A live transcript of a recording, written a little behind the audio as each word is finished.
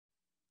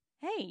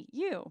Hey,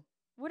 you.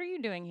 What are you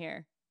doing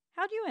here?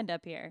 How'd you end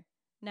up here?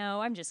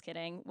 No, I'm just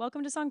kidding.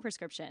 Welcome to Song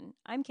Prescription.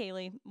 I'm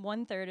Kayleigh,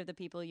 1/3 of the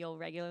people you'll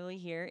regularly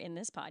hear in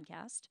this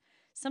podcast.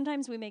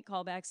 Sometimes we make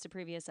callbacks to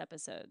previous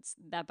episodes.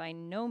 That by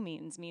no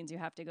means you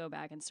have to go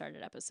back and start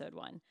at episode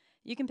 1.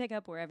 You can pick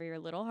up wherever your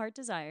little heart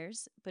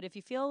desires, but if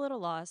you feel a little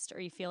lost or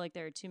you feel like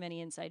there are too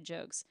many inside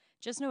jokes,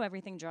 just know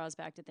everything draws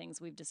back to things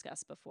we've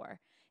discussed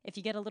before. If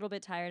you get a little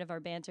bit tired of our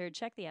banter,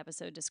 check the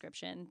episode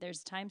description.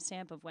 There's a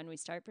timestamp of when we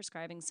start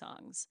prescribing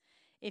songs.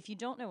 If you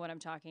don't know what I'm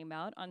talking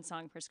about, on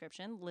Song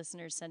Prescription,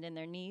 listeners send in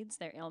their needs,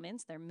 their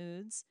ailments, their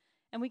moods,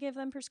 and we give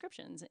them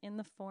prescriptions in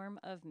the form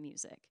of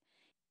music.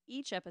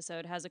 Each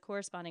episode has a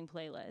corresponding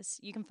playlist.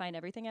 You can find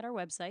everything at our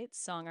website,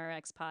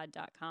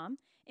 songrxpod.com.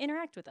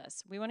 Interact with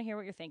us. We want to hear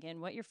what you're thinking,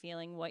 what you're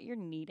feeling, what you're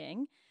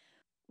needing.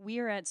 We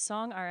are at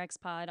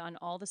SongRxPod on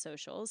all the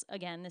socials.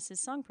 Again, this is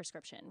Song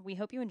Prescription. We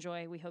hope you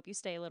enjoy. We hope you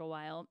stay a little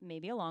while,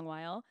 maybe a long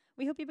while.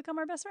 We hope you become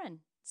our best friend.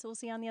 So we'll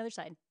see you on the other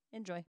side.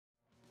 Enjoy.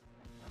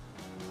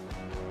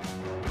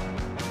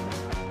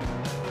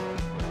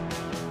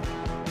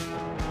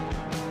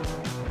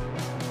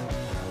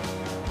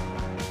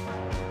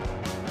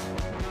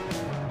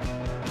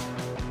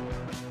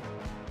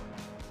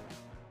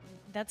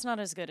 That's not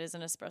as good as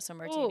an espresso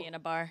martini in a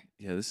bar.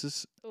 Yeah, this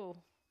is... Ooh.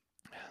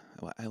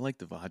 I like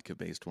the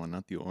vodka-based one,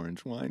 not the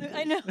orange wine.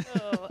 I know.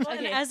 Oh, okay.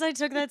 And as I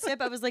took that sip,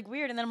 I was like,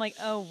 weird. And then I'm like,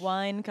 oh,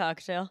 wine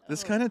cocktail.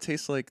 This kind of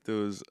tastes like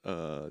those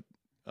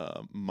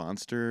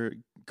Monster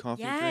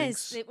coffee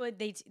drinks. Yes, it would.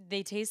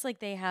 They taste like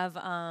they have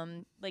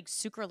like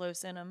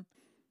sucralose in them.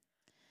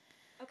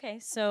 Okay,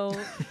 so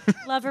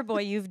lover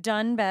boy, you've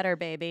done better,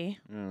 baby.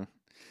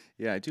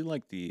 Yeah, I do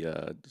like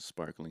the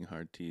sparkling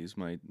hard teas.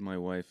 My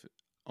wife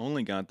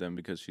only got them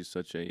because she's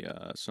such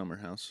a Summer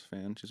House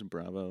fan. She's a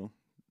Bravo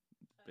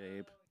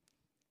babe.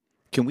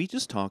 Can we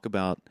just talk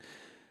about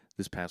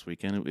this past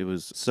weekend? It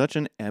was such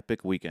an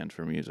epic weekend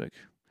for music.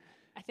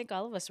 I think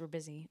all of us were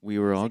busy. We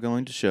were all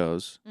going to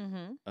shows.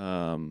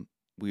 Mm-hmm.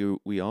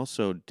 We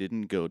also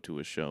didn't go to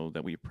a show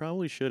that we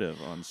probably should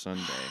have on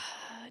Sunday.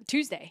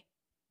 Tuesday.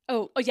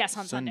 Oh yes,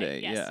 on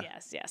Sunday.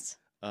 Yes.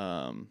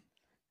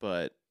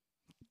 But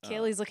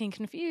Kayleigh's looking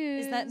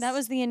confused. That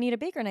was the Anita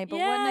Baker night? But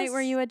what night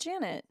were you at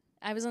Janet?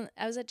 I was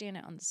at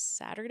Janet on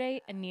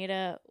Saturday.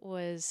 Anita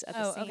was at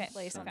the same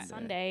place on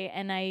Sunday,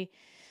 and I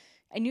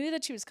knew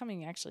that she was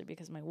coming actually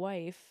because my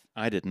wife.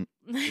 I didn't.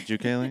 Did you,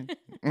 Kayleigh?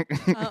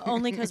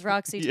 Only because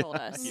Roxie told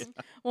us. Yeah.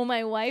 Well,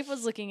 my wife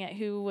was looking at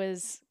who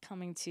was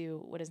coming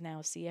to what is now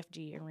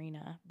CFG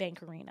Arena,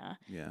 Bank Arena,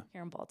 here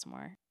in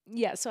Baltimore.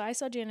 Yeah, so I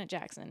saw Janet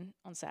Jackson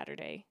on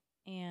Saturday,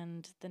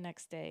 and the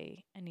next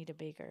day Anita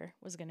Baker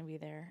was going to be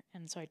there,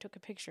 and so I took a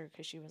picture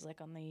because she was like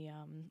on the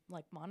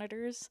like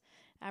monitors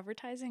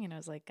advertising, and I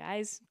was like,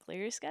 guys,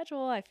 clear your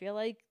schedule. I feel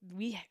like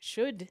we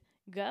should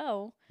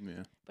go.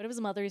 Yeah. But it was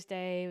Mother's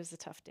Day. It was a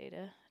tough day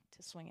to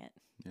swing it.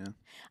 Yeah.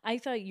 I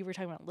thought you were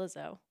talking about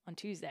Lizzo on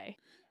Tuesday.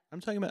 I'm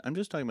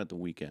just talking about the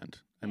weekend.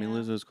 I mean,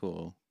 Lizzo's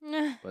cool,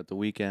 but the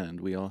weekend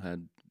we all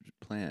had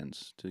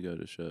plans to go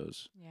to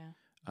shows. Yeah.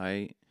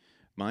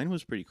 Mine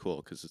was pretty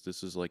cool because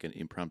this is like an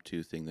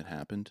impromptu thing that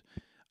happened.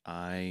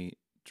 I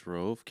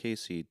drove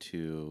Casey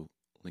to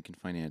Lincoln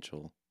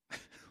Financial.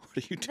 What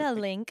are you doing?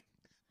 The link.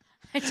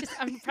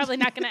 I'm probably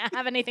not going to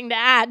have anything to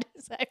add.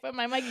 So I put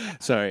my mic down.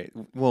 Sorry.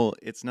 Well,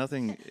 it's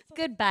nothing.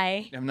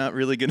 Goodbye. I'm not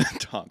really going to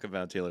talk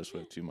about Taylor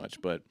Swift too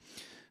much, but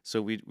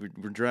so we're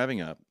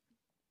driving up.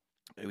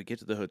 We get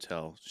to the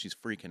hotel. She's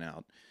freaking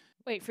out.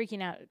 Wait,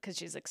 freaking out because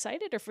she's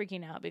excited or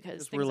freaking out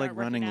because things we're like aren't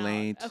working running out?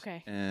 late.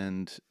 Okay.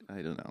 And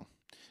I don't know.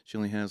 She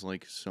only has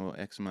like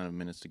X amount of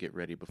minutes to get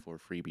ready before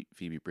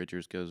Phoebe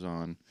Bridgers goes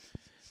on.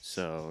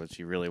 So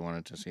she really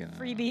wanted to see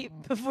Freebie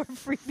before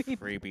freebie.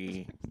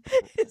 Freebie.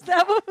 Is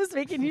that what was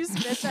making you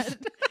spit that?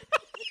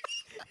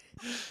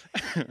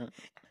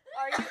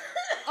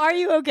 Are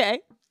you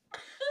okay?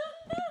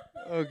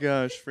 Oh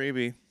gosh,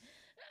 Freebie.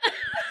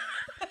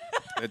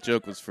 That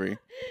joke was free.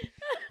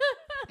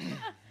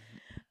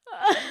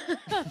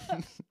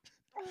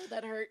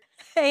 That hurt.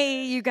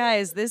 Hey, you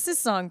guys, this is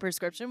Song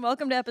Prescription.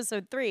 Welcome to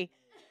episode 3.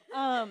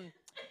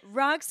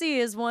 Roxie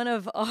is one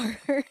of our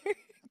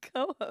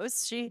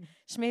co-hosts. She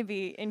may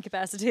be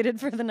incapacitated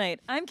for the night.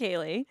 I'm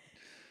Kayleigh.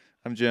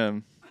 I'm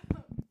Jim.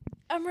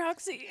 I'm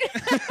Roxie.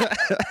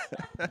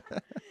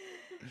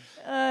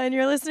 And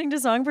you're listening to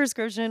Song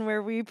Prescription,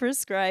 where we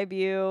prescribe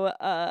you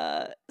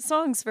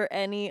songs for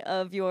any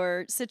of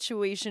your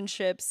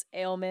situationships,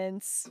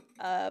 ailments,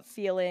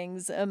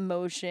 feelings,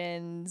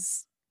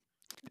 emotions.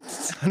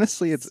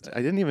 Honestly, I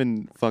didn't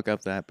even fuck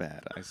up that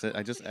bad.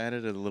 I just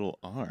added a little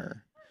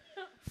R.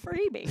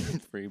 Freebie.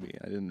 Freebie.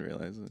 I didn't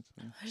realize it.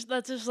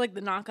 That's just like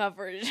the knockoff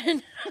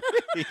version.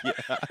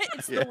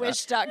 It's the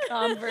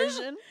wish.com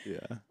version.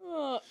 Yeah.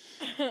 Oh.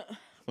 Well,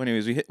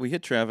 anyways, we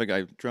hit traffic.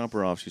 I drop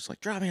her off. She's like,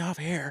 "Drop me off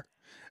here,"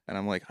 and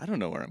I'm like, "I don't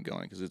know where I'm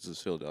going because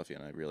it's Philadelphia,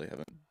 and I really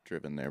haven't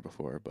driven there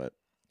before." But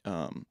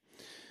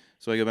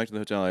so I go back to the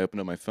hotel. I open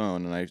up my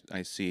phone and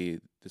I see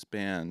this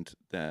band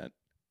that.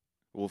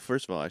 Well,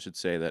 first of all, I should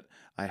say that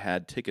I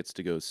had tickets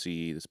to go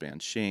see this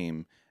band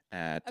Shame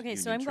at Okay,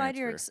 so Union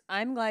Transfer.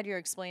 I'm glad you're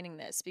explaining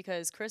this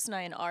because Chris and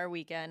I in our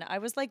weekend, I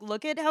was like,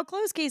 look at how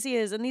close Casey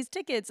is and these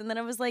tickets, and then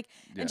I was like,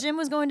 Yeah. and Jim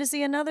was going to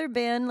see another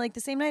band like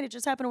the same night. It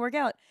just happened to work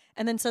out,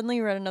 and then suddenly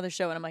you were at another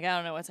show, and I'm like, I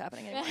don't know what's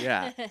happening anymore.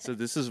 Yeah. So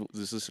this is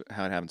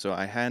how it happened. So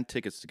I had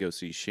tickets to go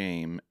see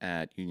Shame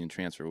at Union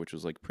Transfer, which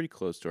was like pretty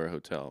close to our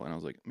hotel, and I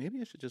was like, maybe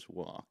I should just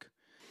walk.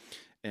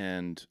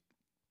 And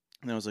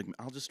I was like,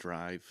 I'll just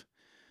drive,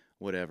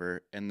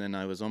 whatever. And then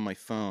I was on my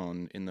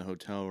phone in the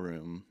hotel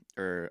room,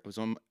 or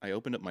I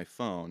opened up my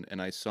phone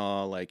and I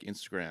saw like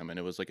Instagram, and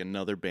it was like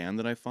another band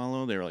that I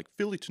follow. They were like,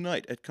 Philly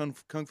tonight at Kung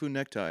Fu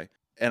Necktie.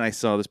 And I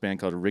saw this band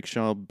called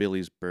Rickshaw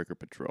Billy's Burger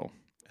Patrol.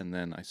 And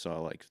then I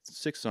saw like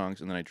 6 songs,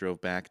 and then I drove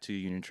back to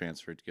Union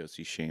Transfer to go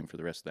see Shame for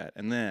the rest of that.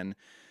 And then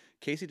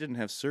Casey didn't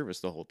have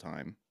service the whole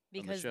time.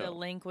 Because the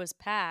link was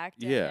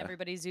packed, and Yeah.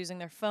 everybody's using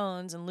their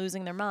phones and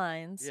losing their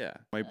minds. Yeah.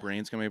 My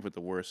brain's coming up with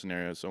the worst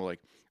scenarios. So like,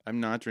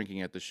 I'm not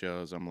drinking at the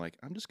shows. I'm like,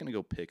 I'm just gonna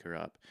go pick her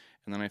up.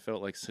 And then I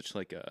felt like such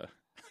like a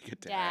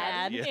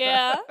dad.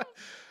 Yeah.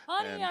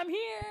 Honey, And- I'm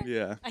here.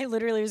 Yeah. I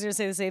literally was going to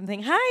say the same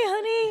thing.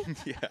 Hi, honey.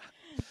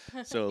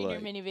 Yeah. So In like,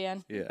 your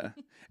minivan. yeah.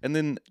 And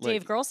then like,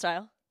 Dave Grohl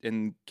style.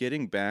 and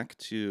getting back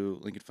to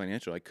Lincoln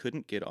Financial, I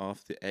couldn't get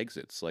off the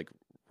exits like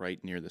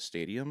right near the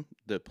stadium.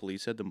 The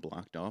police had them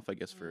blocked off, I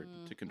guess,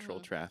 to control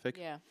traffic.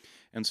 Yeah.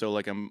 And so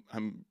like I'm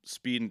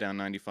speeding down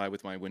 95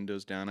 with my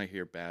windows down. I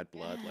hear Bad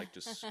Blood like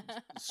just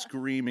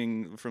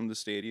screaming from the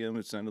stadium.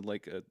 It sounded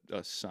like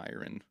a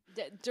siren.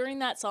 During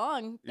that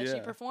song that she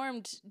Yeah.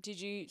 performed, did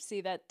you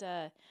see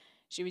that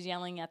she was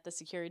yelling at the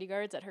security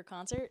guards at her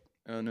concert?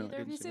 Oh no, I Either of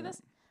didn't you see see that.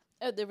 this?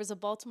 Oh, there was a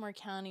Baltimore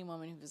County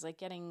woman who was like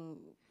getting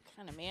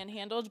kind of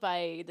manhandled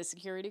by the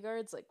security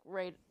guards, like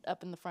right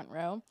up in the front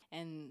row.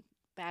 And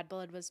Bad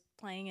Blood was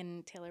playing,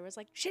 and Taylor was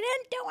like, "She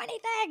didn't do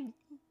anything.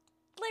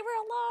 Leave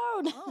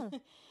her alone."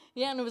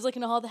 Yeah, and it was like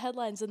in all the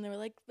headlines, and they were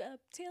like,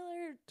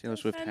 Taylor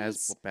Swift has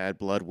defends-" Bad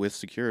Blood with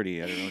security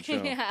at her own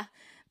show. Yeah,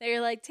 they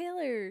were like,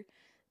 Taylor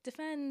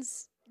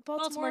defends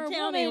Baltimore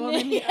County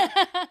woman. woman,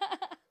 Yeah.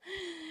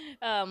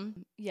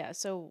 Yeah.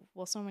 So,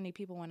 so many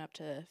people went up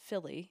to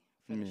Philly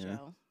for the Yeah.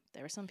 show.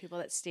 There were some people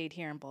that stayed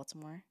here in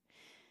Baltimore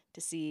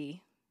to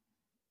see.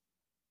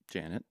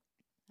 Janet.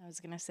 I was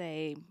gonna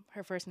say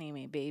her first name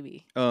ain't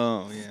Baby.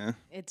 Oh yeah.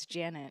 It's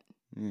Janet.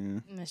 Yeah.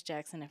 Miss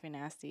Jackson, if you're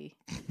nasty,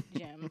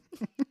 Jim.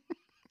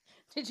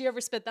 Did you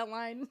ever spit that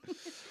line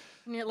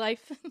in your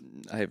life?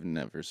 I have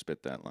never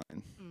spit that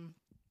line.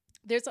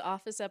 There's an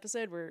Office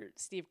episode where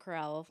Steve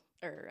Carell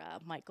or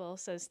Michael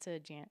says to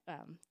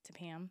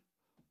Pam,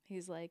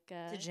 he's like,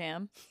 To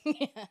jam.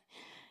 yeah,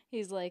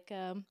 he's like,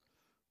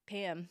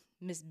 Pam,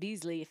 Miss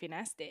Beasley, if you're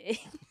nasty.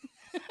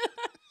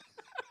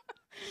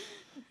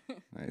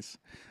 Nice.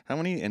 How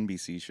many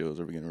NBC shows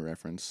are we going to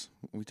reference?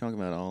 We talk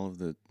about all of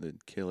the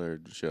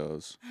killer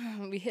shows.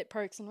 We hit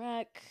Parks and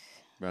Rec.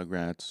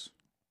 Rugrats.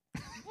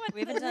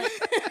 We haven't done.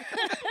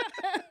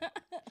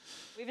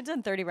 We haven't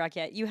done 30 Rock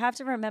yet. You have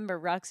to remember,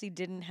 Roxie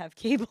didn't have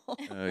cable.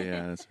 Oh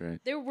yeah, that's right.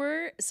 There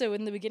were, so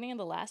in the beginning of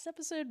the last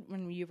episode,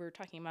 when you were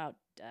talking about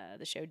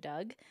the show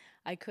Doug,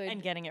 I could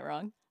And getting it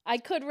wrong. I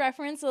could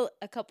reference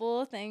a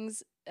couple of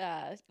things.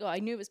 Well, I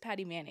knew it was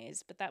Patty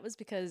Mayonnaise, but that was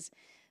because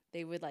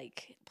they would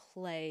like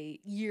play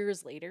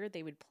years later.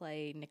 They would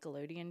play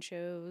Nickelodeon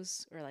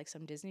shows or like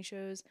some Disney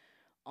shows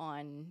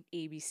on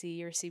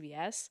ABC or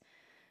CBS.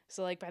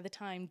 So like by the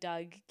time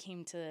Doug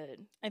came to,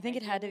 I think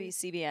it had to be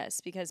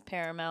CBS because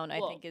Paramount, I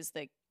Well, think, is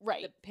the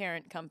right,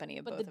 parent company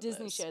of but both the of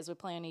Disney those. shows would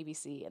play on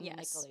ABC and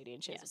Yes. the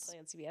Nickelodeon shows Yes. would play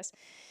on CBS.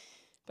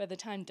 By the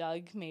time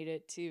Doug made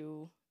it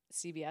to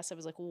CBS, I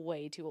was like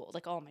way too old.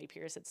 Like all my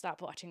peers had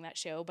stopped watching that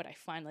show, but I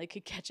finally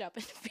could catch up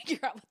and figure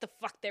out what the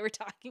fuck they were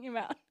talking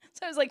about.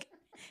 So I was like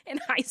in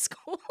high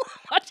school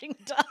watching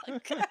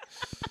Doug.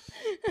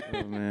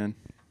 Oh man.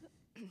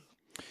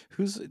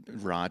 Who's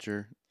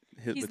Roger?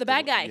 He's the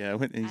bad guy. Yeah,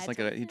 he's like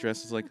he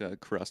dresses like a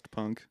crust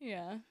punk.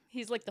 Yeah,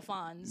 he's like the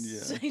Fonz.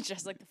 Yeah. He's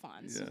just like the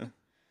Fonz. Yeah,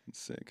 it's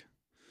sick.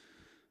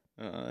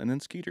 And then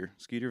Skeeter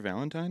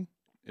Valentine,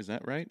 is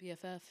that right?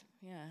 BFF.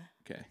 Yeah,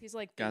 Okay, he's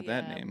like Got the,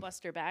 that name.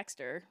 Buster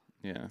Baxter.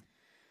 yeah.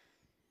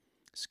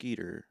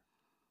 Skeeter.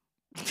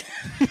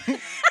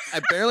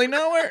 I barely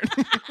know her.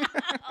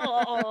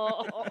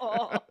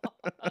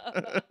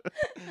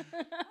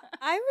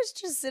 I was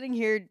just sitting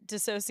here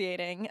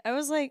dissociating. I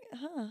was like,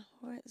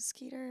 what?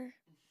 Skeeter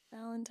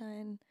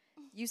Valentine.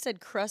 You said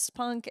crust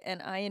punk,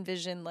 and I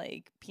envisioned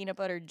like peanut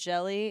butter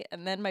jelly,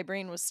 and then my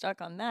brain was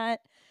stuck on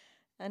that.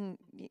 And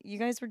you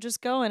guys were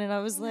just going, and I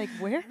was like,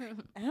 where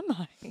am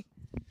I?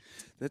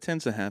 That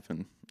tends to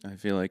happen. I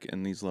feel like,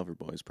 and these lover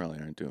boys probably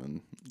aren't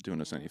doing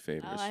us any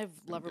favors. I have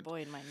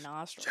Loverboy in my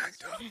nostrils.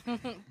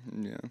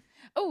 Yeah.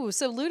 Oh,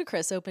 so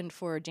Ludacris opened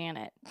for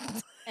Janet,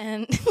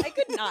 and I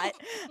could not.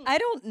 I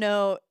don't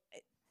know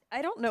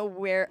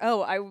where.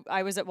 Oh,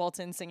 I was at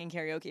Walton singing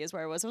karaoke is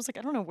where I was. I was like,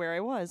 I don't know where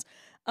I was.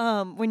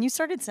 When you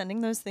started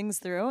sending those things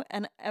through,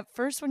 and at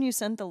first when you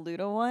sent the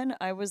Luda one,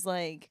 I was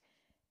like,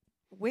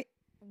 wait,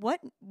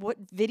 what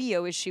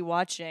video is she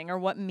watching, or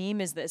what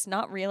meme is this?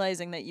 Not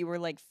realizing that you were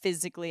like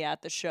physically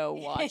at the show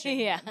watching.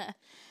 yeah.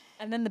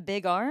 And then the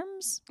big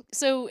arms?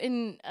 So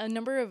in a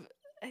number of,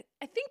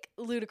 I think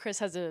Ludacris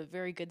has a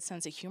very good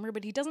sense of humor,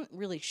 but he doesn't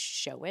really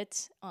show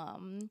it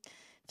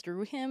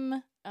through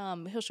him.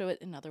 He'll show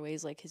it in other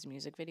ways, like his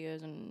music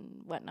videos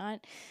and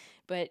whatnot.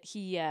 But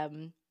he,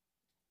 in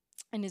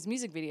his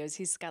music videos,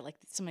 he's got like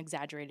some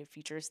exaggerated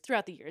features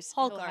throughout the years.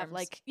 Hulk He'll arms. have,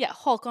 like, yeah,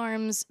 Hulk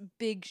arms,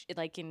 big,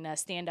 like in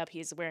stand-up,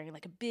 he's wearing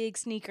like a big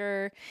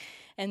sneaker.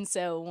 And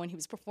so when he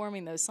was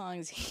performing those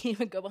songs, he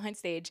would go behind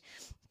stage,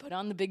 put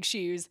on the big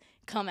shoes,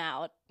 come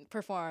out,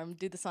 perform,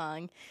 do the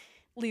song,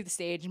 leave the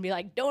stage, and be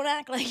like, don't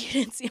act like you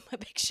didn't see my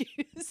big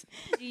shoes.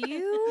 Do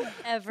you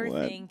ever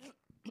What? think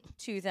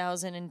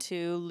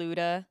 2002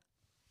 Luda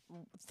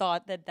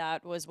thought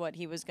that was what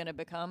he was going to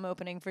become,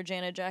 opening for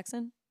Janet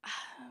Jackson?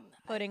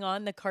 Putting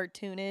on the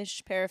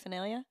cartoonish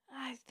paraphernalia?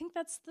 I think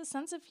that's the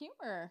sense of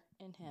humor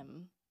in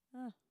him.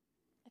 Huh.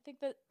 I think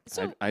that,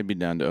 so I'd be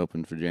down to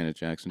open for Janet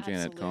Jackson.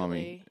 Janet, call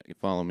me. Absolutely.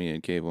 Follow me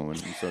at Cable when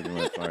I'm soaking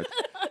wet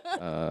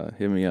farts.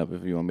 Hit me up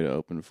if you want me to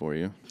open for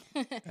you.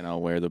 And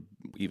I'll wear the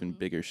even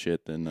bigger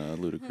shit than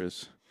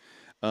Ludacris.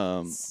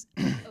 Oh,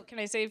 can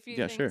I say a few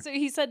Yeah, things? sure. So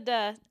he said,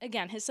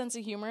 again, his sense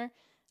of humor.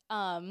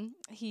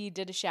 He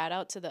did a shout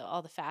out to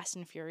all the Fast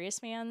and Furious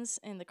fans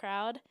in the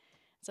crowd.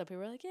 So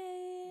people were like,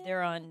 "Yay!"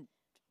 They're on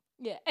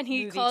Yeah, and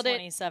he movie called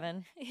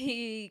 27.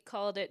 He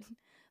called it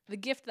the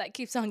gift that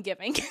keeps on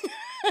giving.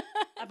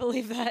 I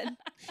believe that.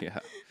 Yeah.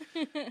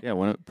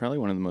 Yeah, probably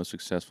one of the most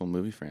successful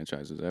movie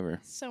franchises ever.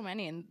 So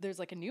many, and there's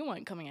like a new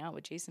one coming out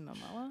with Jason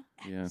Momoa.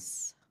 Yeah.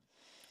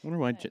 I wonder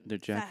why they're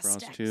Jack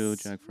Fast Frost 2,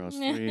 X. Jack Frost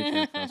 3,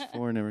 Jack Frost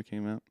 4 never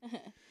came out.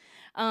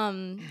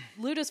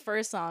 Luda's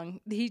first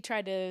song, he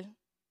tried to,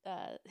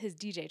 his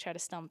DJ tried to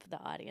stump the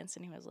audience,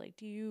 and he was like,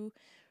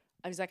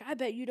 I was like, I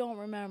bet you don't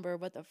remember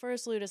what the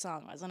first Luda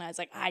song was. And I was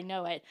like, I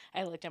know it.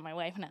 I looked at my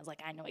wife, and I was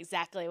like, I know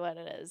exactly what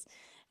it is.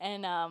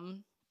 And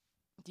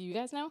do you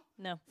guys know?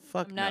 No.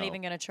 Fuck I'm not no.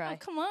 even going to try. Oh,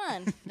 come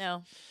on.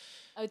 No.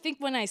 I think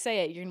when I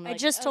say it, you're going to be I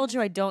like, just told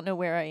you I don't know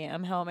where I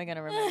am. How am I going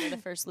to remember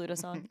the first Luda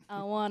song?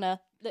 I want to.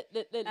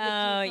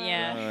 Oh,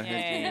 yeah. Head to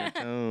yeah. your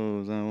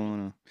toes, I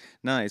wanna.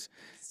 Nice.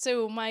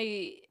 So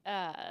my,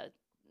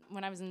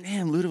 when I was in.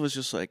 Damn, Luda was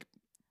just like,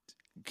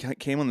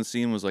 came on the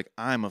scene and was like,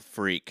 I'm a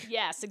freak.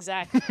 Yes,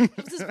 exactly. It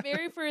was his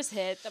very first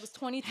hit. That was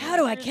 20. How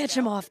do I catch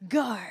him off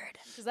guard?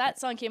 Because that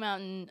song came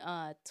out in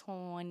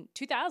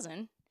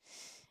 2000.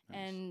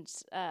 And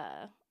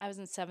I was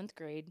in 7th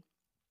grade,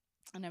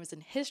 and I was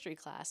in history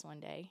class one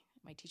day.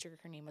 My teacher,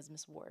 her name was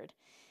Miss Ward,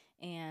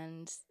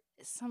 and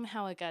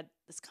somehow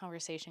this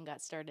conversation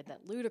got started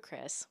that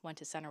Ludacris went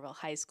to Centerville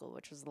High School,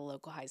 which was the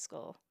local high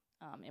school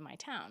in my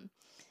town.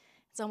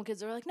 Some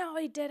kids were like, no,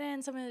 he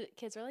didn't. Some of the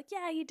kids were like,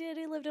 yeah, he did.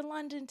 He lived in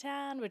London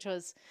Town, which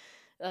was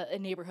a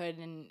neighborhood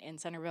in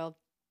Centerville.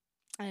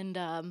 And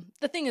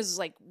the thing is,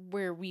 like,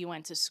 where we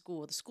went to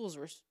school, the schools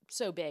were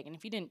so big, and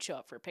if you didn't show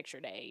up for picture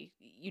day,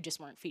 you just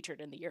weren't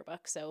featured in the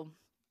yearbook. So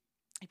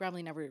he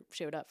probably never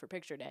showed up for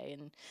picture day,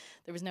 and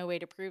there was no way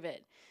to prove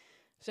it.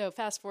 So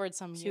fast forward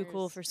some years. Too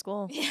cool for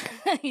school.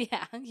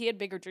 Yeah, he had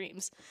bigger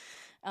dreams.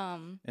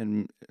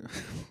 And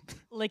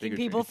Licking bigger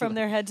people dreams. from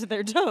their head to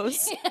their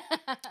toes.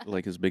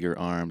 like his bigger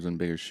arms and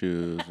bigger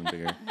shoes and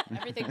bigger.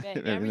 Everything big.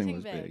 Everything Everything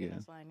was big. big, yeah.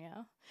 That's fine,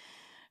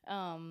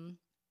 yeah.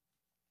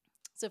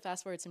 So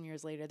fast forward some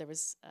years later, there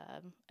was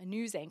a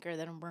news anchor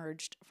that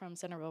emerged from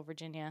Centerville,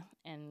 Virginia,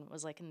 and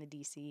was like in the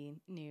DC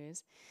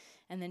news.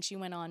 And then she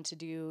went on to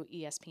do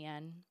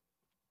ESPN.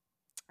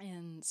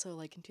 And so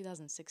like in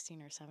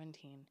 2016 or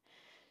 17,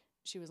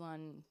 she was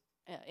on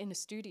in a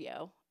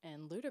studio,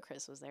 and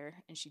Ludacris was there,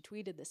 and she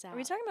tweeted this out. Are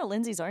we talking about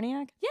Lindsay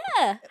Zarniak?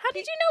 Yeah. How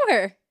did you know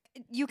her?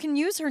 You can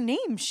use her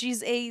name.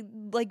 She's a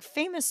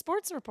famous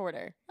sports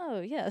reporter. Oh,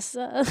 yes.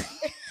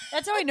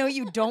 That's how I know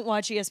you don't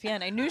watch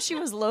ESPN. I knew she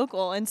was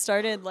local and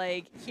started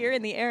here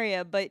in the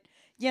area, but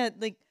yeah,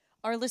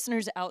 our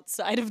listeners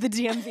outside of the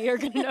DMV are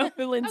going to know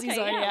who Lindsay Okay,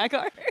 yeah. Zarniak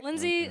are.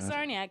 Lindsay God.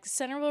 Zarniak,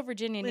 Centerville,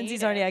 Virginia Lindsay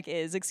native. Zarniak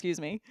is, excuse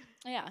me.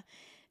 Yeah.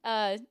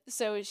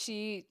 So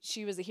she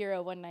was a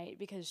hero one night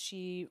because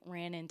she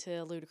ran into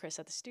Ludacris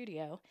at the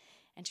studio,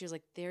 and she was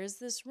like, there's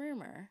this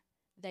rumor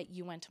that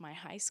you went to my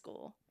high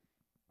school.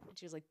 And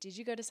she was like, did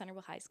you go to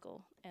Centerville High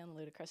School? And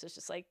Ludacris was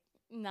just like,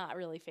 not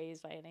really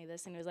fazed by any of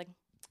this. And he was like,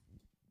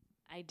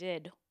 I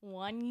did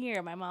 1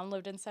 year. My mom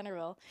lived in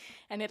Centerville.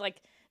 And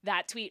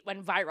that tweet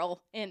went viral,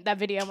 and that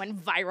video went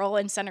viral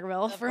in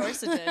Centerville. Of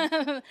course it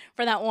did.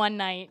 For that one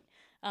night.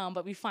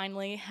 But we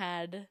finally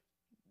had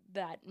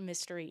that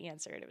mystery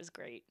answered. It was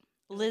great.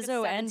 It was like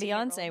a Lizzo and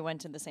 17-year-old. Beyonce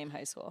went to the same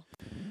high school.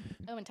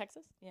 Oh, in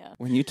Texas? Yeah.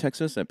 When you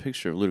text us that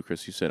picture of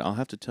Ludacris, you said, I'll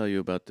have to tell you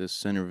about this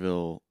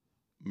Centerville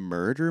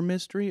murder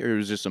mystery, or it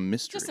was just a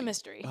mystery? Just a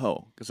mystery.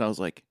 Oh, because I was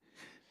like,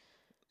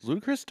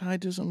 Ludacris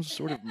tied to some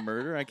sort of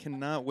murder? I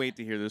cannot wait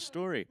to hear this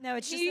story. No,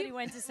 it's just He- that he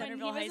went to when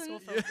Centerville he High was School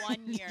in- for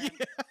 1 year.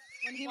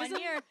 When he 1 was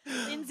year,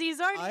 Lindsay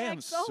Zarniak I am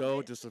solved so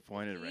it.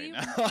 disappointed right He,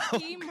 now.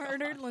 he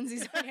murdered Lindsay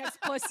Zarniak's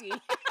pussy.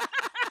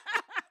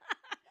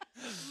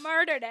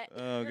 Murdered it.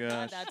 Oh,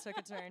 gosh. That took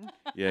a turn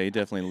Yeah, he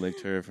definitely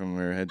licked her from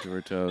her head to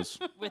her toes.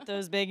 with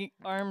those big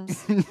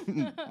arms.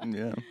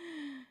 Yeah.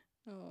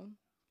 Oh.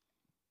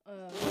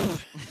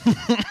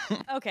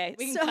 Okay,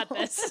 We can cut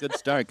this. Good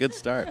start. Good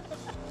start.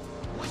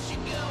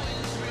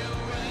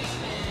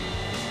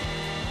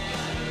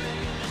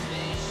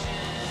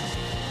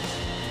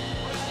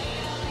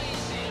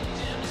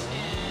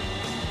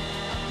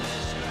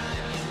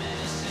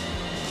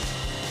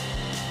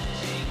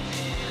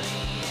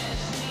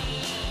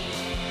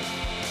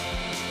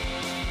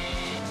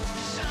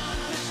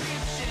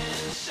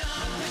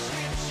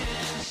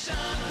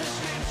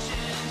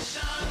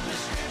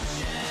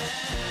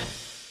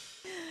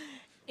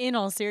 In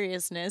all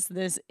seriousness,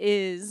 this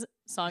is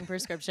Song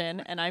Prescription,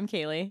 and I'm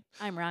Kayleigh.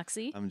 I'm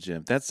Roxie. I'm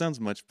Jim. That sounds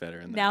much better.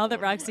 In Now that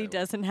order, Roxie by the way.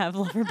 doesn't have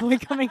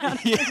Loverboy coming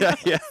out.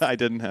 Yeah, I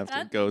didn't have to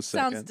That go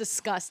sounds second.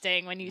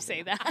 disgusting when you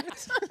say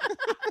that.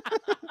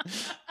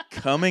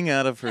 Coming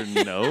out of her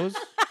nose?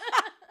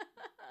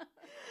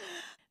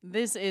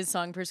 This is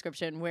Song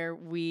Prescription, where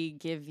we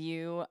give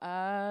you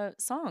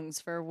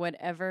songs for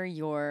whatever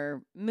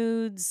your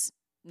moods,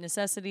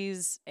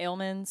 necessities,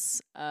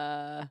 ailments.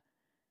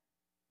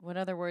 What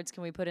other words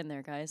can we put in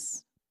there,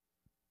 guys?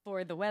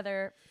 For the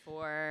weather,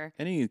 for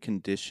Any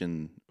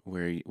condition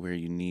where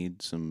you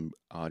need some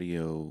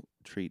audio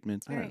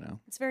treatment? I don't know.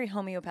 It's very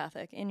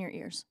homeopathic in your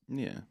ears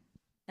Yeah,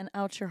 and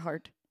out your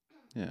heart.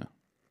 yeah.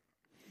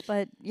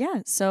 But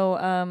yeah,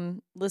 so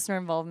listener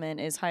involvement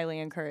is highly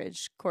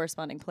encouraged.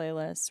 Corresponding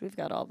playlists, we've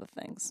got all the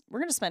things.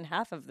 We're gonna spend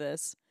half of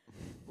this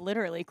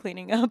literally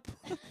cleaning up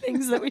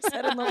things that we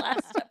said in the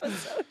last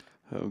episode.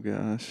 Oh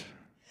gosh.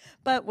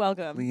 But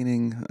welcome.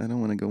 Cleaning. I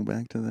don't want to go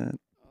back to that.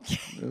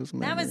 Those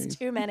That was memories.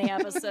 too many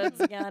episodes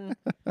again.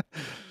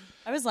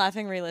 I was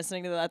laughing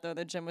re-listening to that though.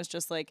 That Jim was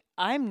just like,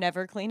 "I'm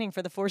never cleaning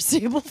for the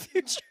foreseeable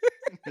future."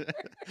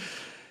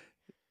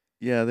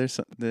 Yeah,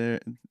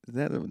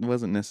 that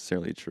wasn't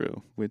necessarily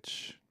true,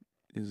 which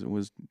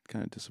was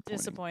kind of disappointing.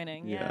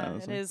 Disappointing. I Yeah,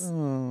 was it like, is.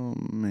 Oh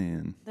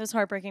man. Those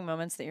heartbreaking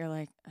moments that you're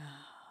like, "Oh,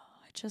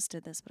 I just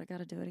did this, but I got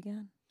to do it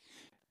again."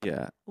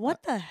 Yeah.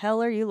 What the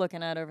hell are you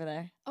looking at over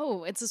there?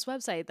 Oh, it's this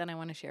website that I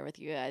want to share with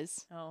you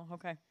guys. Oh,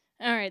 okay.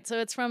 All right, so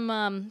it's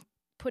from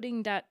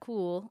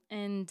pudding.cool,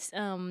 and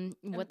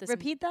what this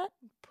Repeat that.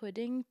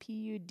 pudding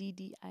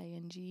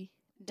pudding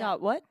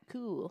Dot what?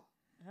 cool.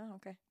 Oh,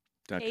 okay.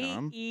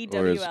 .com?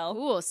 AEWL.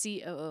 Cool,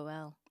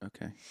 COOL.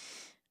 Okay.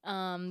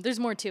 There's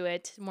more to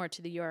it, more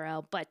to the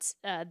URL, but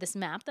this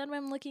map that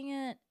I'm looking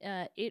at,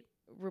 it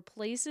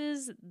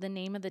replaces the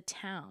name of the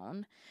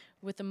town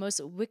with the most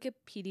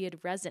Wikipedia'd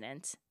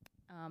resident.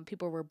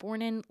 People were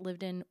born in,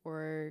 lived in,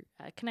 or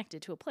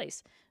connected to a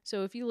place.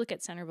 So if you look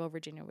at Centerville,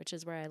 Virginia, which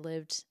is where I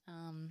lived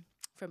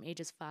from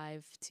ages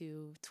 5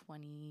 to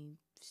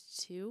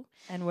 22.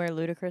 And where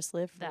Ludacris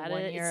lived for That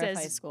 1 it year of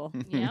high says- school.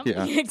 Yeah,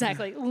 Yeah.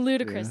 exactly.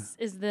 Ludacris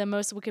is the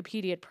most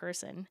Wikipedia'd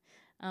person.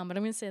 But I'm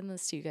going to send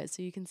this to you guys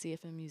so you can see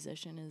if a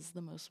musician is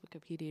the most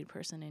Wikipedia'd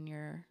person in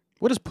your...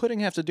 What does pudding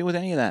have to do with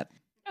any of that?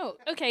 Oh,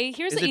 okay.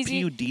 Here's Is the it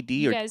easy... PUDD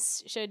You or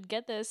guys should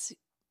get this.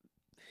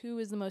 Who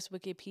is the most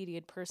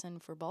Wikipedia'd person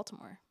for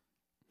Baltimore?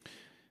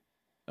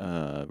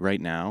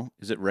 right now?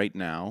 Is it right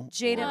now?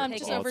 Jaden or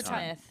just all over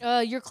time?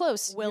 You're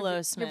close. Willow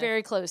You're Smith.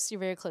 very close. You're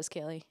very close,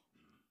 Kayleigh.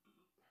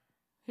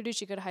 Who did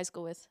she go to high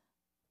school with?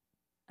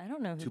 I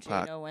don't know who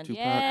Tupac. Jano went. Tupac.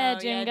 Yeah, Oh,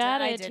 Jim yeah,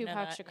 got I it. did know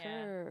Tupac that,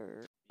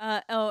 Shakur.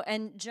 Oh,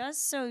 and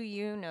just so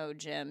you know,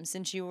 Jim,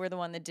 since you were the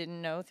one that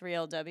didn't know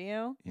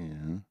 3LW, Yeah.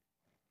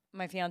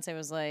 my fiance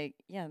was like,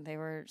 yeah, they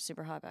were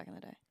super hot back in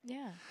the day.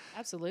 Yeah,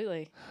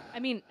 absolutely. I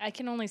mean, I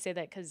can only say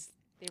that because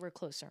they were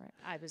closer.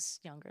 I was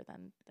younger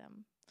than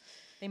them.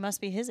 They must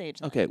be his age.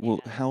 then. Okay, well,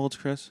 Yeah. how old's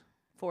Chris?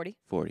 40.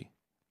 40.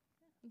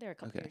 They're a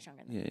couple Okay. years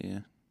younger than me. Yeah.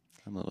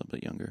 I'm a little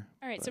bit younger.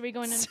 All right, so but- are we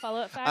going into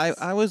follow-up facts?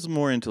 I was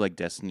more into like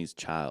Destiny's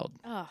Child.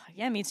 Oh,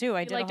 Yeah, me too.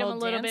 I You did liked a him whole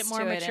a little dance bit more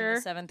to it in mature?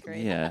 the 7th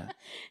grade. Yeah.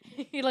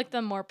 you like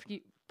them more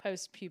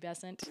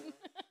post-pubescent.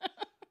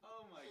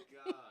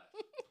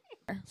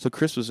 So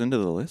Chris was into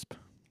the lisp?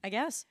 I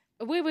guess.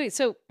 Wait.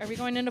 So are we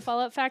going into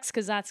follow-up facts?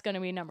 Because that's going to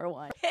be number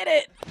one. Hit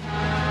it.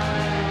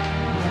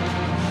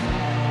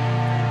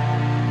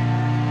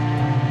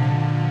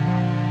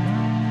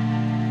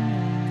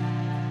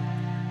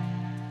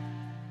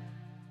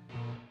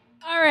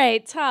 All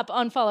right, top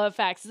on follow-up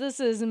facts. This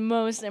is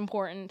most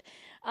important.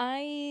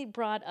 I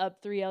brought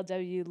up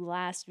 3LW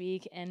last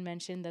week and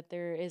mentioned that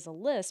there is a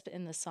lisp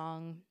in the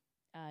song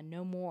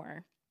No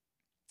More.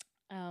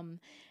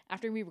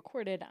 After we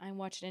recorded, I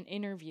watched an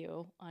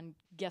interview on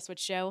guess what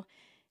show?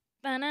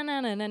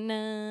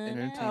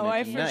 Entertainment Oh,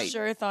 I for Tonight.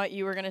 sure thought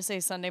you were going to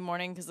say Sunday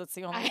morning because that's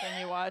the only thing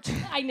you watch.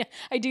 I know.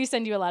 I do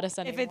send you a lot of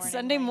Sunday If it's morning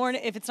Sunday links.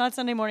 morning, if it's not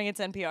Sunday morning, it's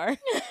NPR.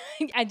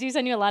 I do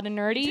send you a lot of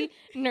nerdy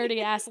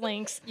ass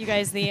links. You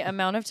guys, the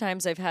amount of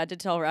times I've had to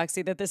tell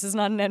Roxy that this is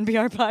not an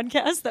NPR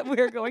podcast, that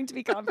we're going to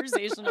be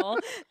conversational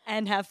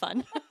and have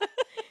fun.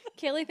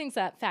 Kayleigh thinks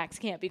that facts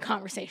can't be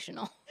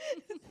conversational.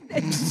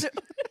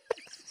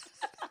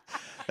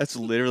 That's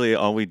literally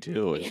all we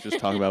do is just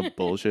talk about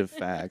bullshit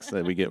facts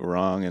that we get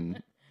wrong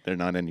and they're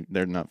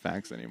not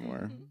facts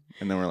anymore.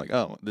 And then we're like,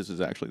 oh, this is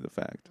actually the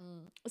fact.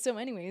 So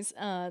anyways,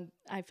 I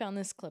found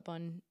this clip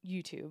on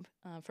YouTube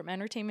from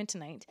Entertainment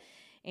Tonight.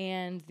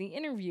 And the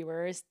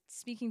interviewer is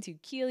speaking to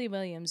Kayleigh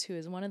Williams, who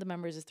is one of the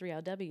members of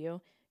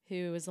 3LW,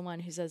 who is the one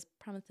who says,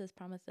 promises,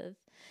 promises.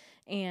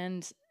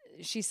 And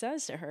she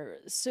says to her,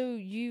 so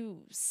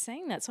you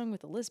sang that song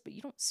with a lisp, but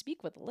you don't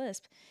speak with a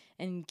lisp.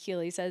 And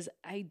Kayleigh says,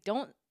 I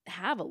don't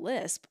have a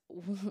lisp.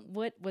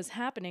 What was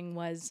happening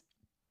was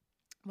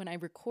when I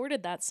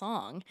recorded that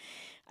song,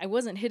 I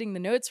wasn't hitting the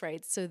notes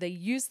right. So they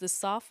used the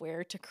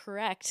software to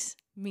correct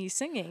me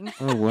singing.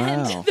 Oh, wow.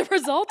 And the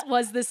result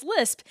was this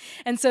lisp.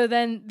 And so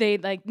then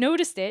they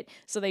noticed it.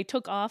 So they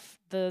took off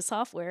the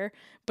software,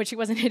 but she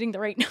wasn't hitting the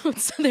right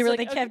notes. So they were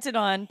they kept it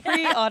on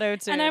pre-auto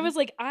tune. And I was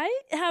like, I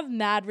have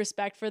mad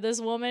respect for this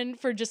woman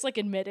for just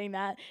admitting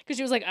that, because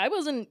she was like, I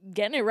wasn't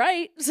getting it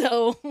right.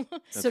 So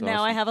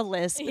now I have a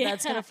lisp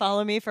that's going to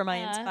follow me for my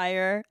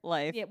entire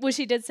life. Yeah. Well,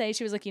 she did say,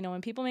 she was like,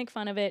 when people make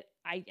fun of it,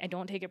 I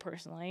don't take it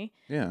personally.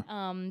 Yeah.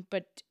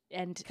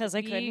 Because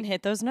I couldn't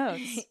hit those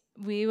notes.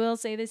 We will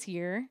say this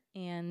here,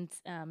 and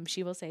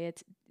she will say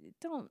it.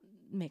 Don't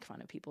make fun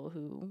of people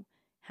who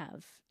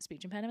have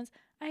speech impediments.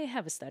 I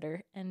have a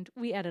stutter, and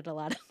we edit a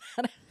lot of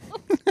that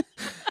out.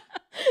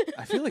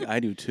 I feel like I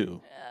do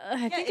too.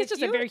 I think it's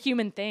just a very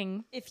human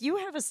thing. If you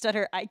have a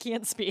stutter, I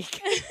can't speak.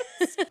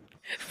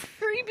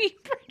 Phoebe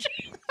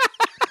Bridgers.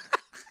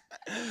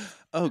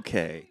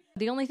 Okay.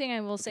 The only thing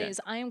I will say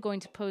is I am going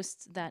to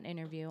post that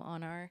interview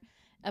on our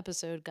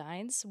episode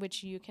guides,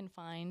 which you can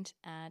find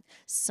at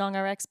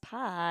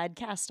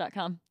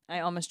songrxpodcast.com. I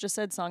almost just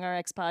said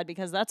songrxpod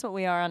because that's what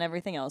we are on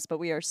everything else, but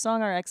we are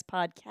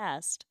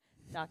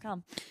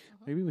songrxpodcast.com.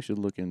 Maybe we should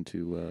look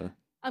into...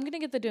 I'm going to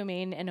get the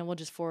domain, and then we'll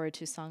just forward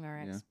to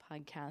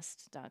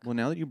songrxpodcast.com. Well,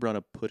 now that you brought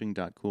up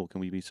pudding.cool,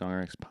 can we be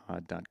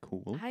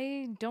songrxpod.cool?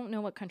 I don't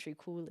know what country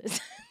cool is.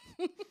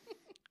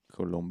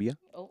 Colombia?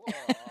 Oh,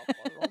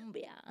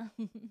 Colombia.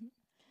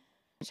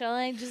 Shall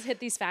I just hit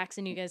these facts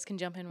and you guys can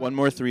jump in? One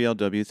more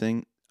 3LW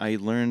thing. I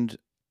learned...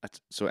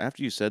 So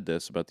after you said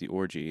this about the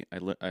orgy, I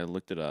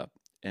looked it up,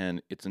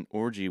 and it's an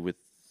orgy with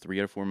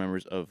 3 out of 4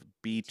 members of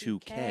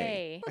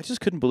B2K. I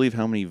just couldn't believe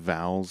how many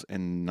vowels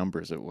and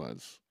numbers it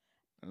was.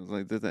 I was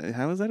like,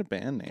 how is that a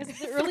band name? Because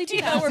the early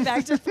 2000s... we're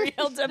back to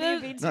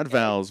 3LW. Not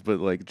vowels,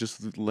 but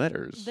just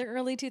letters. The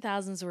early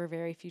 2000s were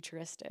very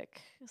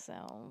futuristic.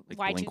 So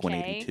like Y2K.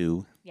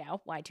 Blink-182. Yeah,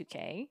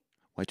 Y2K.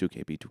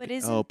 Y2K, B2K. But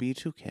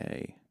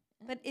B2K.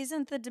 But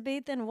isn't the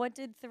debate then what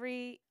did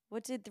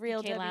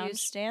 3LW Lounge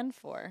stand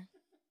for?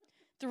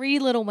 3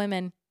 Little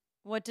Women.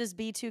 What does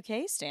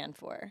B2K stand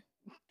for?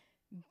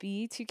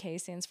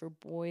 B2K stands for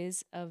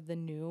Boys of the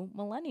New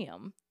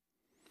Millennium.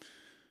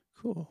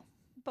 Cool.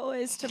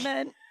 Boys to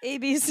Men,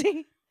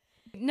 ABC.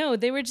 No,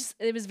 they were just,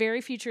 it was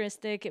very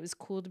futuristic. It was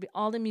cool to be,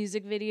 all the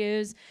music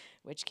videos,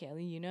 which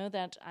Kayleigh, you know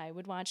that I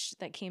would watch,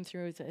 that came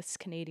through this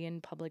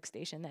Canadian public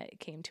station that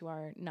came to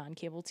our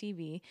non-cable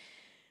TV.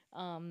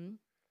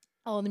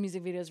 All the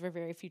music videos were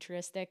very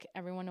futuristic.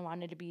 Everyone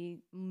wanted to be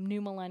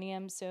New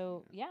Millennium.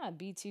 So, yeah,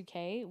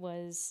 B2K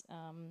was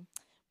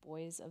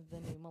Boys of the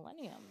New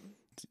Millennium.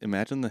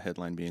 Imagine the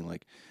headline being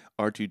like,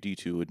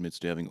 R2-D2 admits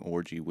to having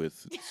orgy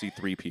with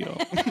C-3PO.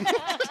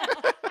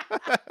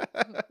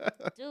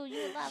 Do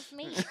you love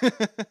me?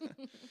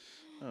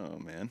 Oh,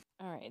 man.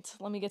 All right,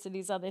 let me get to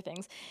these other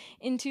things.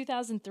 In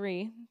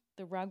 2003,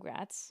 the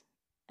Rugrats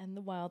and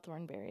the Wild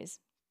Thornberrys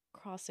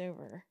cross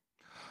over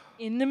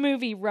in the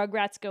movie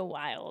Rugrats Go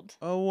Wild.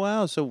 Oh,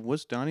 wow. So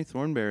was Donnie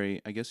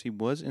Thornberry, I guess he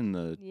was in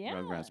the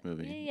Rugrats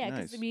movie. Yeah,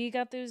 because nice. we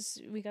got those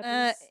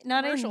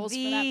not in commercials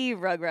the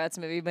Rugrats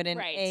movie, but in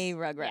a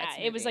Rugrats movie.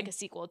 Yeah, it was like a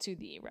sequel to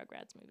the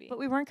Rugrats movie. But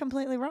we weren't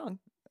completely wrong.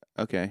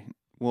 Okay.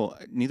 Well,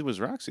 neither was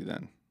Roxie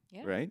then,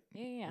 right?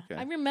 Yeah. Okay.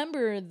 I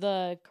remember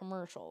the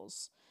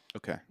commercials.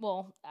 Okay.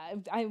 Well,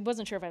 I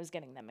wasn't sure if I was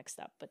getting them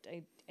mixed up, but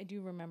I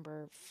do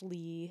remember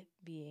Flea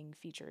being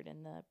featured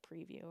in the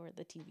preview or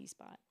the TV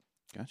spot.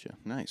 Gotcha.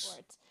 Nice.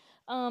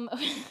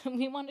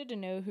 We wanted to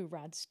know who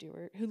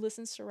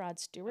listens to Rod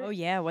Stewart. Oh,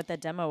 yeah, what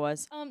that demo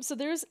was. So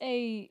there's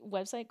a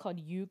website called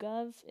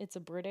YouGov. It's a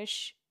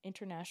British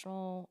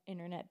international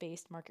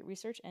internet-based market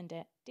research and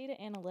data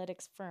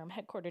analytics firm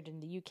headquartered in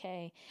the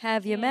UK.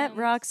 Have you met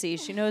Roxie?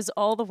 She knows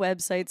all the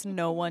websites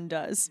no one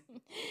does.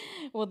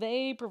 Well,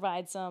 they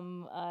provide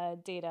some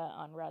data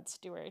on Rod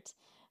Stewart.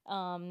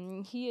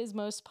 He is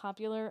most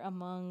popular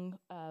among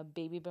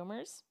baby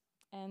boomers.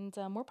 And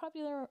more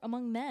popular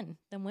among men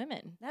than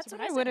women. That's what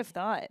I would have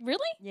thought.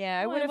 Really?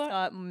 Yeah, I would have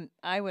thought.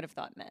 I would have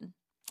thought men.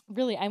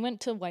 Really, I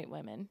went to white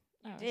women.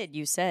 You did.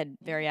 You said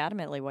very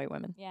adamantly white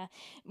women. Yeah,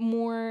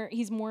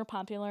 He's more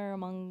popular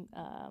among.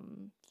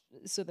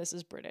 So this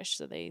is British.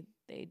 So they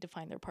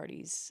define their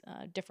parties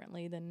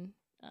differently than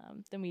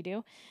we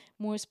do.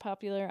 Most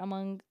popular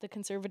among the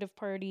Conservative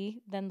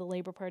Party, then the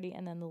Labour Party,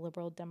 and then the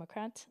Liberal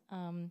Democrat.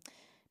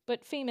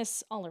 But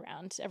famous all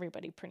around.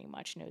 Everybody pretty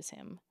much knows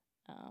him.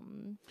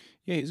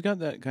 Yeah, he's got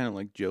that kind of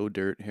like Joe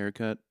Dirt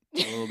haircut a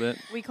little bit.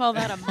 We call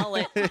that a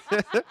mullet.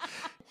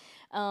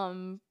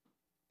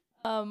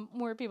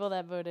 More people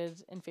that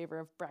voted in favor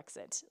of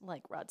Brexit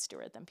like Rod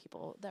Stewart than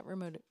people that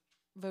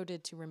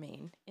voted to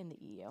remain in the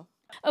EU.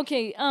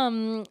 Okay,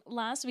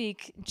 last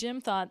week,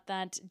 Jim thought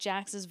that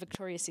Jax's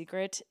Victoria's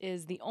Secret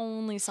is the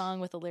only song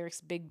with the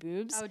lyrics "big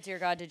boobs." Oh, dear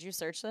God, did you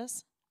search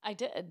this? I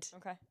did.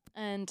 Okay.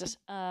 And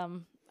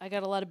I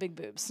got a lot of big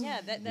boobs.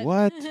 Yeah.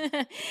 What?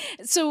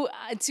 So,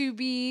 to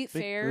be Big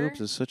fair...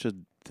 boobs is such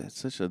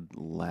a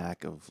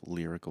lack of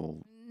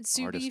lyrical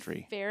To artistry.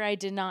 be fair, I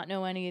did not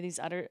know any of these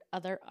other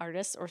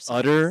artists or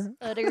songs.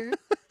 Utter?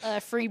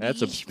 Threebee.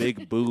 That's a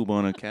big boob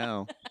on a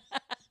cow.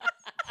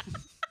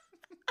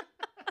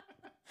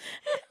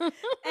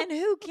 And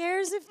who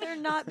cares if they're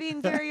not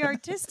being very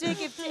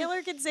artistic? If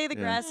Taylor can say the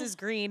grass is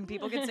green,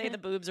 people can say the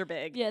boobs are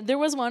big. Yeah, there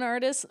was one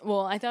artist.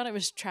 Well, I thought it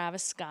was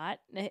Travis Scott,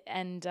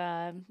 and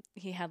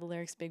he had the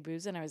lyrics "big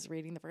boobs," and I was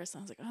reading the verse,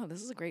 and I was like, "Oh,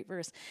 this is a great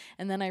verse."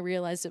 And then I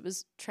realized it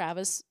was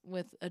Travis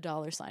with a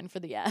 $ for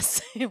the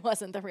S. It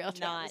wasn't the real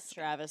Travis. Not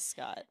Travis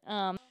Scott.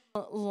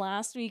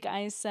 Last week,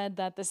 I said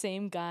that the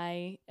same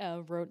guy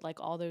wrote like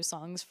all those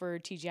songs for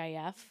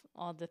TGIF,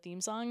 all the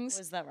theme songs.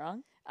 Was that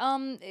wrong?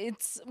 I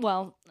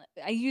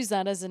use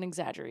that as an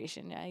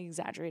exaggeration. I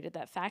exaggerated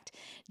that fact.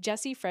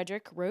 Jesse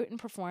Frederick wrote and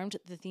performed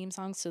the theme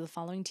songs to the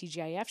following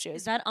TGIF shows.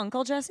 Is that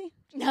Uncle Jesse?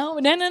 No.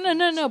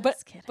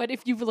 But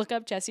if you look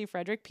up Jesse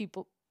Frederick,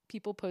 people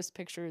post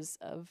pictures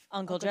of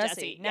Uncle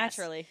Jesse.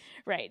 Naturally.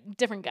 Yes. Right.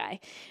 Different guy.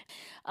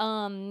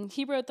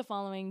 He wrote the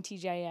following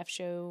TGIF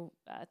show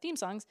theme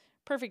songs.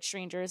 Perfect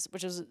Strangers,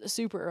 which was a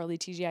super early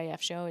TGIF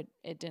show.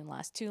 It didn't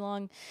last too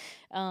long.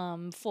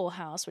 Full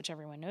House, which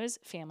everyone knows.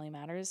 Family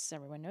Matters,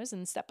 everyone knows.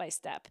 And Step by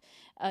Step.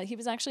 He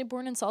was actually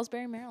born in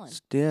Salisbury, Maryland.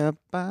 Step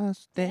by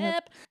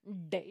step.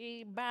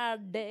 Day by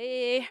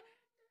day.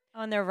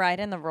 On their ride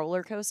in the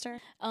roller coaster?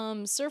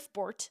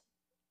 Surfboard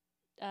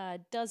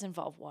does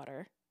involve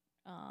water.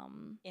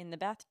 In the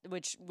bath,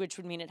 which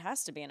would mean it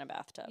has to be in a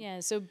bathtub. Yeah,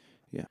 so...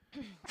 Yeah.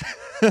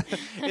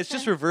 It's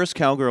just reverse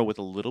cowgirl with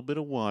a little bit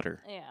of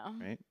water. Yeah.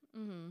 Right?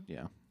 Mm-hmm.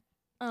 Yeah.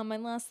 My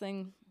last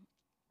thing,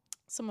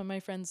 some of my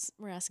friends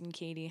were asking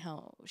Katie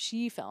how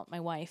my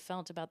wife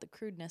felt about the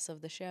crudeness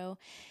of the show.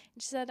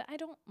 And she said, I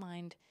don't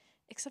mind,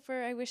 except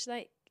for I wish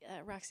that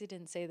Roxie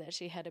didn't say that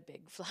she had a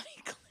big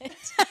fluffy clit.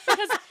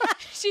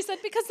 She said,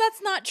 because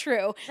that's not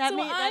true. That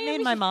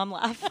made my mom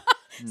laugh.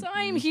 So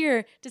I am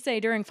here to say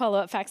during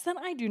follow-up facts that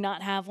I do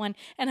not have one,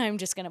 and I'm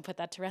just going to put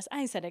that to rest.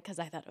 I said it because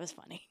I thought it was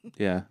funny.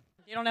 Yeah.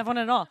 You don't have one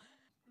at all.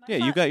 Yeah,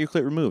 you got your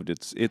clit removed.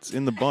 It's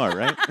in the bar,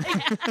 right?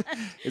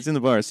 It's in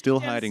the bar. It's still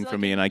hiding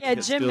from me, and I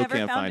still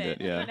can't find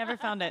it. Yeah. I never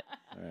found it.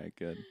 All right,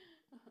 good.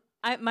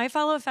 My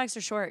follow-up facts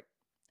are short.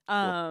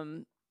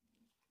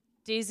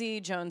 Daisy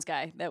Jones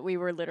guy that we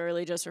were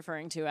literally just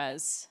referring to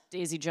as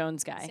Daisy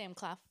Jones guy. Sam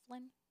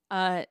Claflin?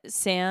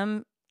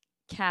 Sam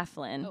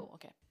Claflin. Oh,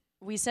 okay.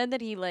 We said that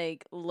he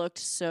looked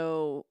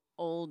so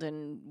old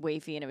and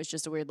wafy and it was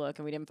just a weird look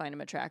and we didn't find him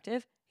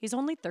attractive. He's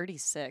only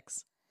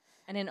 36.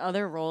 And in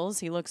other roles,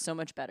 he looks so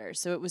much better.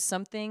 So it was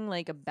something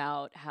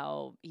about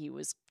how he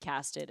was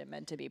casted and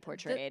meant to be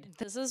portrayed.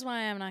 This is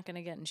why I'm not going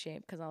to get in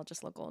shape, because I'll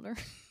just look older.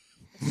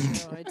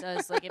 It's true. It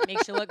does. It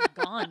makes you look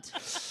gaunt.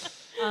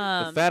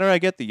 The fatter I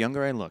get, the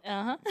younger I look.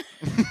 Uh-huh.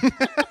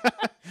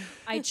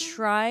 I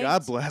tried.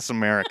 God bless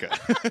America.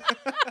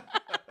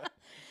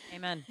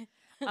 Amen.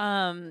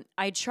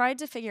 I tried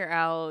to figure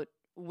out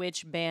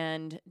which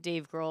band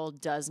Dave Grohl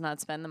does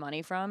not spend the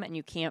money from, and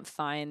you can't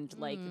find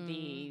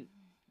the.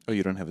 Oh,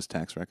 you don't have his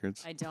tax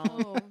records? I don't.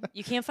 Oh.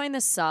 You can't find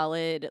the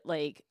solid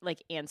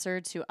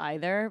answer to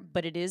either,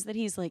 but it is that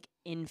he's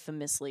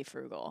infamously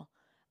frugal.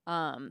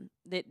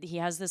 That he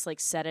has this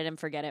set it and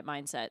forget it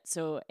mindset.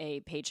 So a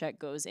paycheck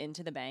goes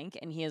into the bank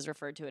and he has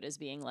referred to it as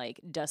being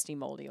dusty,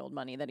 moldy old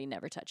money that he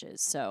never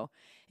touches. So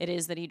it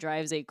is that he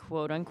drives a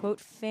quote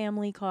unquote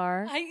family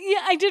car.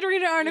 I did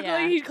read an article.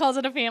 Yeah. He calls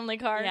it a family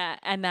car. Yeah.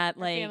 And that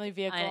family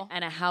vehicle.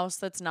 And a house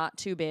that's not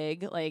too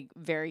big,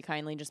 very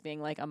kindly just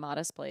being a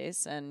modest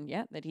place. And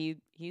yeah, that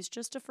he's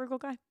just a frugal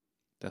guy.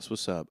 That's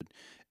what's up.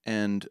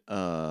 And,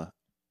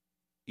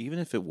 even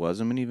if it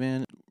was a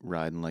minivan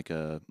riding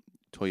a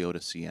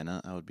Toyota Sienna,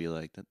 I would be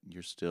like, that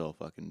you're still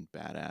fucking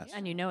badass.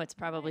 And it's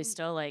probably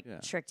still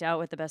tricked out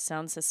with the best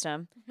sound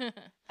system.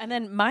 And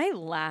then my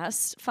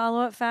last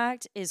follow-up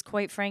fact is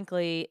quite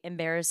frankly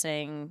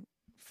embarrassing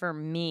for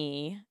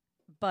me,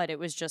 but it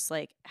was just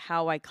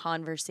how I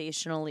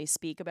conversationally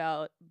speak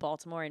about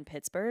Baltimore and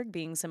Pittsburgh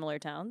being similar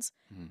towns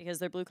because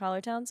they're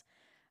blue-collar towns.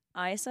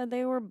 I said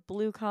they were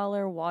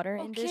blue-collar water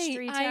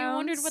industry towns. I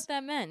wondered what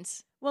that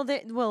meant.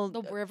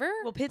 The river?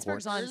 Well,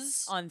 Pittsburgh's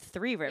on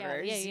three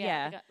rivers.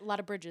 Yeah. A lot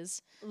of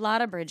bridges. A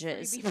lot of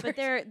bridges. But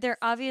they're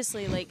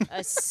obviously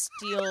a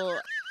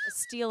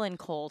steel and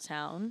coal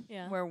town.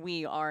 Yeah. Where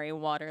we are a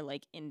water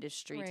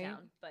industry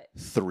town. But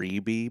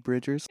Threebee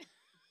Bridgers.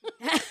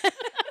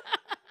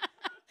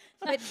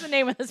 That's the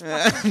name of this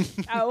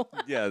show.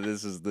 Yeah,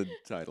 this is the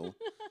title.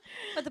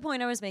 But the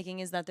point I was making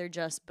is that they're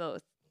just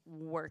both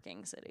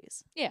working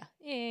cities. Yeah.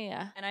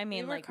 And I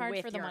mean, we work hard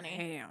with for the your money.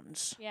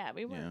 hands. Yeah,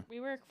 we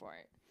work for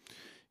it.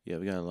 Yeah,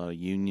 we got a lot of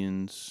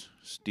unions,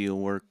 steel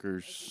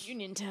workers.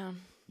 Union town.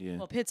 Yeah.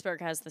 Well,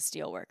 Pittsburgh has the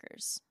steel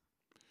workers.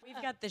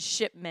 We've got the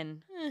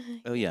Shipmen.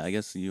 Oh yeah, I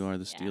guess you are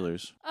the Yeah.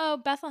 Steelers. Oh,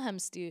 Bethlehem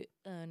Stew.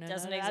 No,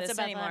 Doesn't no, that's exist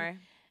a Bethlehem.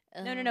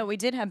 anymore. No. We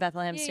did have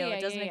Bethlehem yeah, Steel. yeah,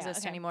 It doesn't yeah, exist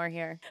okay. anymore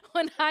here.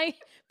 When I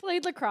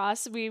played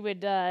lacrosse, we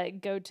would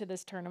go to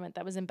this tournament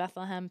that was in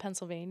Bethlehem,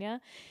 Pennsylvania,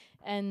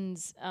 and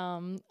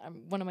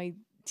one of my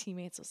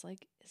teammates was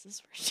like, "Is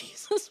this where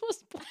Jesus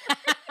was born?"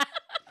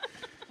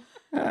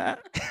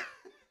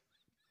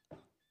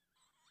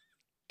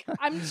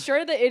 I'm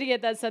sure the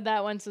idiot that said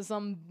that went to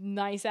some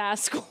nice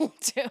ass school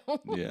too.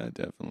 Yeah,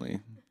 definitely.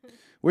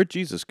 Where'd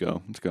Jesus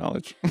go? To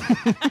college.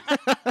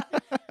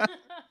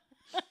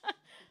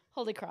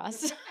 Holy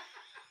Cross.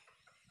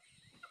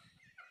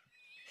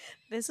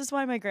 This is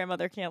why my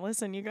grandmother can't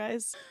listen, you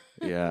guys.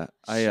 Yeah,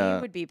 She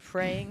would be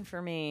praying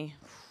for me.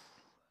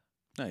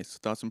 Nice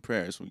thoughts and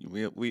prayers.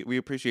 We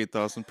appreciate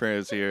thoughts and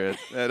prayers here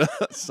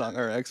at Song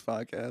RX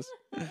podcast.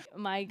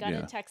 I got Yeah.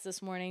 a text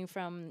this morning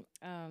from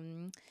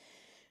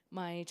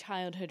my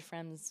childhood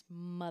friend's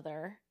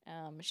mother.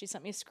 She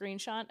sent me a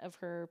screenshot of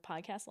her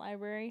podcast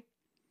library.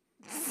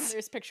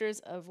 There's pictures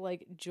of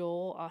like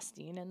Joel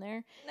Osteen in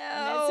there. No.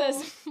 And it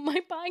says, "My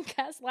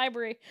podcast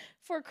library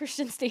for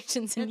Christian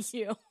stations in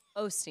you."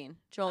 Osteen.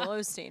 Joel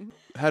Osteen.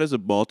 How does a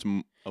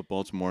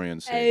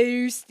Baltimorean say?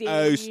 Osteen.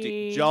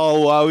 Osteen.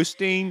 Joel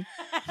Osteen.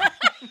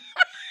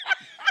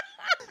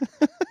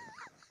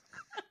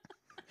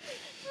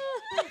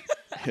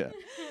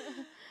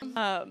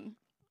 Yeah.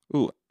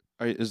 Ooh,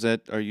 are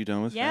you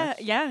done with Yeah,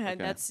 facts? yeah.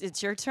 Okay.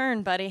 It's your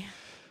turn, buddy.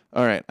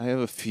 All right, I have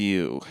a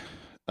few.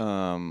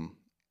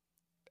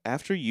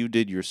 After you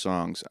did your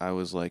songs, I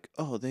was like,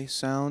 oh, they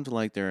sound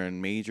like they're in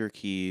major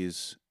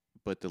keys,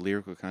 but the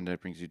lyrical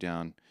content brings you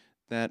down.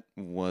 That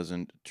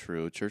wasn't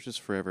true. Churches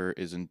Forever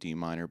is in D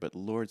minor, but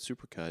Lord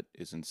Supercut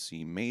is in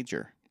C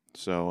major.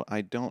 So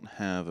I don't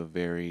have a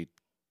very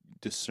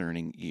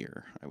discerning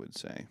ear, I would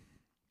say.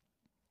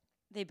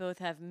 They both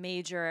have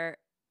major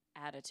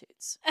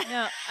attitudes.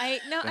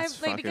 That's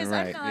fucking because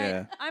right,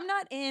 yeah.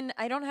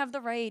 I don't have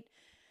the right.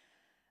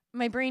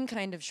 My brain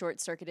kind of short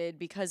circuited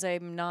because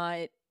I'm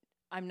not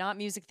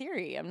music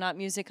theory. I'm not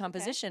music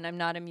composition. I'm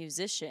not a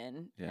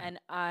musician. Yeah. And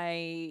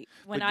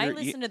when But I you're-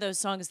 listen to those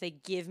songs, they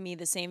give me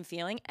the same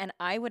feeling, and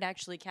I would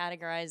actually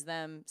categorize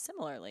them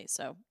similarly.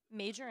 So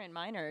major and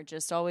minor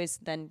just always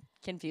then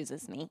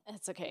confuses me.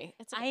 It's okay.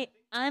 It's okay.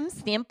 I'm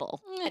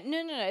simple.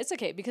 No. It's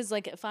okay because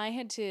like if I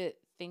had to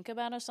think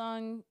about a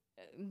song,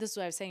 this is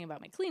what I was saying about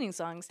my cleaning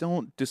songs.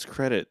 Don't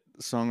discredit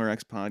Song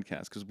RX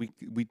podcast because we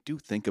do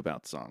think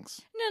about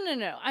songs.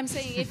 No. I'm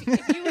saying if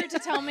you were to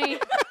tell me,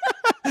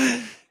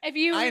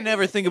 I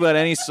never think about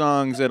any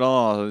songs at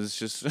all. It's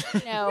just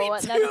no,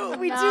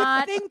 We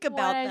do think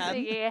about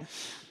them.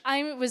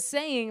 I was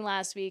saying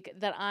last week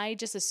that I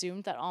just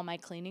assumed that all my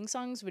cleaning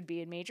songs would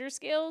be in major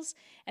scales,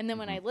 and then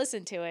when I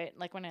listened to it,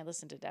 like when I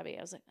listened to Debbie,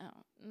 I was like,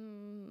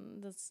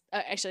 that's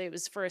actually it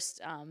was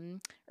first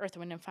Earth,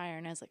 Wind, and Fire,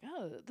 and I was like,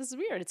 oh, this is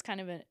weird. It's kind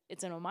of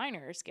it's in a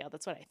minor scale.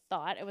 That's what I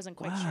thought. I wasn't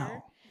quite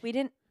sure. We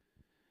didn't.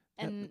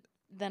 And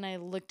then I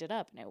looked it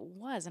up, and it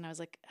was, and I was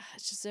like,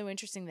 it's just so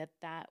interesting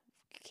that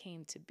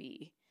came to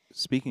be.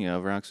 Speaking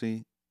of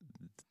Roxie,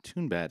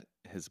 TuneBat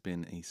has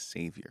been a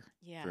savior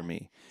Yeah. for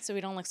me. So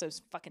we don't look so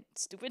fucking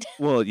stupid.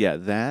 Well, yeah,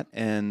 that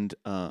and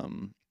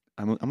I'm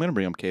gonna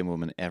bring up Cave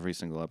Woman every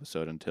single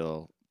episode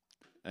until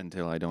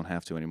I don't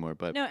have to anymore.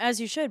 But No, as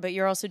you should, but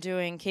you're also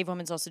doing. Cave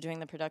Woman's also doing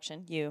the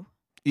production. You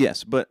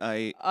yes, but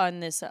I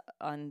on this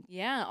on.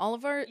 Yeah, all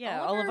of our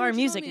All of our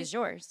music is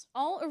yours.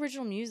 All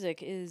original music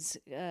is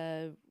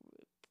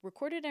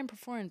recorded and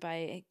performed by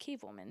a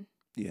cave woman.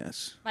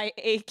 yes. By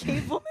a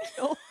cave woman.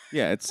 Oh.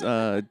 Yeah, it's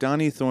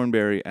Donnie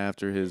Thornberry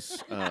after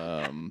his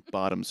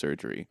bottom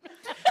surgery.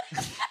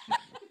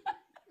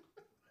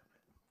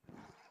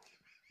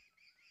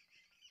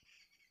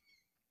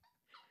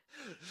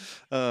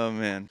 Oh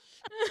man.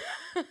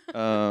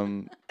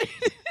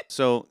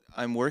 So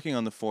I'm working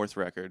on the fourth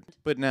record,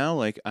 but now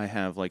like I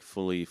have like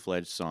fully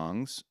fledged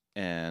songs,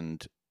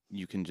 and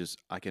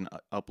I can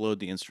upload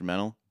the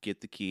instrumental,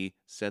 get the key,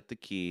 set the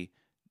key,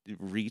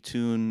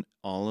 retune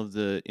all of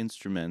the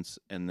instruments,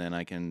 and then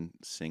I can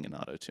sing in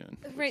auto-tune.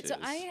 Right, so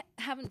I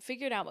haven't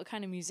figured out what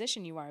kind of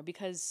musician you are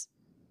because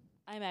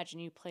I imagine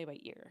you play by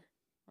ear,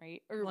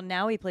 right? Or Well,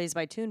 now he plays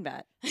by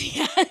TuneBat.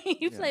 yeah,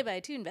 you play by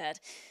a tune bed.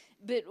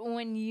 But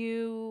when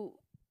you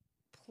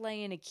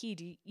play in a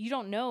key, you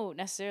don't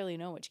necessarily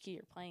know which key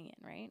you're playing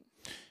in, right?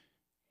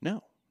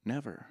 No,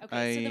 never.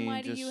 Okay, so then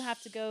why do you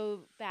have to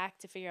go back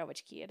to figure out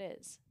which key it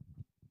is?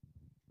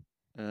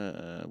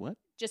 What?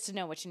 Just to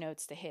know which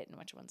notes to hit and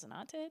which ones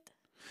not to hit?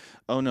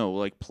 Oh no,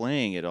 like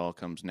playing it all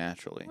comes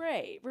naturally.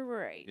 Right.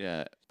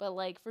 Yeah. But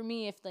like for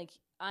me, if like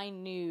I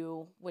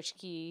knew which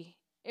key,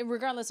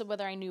 regardless of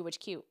whether I knew which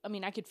key, I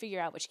mean, I could figure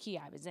out which key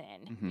I was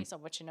in based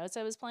on which notes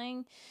I was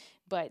playing,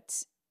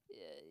 but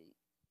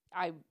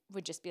I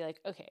would just be like,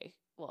 okay,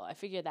 well, I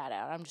figured that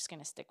out. I'm just going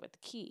to stick with the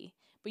key.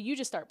 But you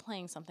just start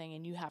playing something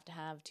and you have to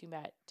have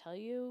TuneBat tell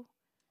you.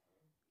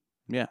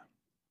 Yeah.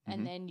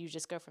 And then you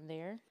just go from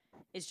there.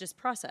 It's just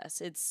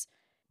process.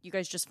 You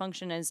guys just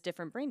function as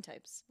different brain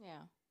types.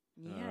 Yeah.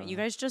 Yeah, you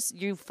guys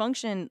you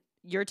function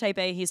you're type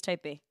A, he's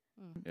type B.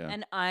 Yeah.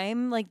 And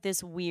I'm like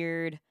this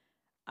weird,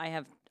 I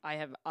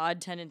have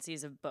odd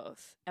tendencies of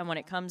both. And when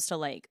it comes to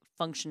like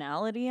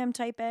functionality, I'm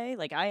type A.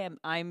 Like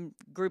I'm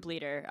group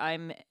leader.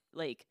 I'm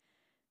like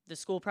the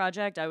school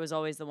project. I was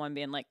always the one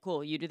being like,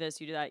 cool, you do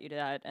this, you do that, you do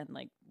that, and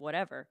like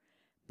whatever.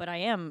 But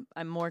I'm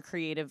more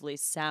creatively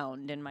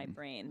sound in my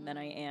brain than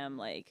I am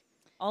like,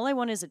 all I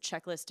want is a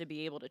checklist to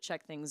be able to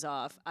check things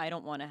off. I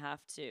don't want to have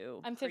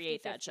to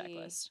create that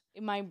checklist.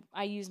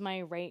 I use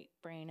my right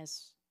brain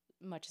as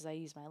much as I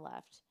use my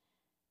left.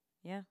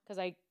 Yeah. Because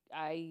I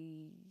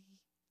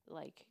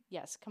like,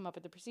 yes, come up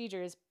with the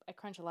procedures. I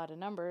crunch a lot of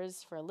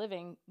numbers for a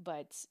living,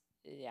 but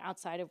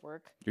outside of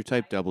work. You're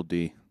type double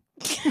D.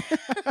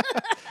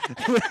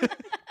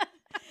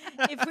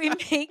 If we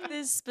make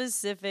this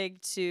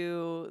specific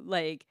to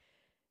like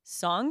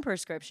song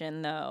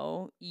prescription,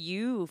 though,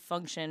 you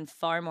function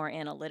far more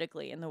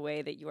analytically in the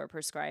way that you are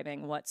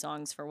prescribing what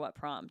songs for what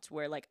prompt,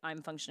 where like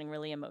I'm functioning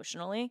really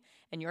emotionally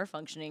and you're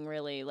functioning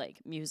really like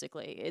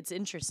musically. It's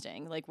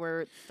interesting. Like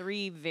we're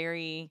three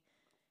very,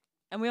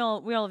 and we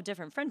all have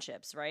different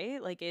friendships,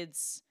 right? Like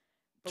it's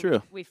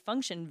true. We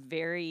function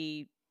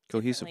very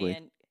cohesively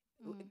and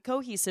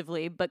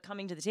cohesively, but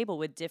coming to the table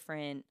with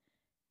different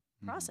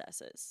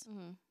processes.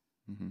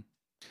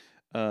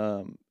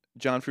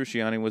 John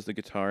Frusciante was the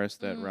guitarist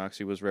that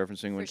Roxie was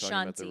referencing when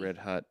talking about the Red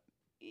Hot.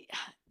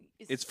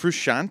 It's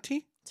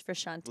Frusciante? It's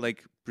Frusciante.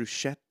 Like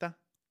bruschetta?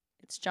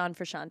 It's John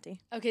Frusciante.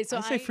 Okay, so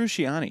I say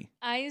Frusciante.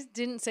 I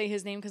didn't say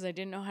his name because I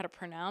didn't know how to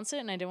pronounce it,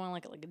 and I didn't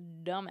want to look like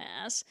a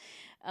dumbass.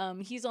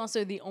 He's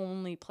also the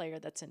only player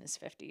that's in his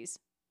 50s.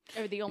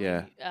 Or the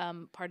only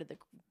part of the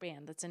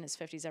band that's in his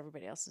 50s.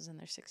 Everybody else is in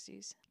their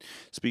 60s.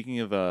 Speaking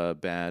of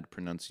bad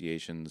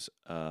pronunciations,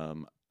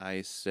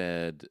 I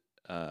said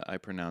I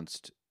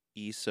pronounced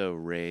Issa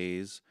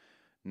Rae's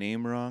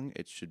name wrong.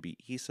 It should be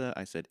Issa.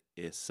 I said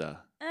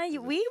Issa.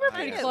 We were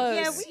pretty close.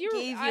 Yeah, we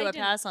gave you a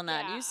pass on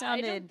that. Yeah, you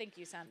sounded. I don't think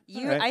you sounded.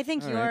 I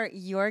think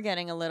you're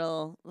getting a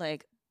little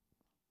like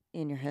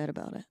in your head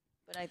about it.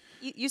 But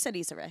you said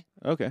Issa Rae.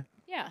 Okay.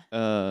 Yeah.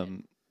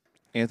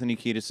 Anthony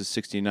Kiedis is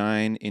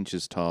 69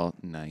 inches tall.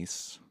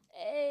 Nice.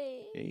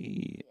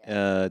 Hey.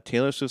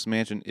 Taylor Swift's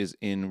mansion is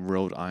in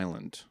Rhode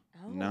Island,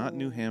 not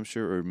New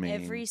Hampshire or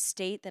Maine. Every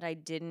state that I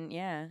didn't,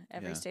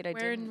 every state I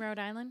didn't. Where in Rhode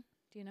Island?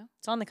 Do you know?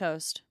 It's on the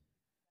coast.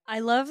 I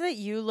love that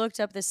you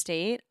looked up the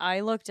state. I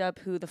looked up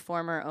who the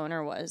former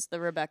owner was, the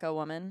Rebecca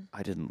woman.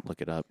 I didn't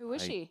look it up. Who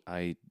was she?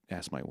 I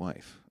asked my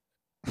wife.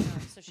 Oh,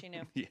 so she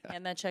knew. Yeah.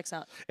 And that checks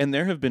out. And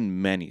there have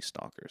been many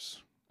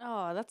stalkers.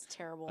 Oh, that's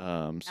terrible.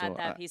 So at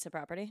that piece of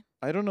property?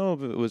 I don't know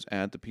if it was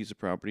at the piece of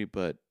property,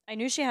 but... I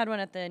knew she had one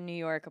at the New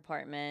York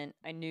apartment.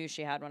 I knew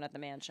she had one at the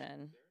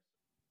mansion.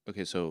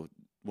 Okay, so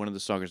one of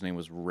the stalkers' name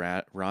was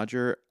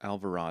Roger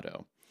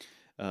Alvarado.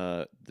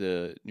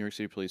 The New York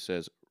City police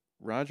says,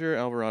 Roger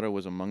Alvarado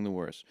was among the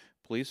worst.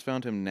 Police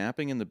found him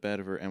napping in the bed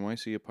of her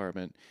NYC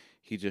apartment.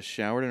 He just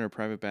showered in her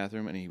private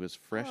bathroom, and he was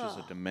fresh as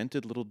a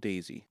demented little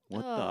daisy.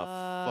 What the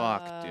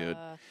fuck, dude?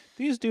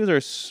 These dudes are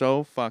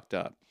so fucked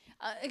up.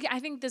 I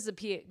think this is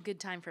a good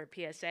time for a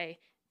PSA.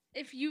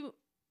 If you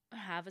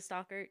have a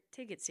stalker,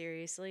 take it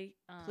seriously.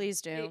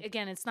 Please do.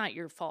 Again, it's not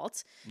your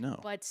fault. No.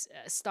 But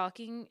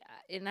stalking,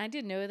 and I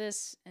didn't know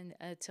this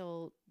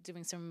until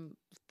doing some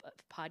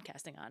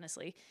podcasting,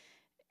 honestly,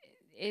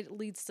 it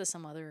leads to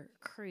some other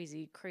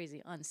crazy,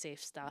 crazy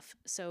unsafe stuff.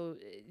 So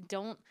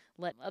don't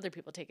let other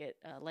people take it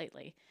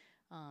lightly.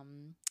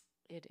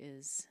 It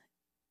is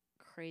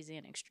crazy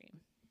and extreme.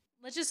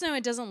 Let's just know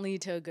it doesn't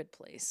lead to a good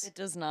place. It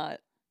does not.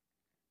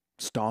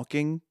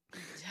 Stalking?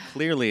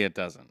 Clearly it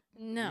doesn't.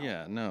 No.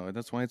 Yeah, no,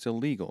 that's why it's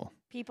illegal.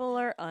 People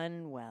are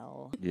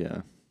unwell.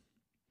 Yeah.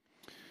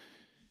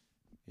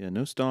 Yeah,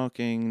 no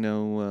stalking,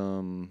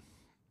 no,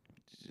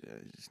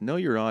 just know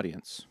your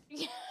audience.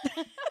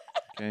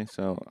 Okay,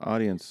 so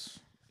audience,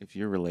 if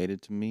you're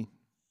related to me,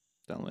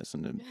 doesn't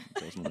listen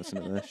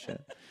to this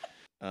shit.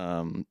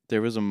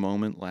 There was a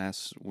moment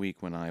last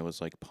week when I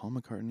was like, Paul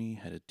McCartney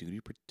had a duty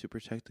to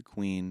protect the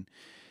Queen,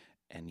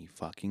 and he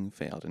fucking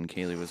failed. And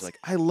Kayleigh was like,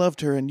 I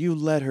loved her, and you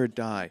let her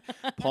die.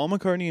 Paul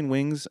McCartney and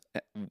Wings,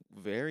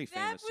 very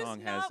famous song,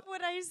 has That was not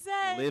what I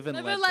said. Live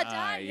and Let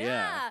Die.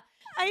 Yeah.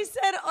 I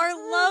said,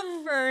 our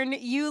love fern,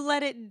 you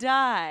let it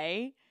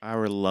die.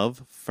 Our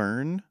love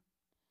fern?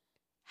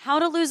 How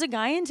to Lose a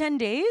Guy in 10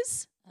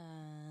 Days?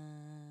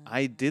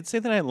 I did say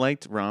that I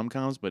liked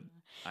rom-coms, but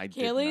I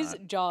did Kayleigh's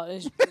not. jaw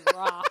is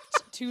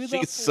dropped to the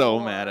floor. She's so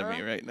mad at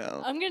me right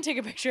now. I'm going to take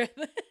a picture of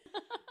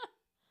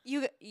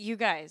it. You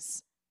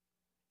guys,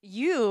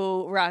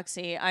 you,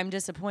 Roxie, I'm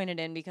disappointed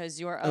in because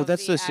you're of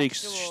that's the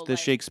actual,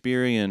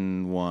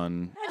 Shakespearean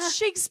one. That's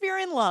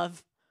Shakespearean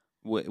Love.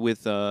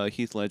 With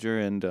Heath Ledger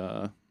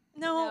and...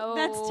 No,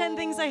 that's 10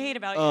 Things I Hate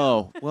About You.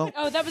 Oh, well...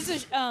 Oh, that was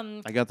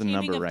I got the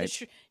number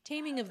right.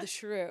 Taming of the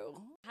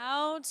Shrew.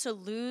 How to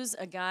Lose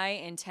a Guy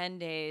in 10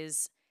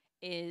 Days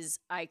is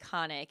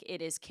iconic.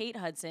 It is Kate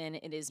Hudson.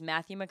 It is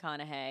Matthew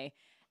McConaughey.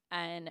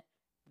 And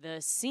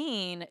the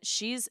scene,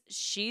 she's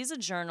a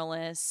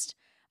journalist.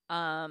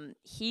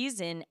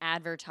 He's in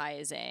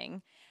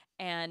advertising.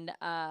 And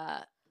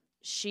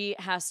she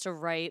has to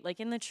write, like,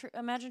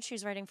 imagine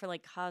she's writing for,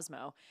 like,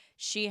 Cosmo.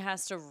 She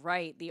has to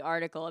write the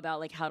article about,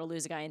 like, how to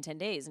lose a guy in 10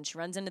 days. And she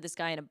runs into this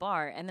guy in a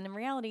bar. And then in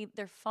reality,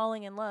 they're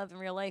falling in love in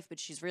real life, but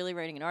she's really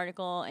writing an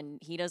article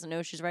and he doesn't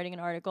know she's writing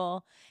an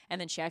article. And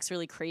then she acts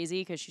really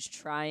crazy because she's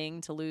trying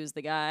to lose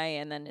the guy.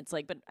 And then it's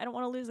like, but I don't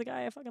want to lose the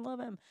guy. I fucking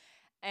love him.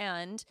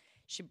 And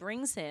she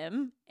brings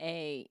him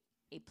a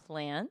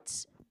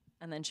plant.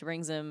 And then she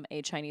brings him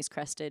a Chinese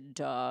crested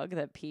dog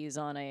that pees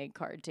on a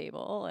card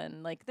table.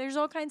 And, like, there's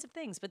all kinds of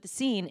things. But the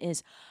scene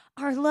is,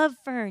 our love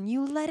fern,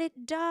 you let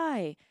it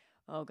die.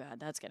 Oh, God,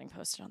 that's getting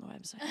posted on the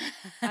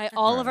website.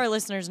 All of our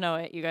listeners know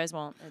it. You guys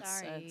won't.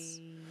 It's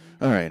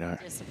all right.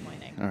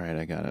 disappointing. All right,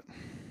 I got it.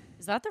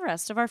 Is that the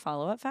rest of our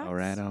follow-up facts? All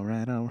right.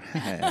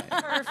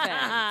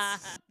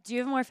 Perfect. Do you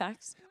have more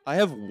facts? I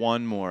have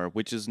one more,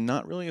 which is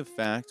not really a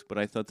fact, but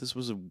I thought this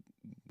was a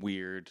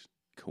weird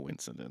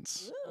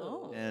coincidence.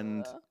 Ooh.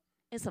 And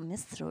it's a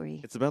mystery.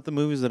 It's about the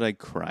movies that I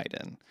cried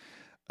in.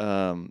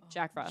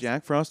 Jack Frost.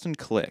 Jack Frost and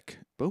Click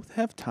both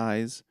have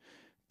ties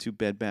to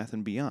Bed Bath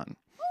 & Beyond.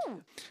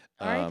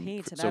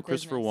 R.I.P. to that So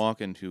Christopher business.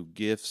 Walken, who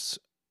gifts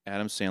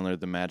Adam Sandler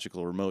the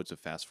magical remote to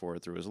fast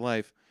forward through his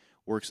life,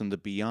 works in the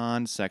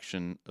Beyond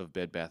section of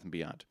Bed Bath &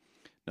 Beyond.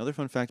 Another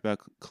fun fact about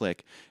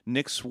Click,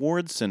 Nick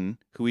Swardson,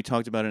 who we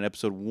talked about in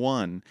episode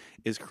 1,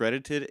 is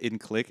credited in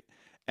Click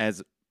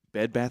as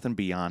Bed Bath &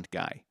 Beyond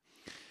guy.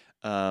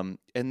 And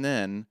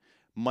then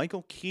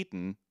Michael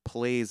Keaton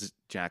plays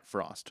Jack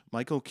Frost.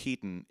 Michael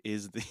Keaton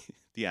is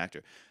the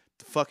actor.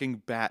 The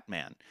fucking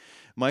Batman.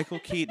 Michael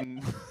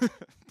Keaton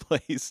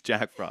plays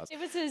Jack Frost. It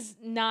was his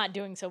not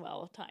doing so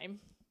well time.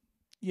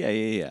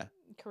 Yeah.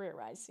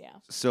 Career-wise, yeah.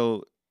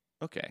 So,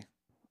 okay.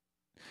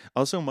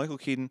 Also, Michael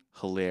Keaton,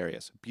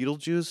 hilarious.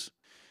 Beetlejuice.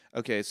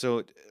 Okay,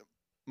 so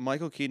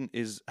Michael Keaton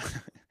is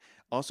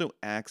also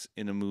acts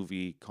in a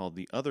movie called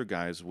The Other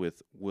Guys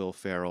with Will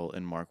Ferrell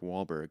and Mark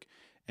Wahlberg.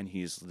 And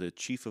he's the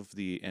chief of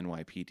the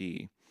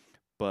NYPD,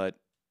 but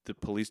the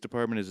police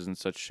department is in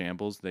such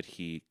shambles that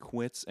he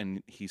quits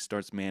and he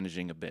starts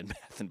managing a Bed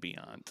Bath &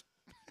 Beyond.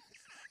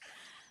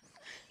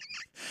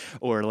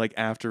 Or, like,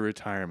 after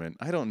retirement.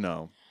 I don't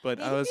know.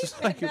 But I was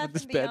just like,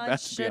 this Bed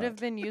Bath & should Beyond have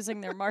been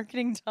using their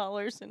marketing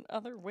dollars in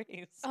other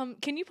ways.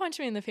 Can you punch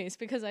me in the face?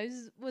 Because I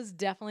was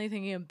definitely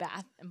thinking of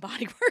Bath and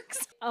Body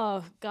Works.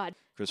 Oh, God.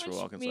 Christopher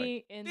Punch Walken's me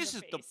like, in this the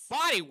is the face.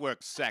 Body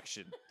Works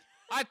section.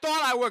 I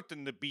thought I worked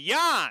in the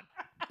Beyond.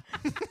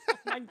 Oh,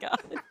 my God.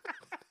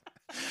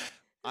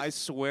 I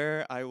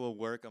swear I will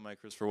work on my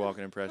Christopher Walken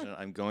impression.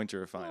 I'm going to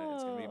refine it.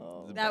 It's going to be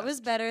the That best.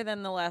 was better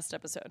than the last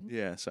episode.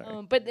 Yeah,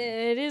 sorry. But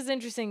it is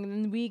interesting.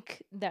 In the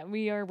week that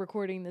we are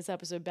recording this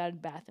episode,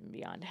 Bed Bath &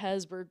 Beyond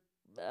has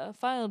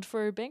filed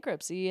for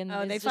bankruptcy. And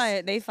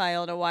They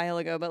filed a while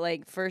ago, but,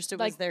 like, first it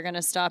was they're going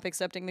to stop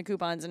accepting the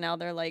coupons, and now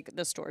they're like,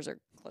 the stores are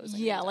closing.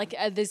 Yeah, like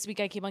this week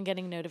I keep on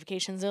getting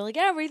notifications. They're like,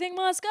 everything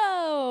must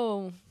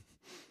go.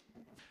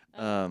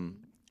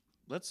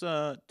 Let's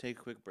take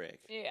a quick break.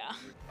 Yeah.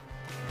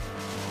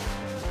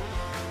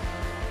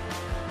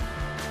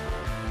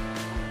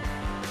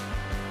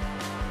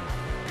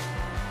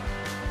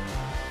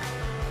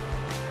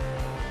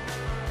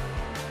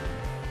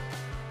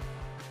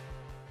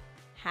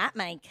 Hat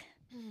mic.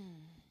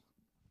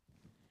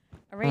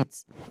 All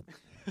right.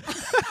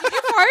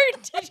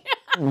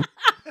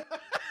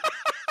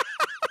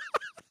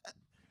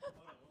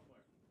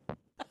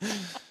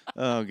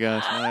 Oh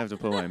gosh, now I have to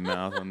put my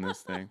mouth on this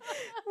thing.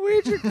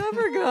 Where'd your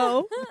cover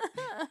go?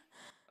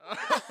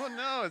 Oh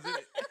no! Is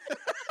it?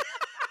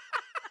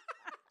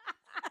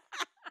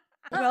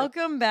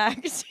 Welcome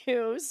back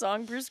to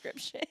Song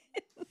Prescription,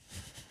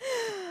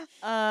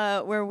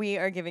 where we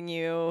are giving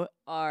you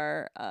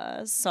our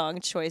song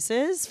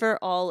choices for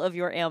all of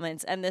your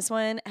ailments. And this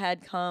one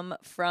had come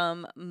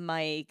from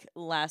Mike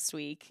last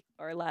week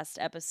or last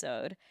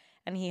episode.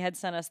 And he had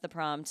sent us the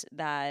prompt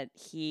that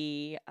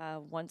he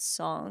wants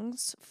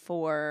songs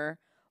for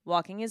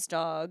walking his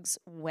dogs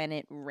when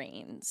it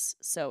rains.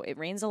 So it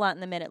rains a lot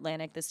in the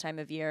Mid-Atlantic this time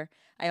of year.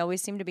 I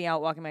always seem to be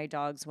out walking my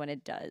dogs when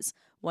it does.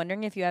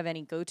 Wondering if you have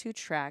any go-to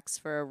tracks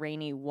for a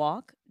rainy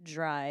walk,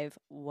 drive,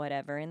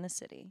 whatever in the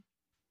city.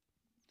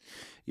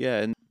 Yeah,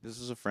 and this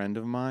is a friend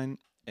of mine,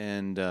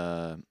 and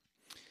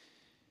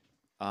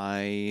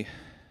I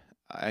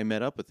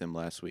met up with him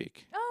last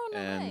week. Oh, no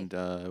and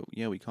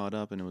yeah, we caught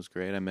up, and it was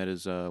great. I met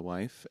his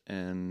wife,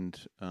 and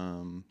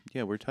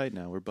yeah, we're tight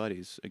now. We're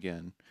buddies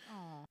again.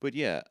 Aw. But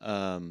yeah,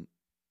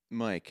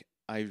 Mike,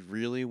 I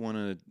really want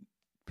to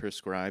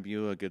prescribe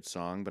you a good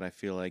song, but I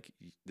feel like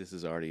this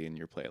is already in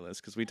your playlist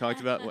because we talked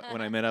about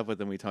when I met up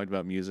with him. We talked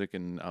about music,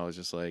 and I was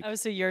just like, Oh,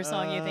 so your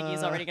song you think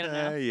he's already going to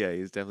know? Yeah,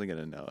 he's definitely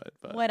gonna know it.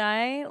 But What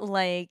I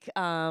like,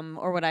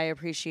 or what I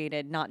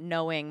appreciated, not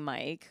knowing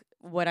Mike,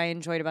 what I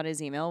enjoyed about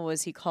his email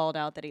was he called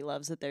out that he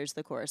loves that there's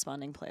the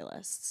corresponding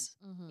playlists.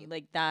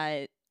 Like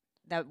that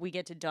we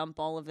get to dump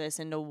all of this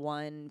into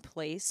one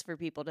place for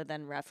people to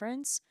then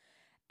reference.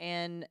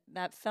 And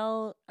that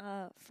felt,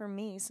 for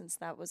me, since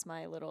that was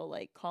my little,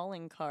 like,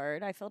 calling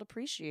card, I felt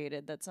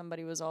appreciated that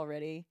somebody was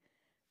already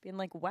being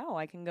like, wow,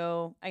 I can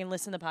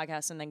listen to the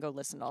podcast and then go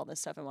listen to all this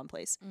stuff in one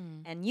place.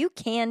 And you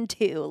can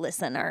too,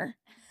 listener.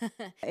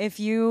 If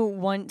you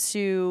want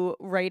to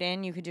write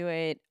in, you could do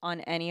it on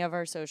any of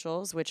our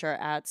socials, which are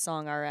at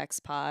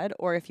songrxpod,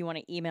 or if you want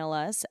to email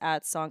us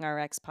at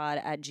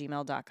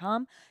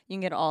songrxpod@gmail.com, you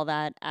can get all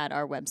that at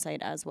our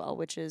website as well,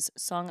 which is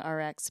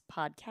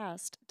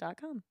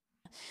songrxpodcast.com.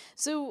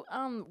 So,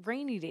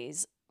 rainy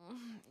days.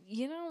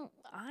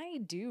 I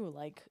do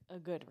like a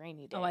good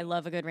rainy day. Oh, I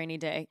love a good rainy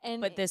day.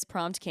 But this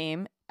prompt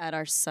came at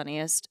our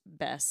sunniest,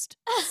 best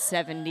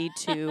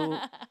 72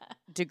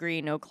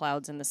 degree, no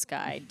clouds in the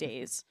sky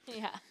days.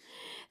 Yeah,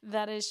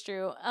 that is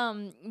true.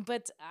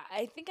 But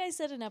I think I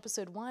said in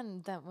episode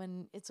 1 that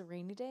when it's a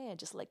rainy day, I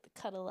just like to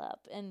cuddle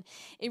up. And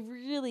it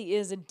really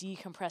is a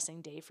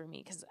decompressing day for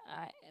me because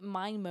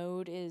my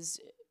mode is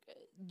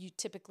you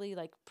typically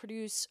like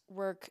produce,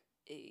 work,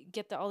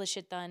 get all the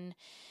shit done.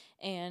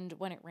 And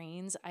when it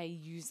rains, I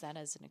use that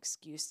as an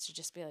excuse to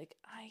just be like,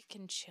 I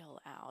can chill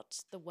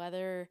out. The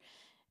weather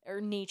or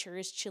nature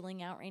is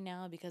chilling out right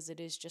now because it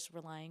is just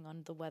relying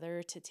on the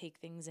weather to take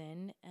things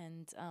in.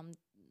 And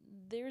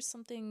there's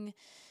something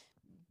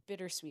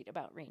bittersweet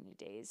about rainy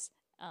days.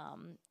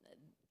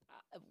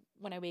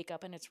 When I wake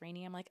up and it's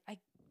rainy, I'm like, I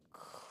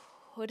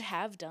could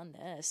have done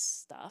this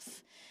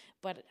stuff,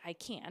 but I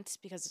can't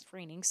because it's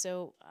raining.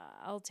 So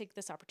I'll take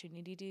this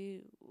opportunity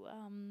to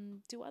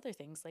do other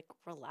things like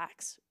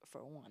relax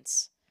for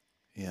once.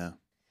 Yeah.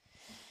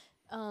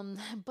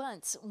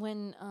 But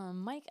when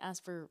Mike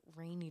asked for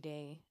rainy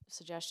day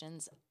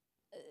suggestions,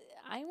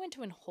 I went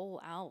to a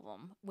whole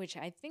album, which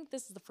I think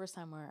this is the first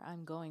time where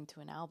I'm going to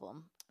an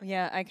album.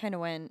 Yeah, I kind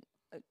of went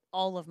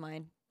all of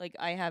mine. Like,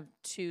 I have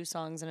 2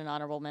 songs and an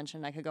honorable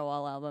mention. I could go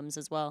all albums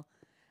as well.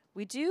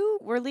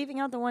 We're leaving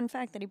out the one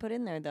fact that he put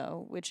in there,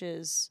 though, which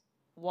is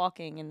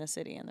walking in the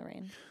city in the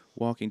rain.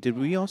 Walking. Did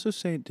he also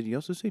say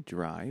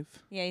drive?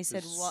 Yeah, he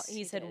said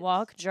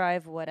walk,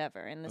 drive,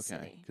 whatever in the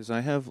city. Because I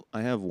have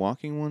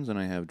walking ones and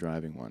I have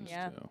driving ones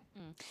too.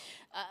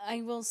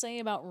 I will say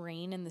about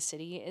rain in the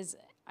city is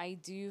I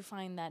do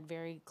find that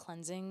very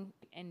cleansing,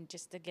 and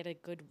just to get a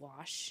good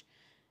wash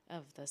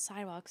of the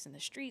sidewalks and the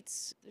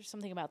streets, there's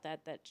something about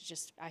that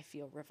just I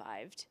feel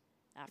revived.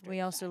 After we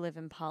also live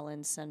in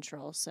Pollen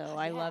Central, so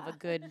I love a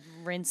good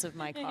rinse of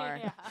my car.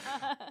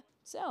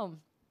 So,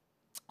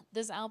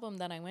 this album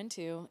that I went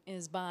to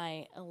is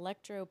by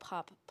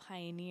electropop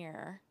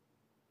pioneer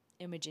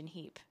Imogen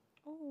Heap.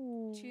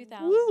 Oh,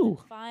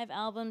 2005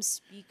 album,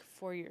 Speak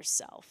for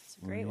Yourself. It's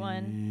a great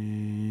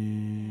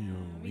one.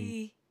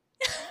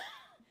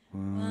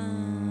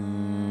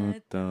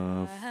 What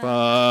the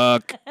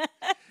fuck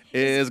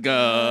is going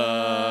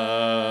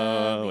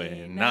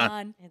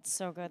on? It's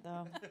so good,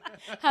 though.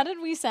 How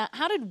did we sound,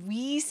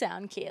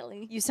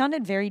 Kayleigh? You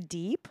sounded very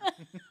deep.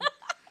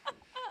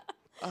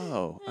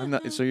 Oh, I'm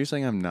not. So you're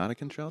saying I'm not a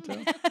contralto?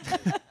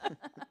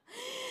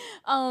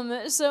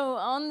 So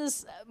on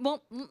this,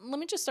 let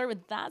me just start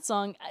with that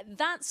song.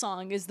 That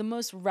song is the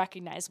most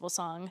recognizable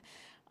song,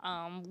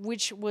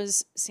 which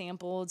was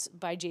sampled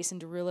by Jason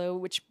Derulo,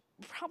 which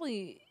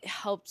probably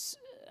helped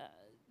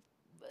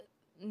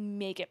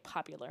make it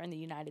popular in the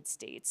United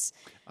States.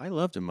 I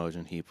loved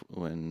Imogen Heap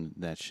when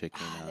that shit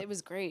came out. It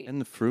was great. And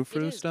the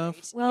frou-frou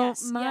stuff. Great. Well,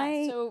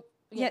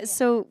 yes,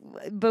 so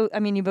both. I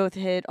mean, you both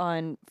hit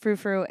on Frou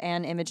Frou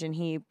and Imogen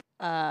Heap.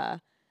 That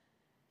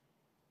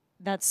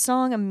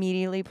song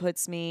immediately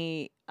puts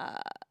me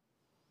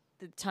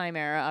the time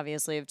era,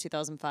 obviously, of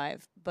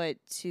 2005, but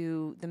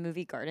to the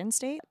movie Garden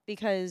State,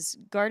 because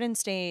Garden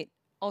State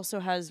also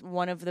has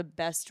one of the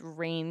best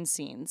rain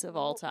scenes of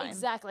all time.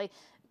 Exactly.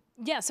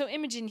 Yeah, so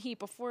Imogen Heap,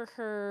 before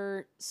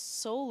her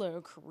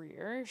solo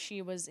career,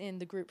 she was in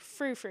the group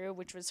Frou Frou,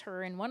 which was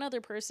her and one other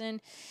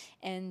person,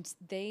 and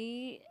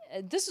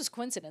this was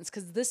coincidence,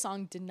 because this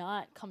song did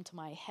not come to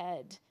my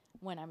head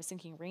when I was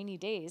thinking rainy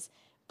days,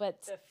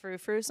 but... The Frou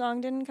Frou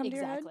song didn't come to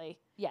your head? Exactly,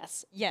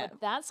 yes. Yeah.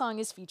 But that song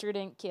is featured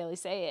in Kayleigh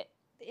Say It.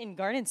 In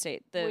Garden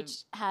State.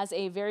 Which has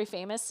a very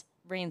famous...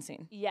 rain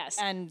scene. Yes.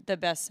 And the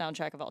best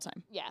soundtrack of all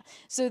time. Yeah.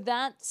 So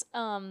that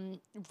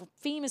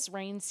famous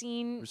rain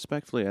scene...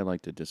 Respectfully, I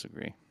like to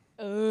disagree.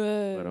 But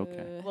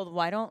okay. Well,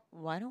 why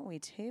don't we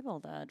table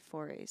that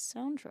for a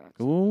soundtrack?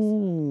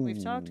 Ooh.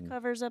 We've talked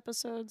covers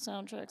episode,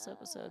 soundtracks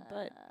episode,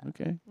 but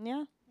okay.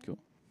 Yeah. Cool.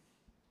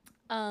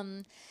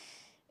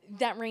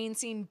 That rain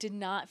scene did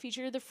not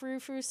feature the Frou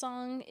Frou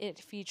song. It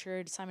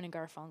featured Simon and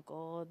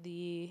Garfunkel,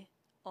 the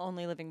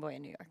only living boy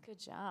in New York. Good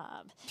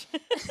job.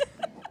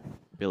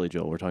 Billy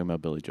Joel. We're talking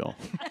about Billy Joel.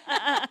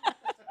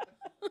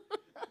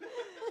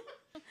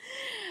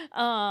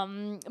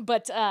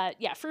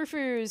 Yeah, Frou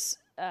Frou's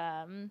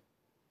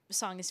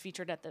song is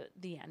featured at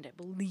the end, I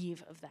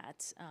believe, of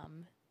that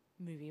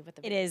movie. With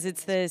the It is.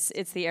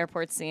 It's the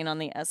airport scene on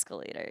the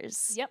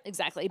escalators. Yep,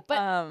 exactly.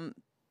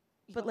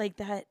 But like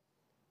that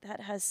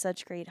has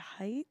such great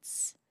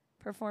heights,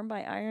 performed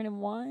by Iron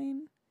and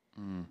Wine.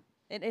 Mm.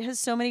 It has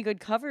so many good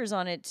covers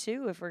on it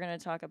too. If we're gonna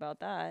talk about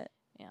that,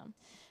 yeah.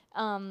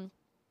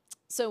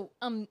 So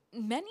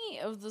many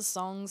of the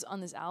songs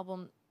on this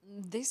album,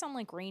 they sound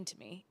like rain to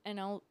me, and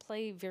I'll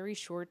play very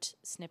short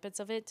snippets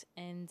of it,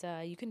 and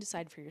you can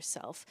decide for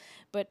yourself.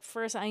 But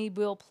first, I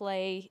will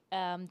play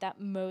that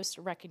most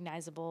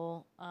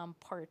recognizable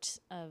part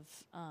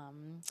of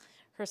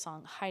her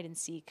song "Hide and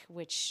Seek,"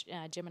 which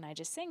Jim and I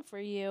just sang for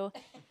you.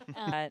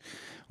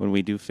 When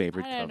we do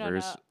favorite I don't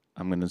covers, know.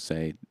 I'm gonna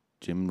say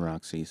Jim and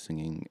Roxie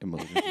singing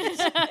 "Emojis"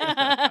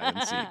 Hide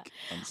and Seek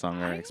on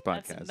Songwriter X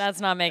podcast. That's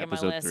not making my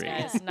Episode list, 3.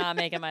 guys. Not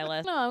making my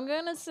list. No, I'm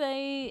gonna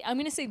say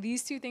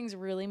these two things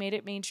really made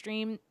it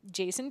mainstream.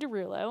 Jason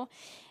Derulo,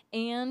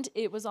 and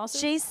it was also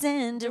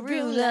Jason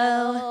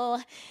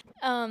Derulo.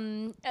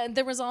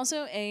 There was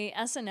also a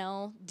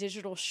SNL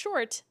digital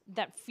short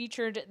that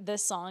featured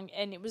this song,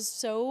 and it was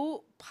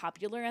so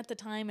popular at the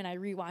time. And I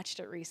rewatched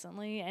it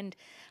recently, and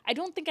I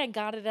don't think I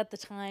got it at the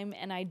time,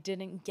 and I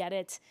didn't get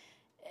it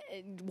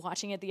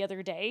watching it the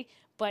other day.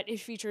 But it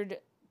featured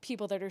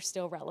people that are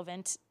still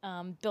relevant.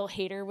 Bill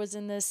Hader was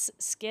in this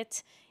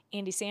skit.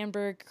 Andy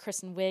Samberg,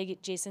 Kristen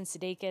Wiig, Jason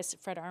Sudeikis,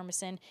 Fred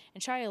Armisen,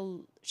 and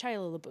Shia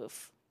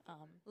LaBeouf.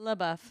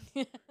 LaBeouf.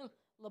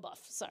 LaBeouf,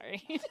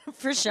 sorry.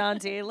 For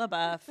Shanti,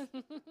 LaBeouf.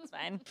 It's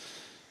fine.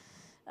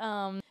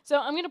 So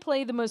I'm going to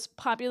play the most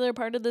popular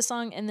part of the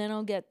song, and then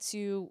I'll get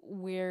to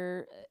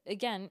where,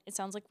 again, it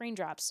sounds like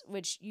raindrops,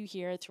 which you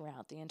hear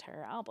throughout the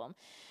entire album.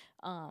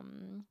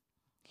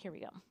 Here we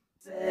go.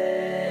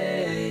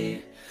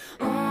 Say,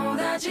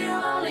 that you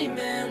only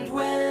meant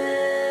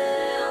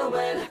well,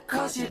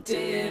 'cause you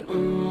did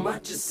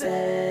what you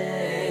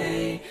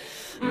say.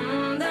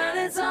 That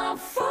it's all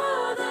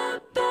for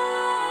the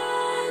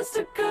best,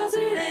 'cause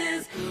it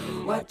is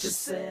what you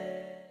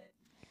say.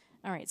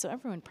 All right, so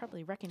everyone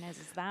probably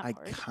recognizes that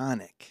part.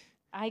 Iconic.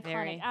 Iconic,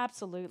 Very.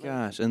 absolutely.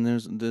 Gosh, and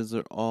those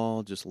are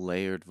all just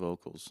layered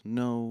vocals.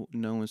 No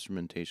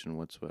instrumentation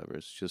whatsoever.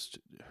 It's just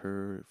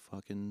her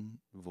fucking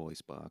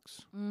voice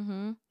box.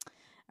 Mm-hmm.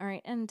 All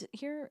right, and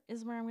here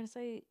is where I'm going to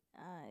say,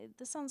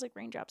 this sounds like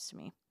raindrops to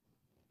me.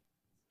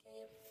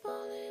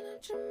 Falling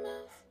out your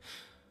mouth,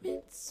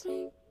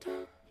 mid-sweet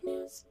talk,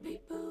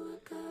 newspaper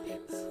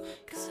accounts,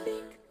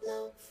 speak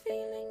no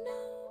feeling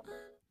no.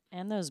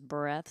 And those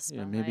breaths.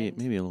 Yeah, behind.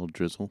 maybe a little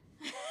drizzle.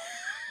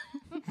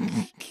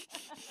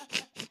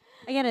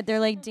 I get it. They're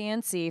like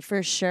dancey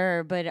for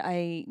sure, but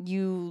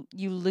you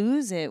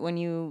lose it when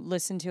you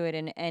listen to it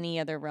in any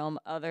other realm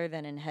other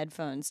than in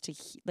headphones to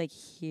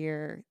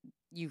hear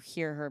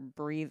her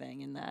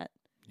breathing in that.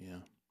 Yeah.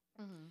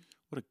 Mm-hmm.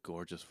 What a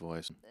gorgeous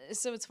voice.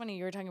 So it's funny,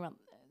 you were talking about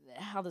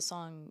how the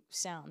song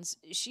sounds.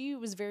 She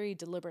was very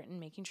deliberate in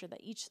making sure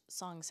that each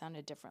song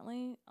sounded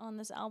differently on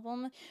this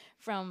album.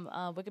 From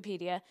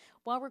Wikipedia,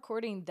 while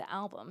recording the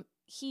album,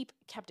 Heap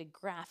kept a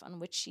graph on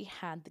which she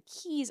had the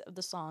keys of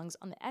the songs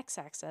on the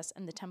x-axis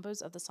and the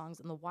tempos of the songs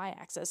on the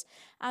y-axis,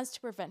 as to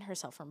prevent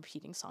herself from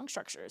repeating song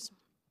structures.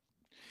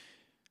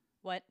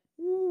 What?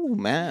 Ooh,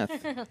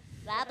 math. Blah,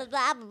 blah,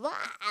 blah, blah.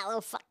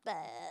 Oh, fuck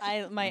that.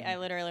 I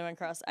literally went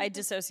cross. I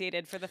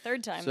dissociated for the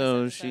third time.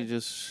 So this she episode.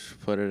 just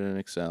put it in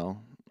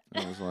Excel.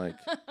 It was like,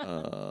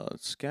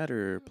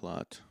 scatter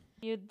plot.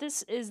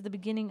 This is the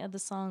beginning of the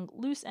song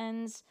Loose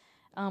Ends.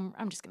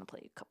 I'm just going to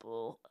play a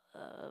couple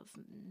of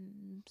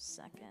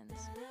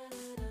seconds.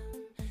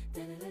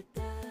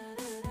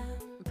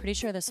 I'm pretty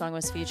sure the song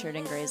was featured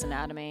in Grey's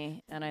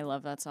Anatomy, and I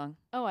love that song.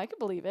 Oh, I could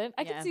believe it.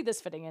 I Yeah. could see this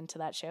fitting into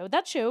that show.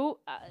 That show,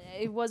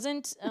 it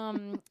wasn't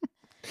a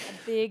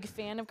big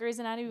fan of Grey's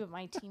Anatomy, but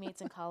my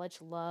teammates in college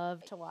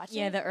loved to watch it.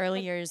 Yeah, the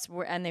early years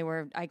were, and they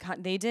were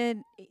icon. They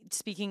did.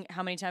 Speaking,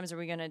 how many times are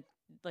we gonna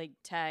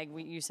tag?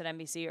 You said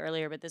NBC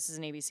earlier, but this is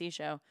an ABC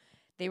show.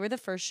 They were the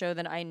first show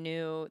that I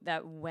knew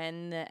that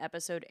when the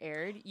episode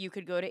aired, you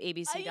could go to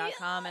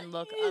abc.com and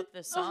look up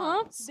the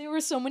songs. There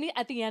were so many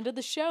at the end of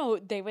the show.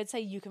 They would say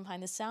you can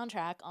find the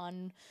soundtrack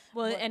on.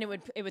 Well, and it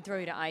would throw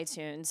you to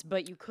iTunes,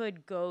 but you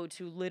could go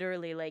to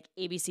literally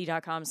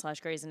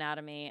abc.com/Grey's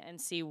Anatomy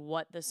and see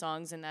what the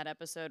songs in that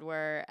episode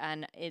were.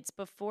 And it's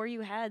before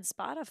you had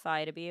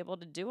Spotify to be able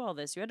to do all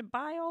this. You had to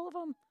buy all of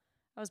them.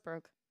 I was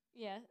broke.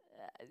 Yeah.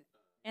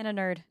 And a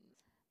nerd.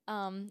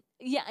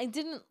 Yeah,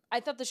 I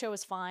thought the show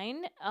was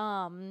fine.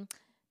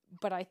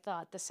 But I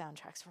thought the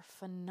soundtracks were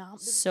phenomenal.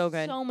 So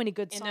good. So many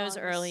good songs. In those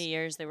early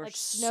years, they were like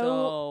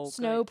so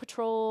Snow good.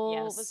 Patrol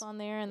Yes. was on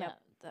there, and Yep.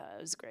 that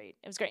was great.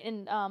 It was great.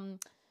 And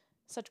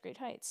Such Great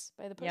Heights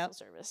by the Postal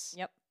Service.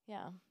 Yep.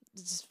 Yeah,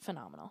 it's just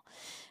phenomenal.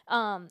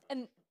 All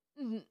right,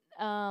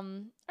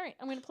 I'm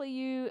going to play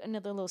you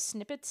another little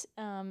snippet,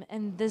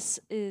 and this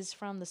is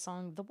from the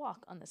song "The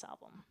Walk" on this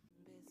album.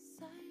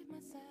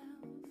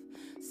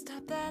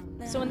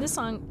 So in this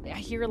song, I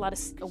hear a lot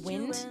of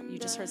wind. You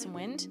just heard some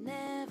wind,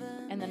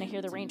 and then I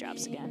hear the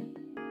raindrops again.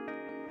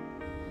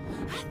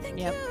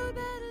 Yep.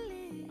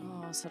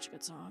 Oh, such a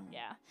good song.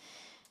 Yeah.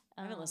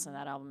 I haven't listened to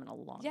that album in a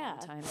long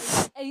time.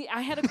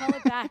 I had to call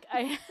it back.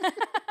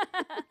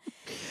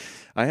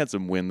 I had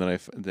some wind that I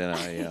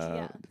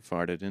Yeah.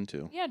 farted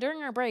into. Yeah,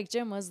 during our break,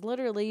 Jim was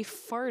literally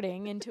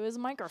farting into his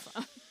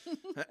microphone.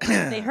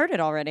 They heard it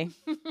already.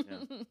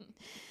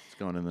 It's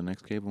going in the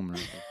next cable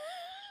commercial.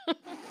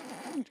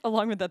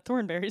 Along with that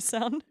Thornberry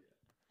sound.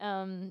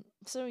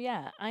 So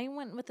yeah, I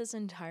went with this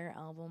entire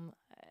album.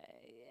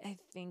 I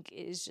think it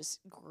is just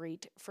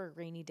great for a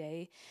rainy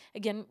day.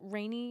 Again,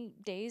 rainy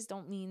days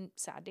don't mean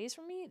sad days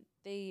for me.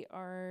 They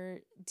are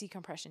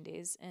decompression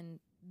days,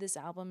 and this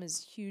album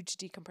is huge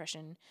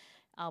decompression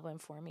album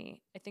for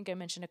me. I think I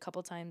mentioned a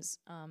couple times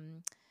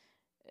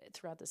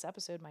throughout this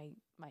episode my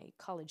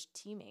college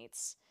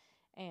teammates,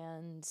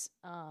 and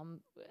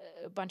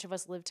a bunch of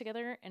us lived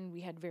together, and we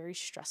had very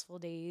stressful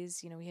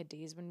days. You know, we had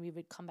days when we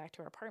would come back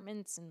to our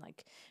apartments and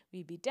like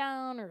we'd be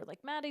down or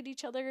like mad at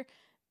each other,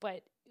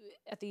 but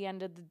at the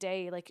end of the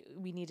day, like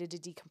we needed to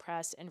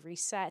decompress and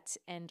reset,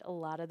 and a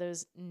lot of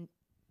those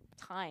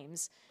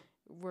times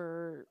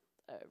were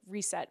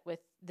reset with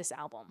this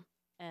album.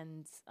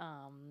 And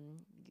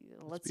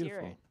let's hear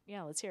it.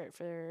 Yeah, let's hear it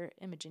for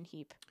Imogen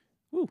Heap.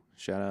 Woo!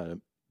 Shout out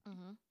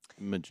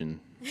Imogen.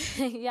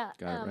 Yeah,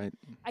 got it right.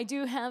 I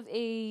do have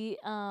a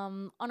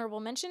honorable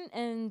mention,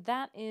 and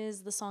that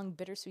is the song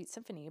 "Bittersweet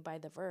Symphony" by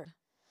The Verve.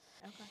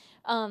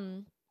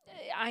 Okay.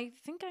 I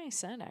think I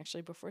said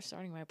actually before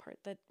starting my part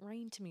that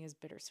rain to me is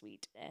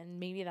bittersweet, and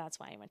maybe that's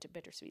why I went to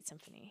Bittersweet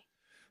Symphony.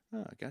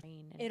 Oh, I got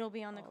It'll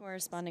be on the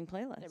corresponding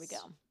playlist. There we go.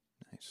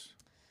 nice.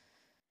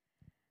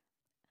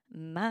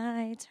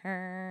 My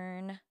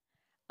turn.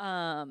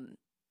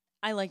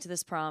 I liked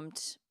this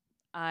prompt.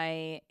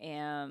 I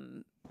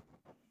am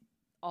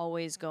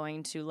always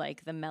going to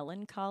like the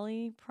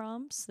melancholy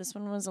prompts. This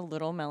one was a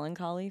little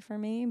melancholy for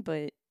me,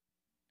 but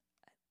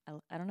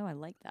I don't know. I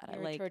like that.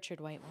 You're I like a tortured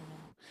white woman.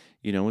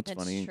 You know what's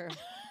That's funny? true.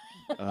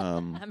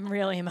 Um, I'm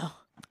really emo.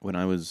 when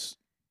I was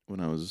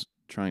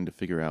trying to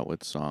figure out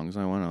what songs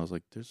I want, I was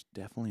like, "There's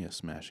definitely a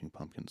Smashing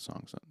Pumpkins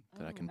song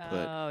that I can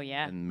put." Oh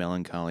yeah, And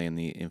Melancholy and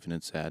the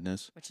Infinite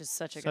Sadness. which is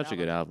such a Such a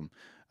good album.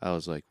 I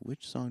was like,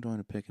 which song do I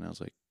want to pick? And I was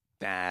like,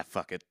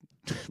 fuck it.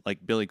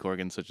 Like Billy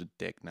Corgan's such a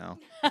dick now.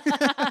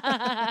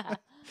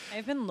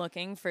 I've been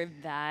looking for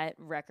that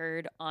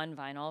record on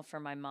vinyl for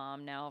my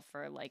mom now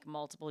for like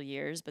multiple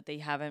years, but they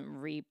haven't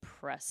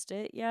repressed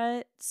it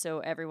yet. So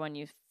everyone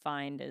you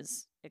find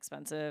is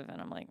expensive,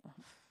 and I'm like,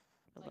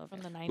 I love From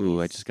it. the 90s.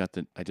 Ooh,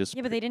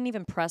 Yeah, but they didn't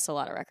even press a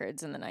lot of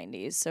records in the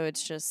 90s, so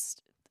it's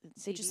just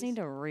they just CDs? need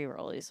to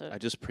re-release it. I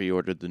just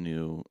pre-ordered the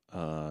new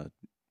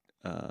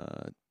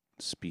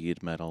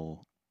speed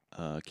metal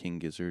King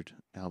Gizzard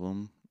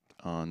album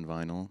on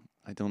vinyl.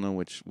 I don't know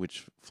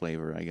which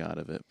flavor I got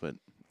of it, but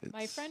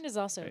My friend is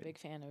also great. a big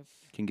fan of.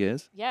 King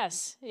Giz?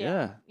 Yes.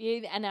 Yeah.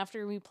 And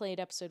after we played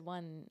episode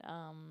 1,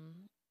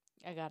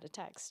 I got a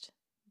text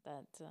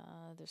that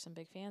there's some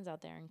big fans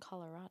out there in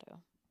Colorado.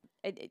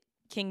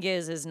 King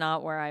Giz is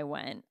not where I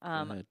went.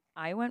 ahead.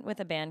 I went with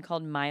a band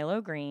called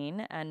Milo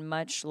Green, and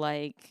much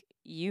like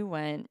you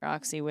went,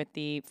 Roxie, with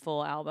the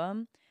full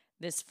album,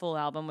 this full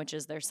album, which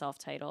is their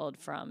self-titled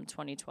from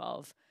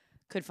 2012,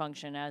 could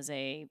function as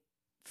a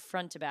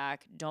front to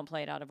back, don't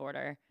play it out of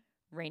order,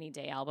 rainy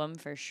day album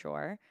for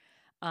sure.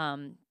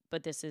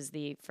 But this is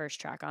the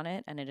first track on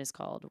it, and it is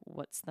called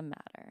What's the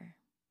Matter?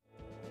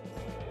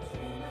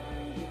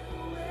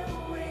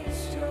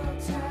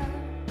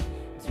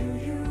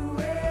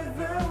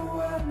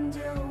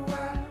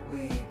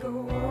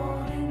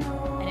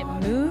 And it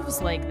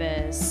moves like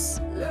this,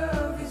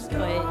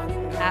 but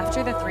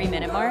after the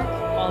 3-minute mark,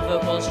 all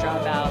vocals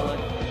drop out.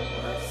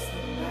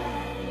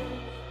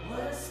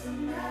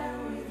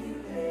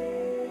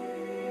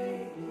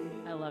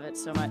 I love it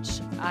so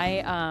much.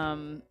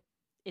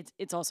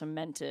 It's also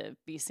meant to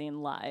be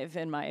seen live,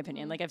 in my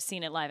opinion. Like, I've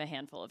seen it live a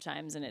handful of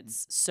times, and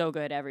it's so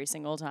good every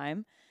single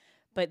time.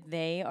 But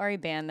they are a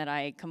band that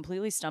I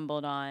completely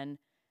stumbled on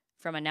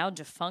from a now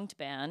defunct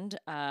band,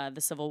 the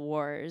Civil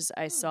Wars.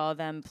 I saw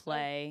them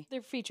play.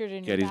 They're featured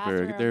in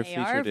Gettysburg. your They're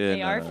bathroom. featured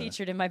They in are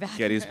featured in my bathroom.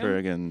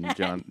 Gettysburg and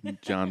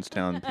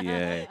Johnstown, PA.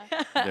 They're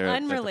at the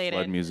Unrelated.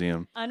 Flood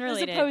Museum. There's a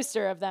Unrelated.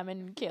 poster of them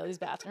in Kayleigh's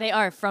bathroom. They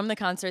are from the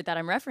concert that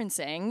I'm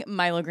referencing.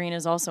 Milo Green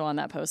is also on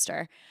that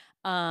poster.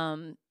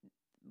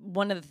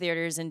 One of the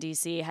theaters in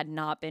DC had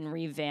not been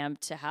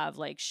revamped to have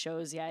like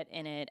shows yet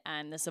in it,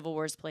 and the Civil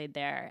Wars played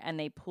there, and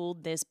they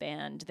pulled this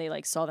band. They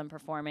like saw them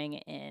performing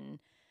in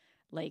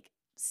like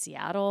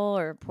Seattle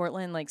or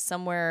Portland, like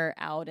somewhere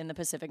out in the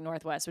Pacific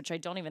Northwest, which I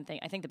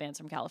think the band's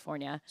from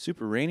California.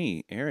 Super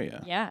rainy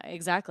area. Yeah,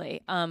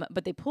 exactly.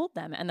 But they pulled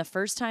them, and the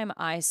first time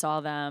I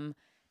saw them,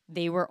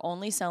 they were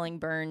only selling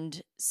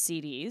burned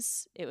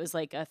CDs. It was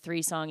like a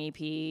 3-song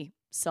EP,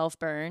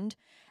 self-burned,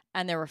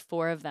 and there were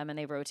 4 of them, and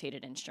they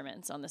rotated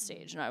instruments on the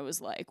stage, and I was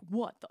like,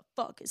 what the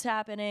fuck is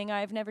happening?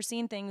 I've never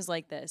seen things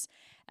like this.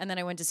 And then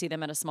I went to see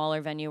them at a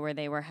smaller venue where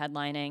they were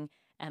headlining,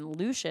 and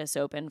Lucius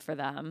opened for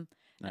them.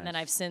 Nice. And then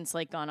I've since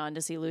like gone on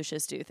to see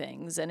Lucius do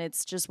things, and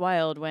it's just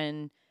wild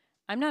when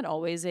I'm not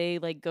always a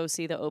like go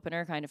see the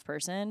opener kind of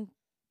person,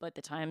 but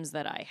the times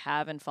that I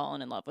have and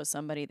fallen in love with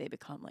somebody, they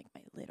become like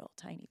my little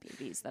tiny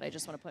babies that I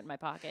just want to put in my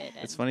pocket.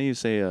 It's funny you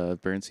say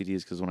burn CDs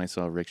because when I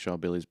saw Rickshaw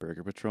Billy's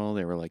Burger Patrol,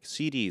 they were like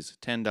CDs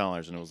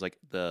 $10, and it was like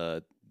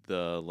the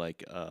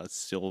the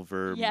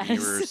silver Yes.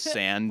 mirror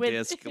sand With-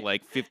 disk,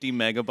 like 50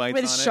 megabytes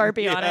With on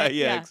Sharpie it. on it,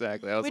 Yeah, yeah.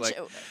 exactly. I Which-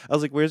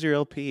 was like, where's your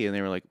LP? And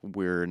they were like,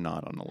 we're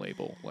not on the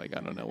label. Like,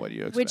 I don't know what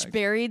you expect. Which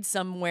buried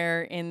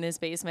somewhere in this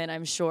basement,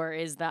 I'm sure,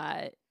 is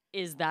that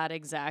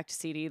exact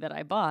CD that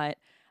I bought.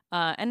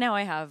 And now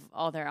I have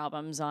all their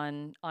albums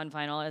on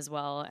vinyl as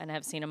well, and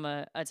have seen them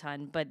a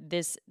ton. But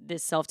this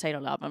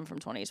self-titled album from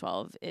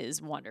 2012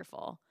 is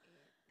wonderful.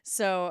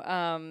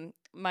 So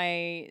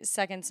my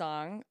second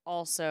song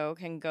also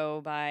can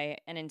go by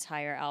an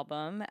entire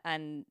album,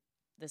 and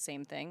the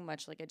same thing,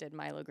 much like I did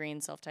Milo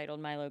Green, self-titled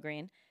Milo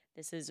Green.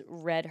 This is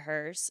Red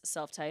Hearse,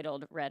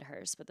 self-titled Red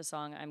Hearse, but the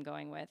song I'm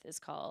going with is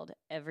called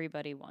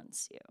Everybody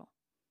Wants You.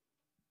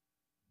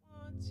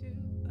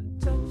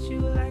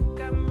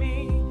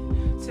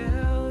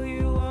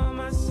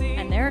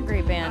 And they're a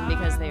great band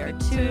because they are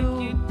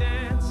two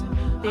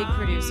big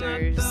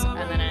producers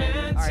and then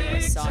an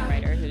artist,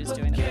 songwriter who's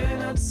doing the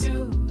vocals.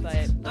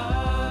 But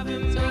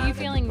So are you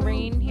feeling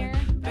rain here?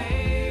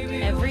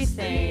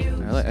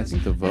 everything. I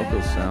think the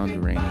vocals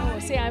sound rainy. Oh,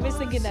 see, I was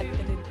thinking that.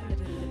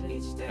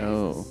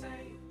 Oh.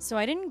 So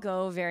I didn't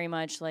go very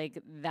much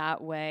like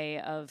that way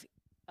of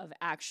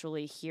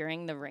actually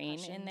hearing the rain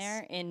in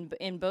there.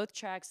 In both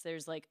tracks,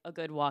 there's like a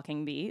good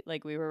walking beat,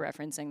 like we were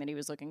referencing that he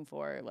was looking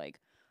for, like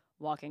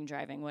walking,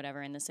 driving,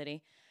 whatever in the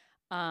city.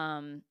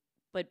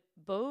 But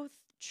both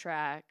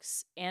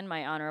tracks and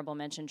my honorable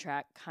mention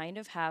track kind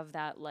of have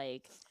that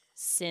like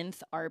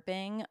synth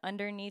arping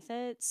underneath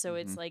it. So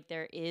it's like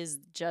there is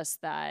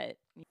just that.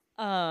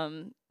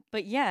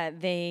 But yeah,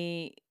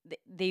 they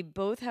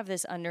both have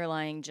this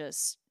underlying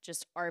just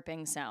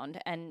arping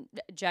sound. And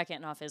Jack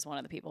Antonoff is one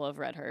of the people of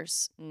Red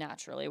Hearse,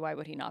 naturally. Why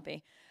would he not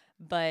be?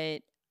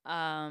 But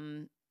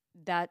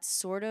that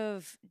sort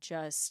of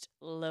just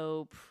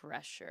low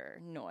pressure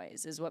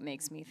noise is what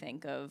makes me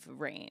think of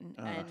rain.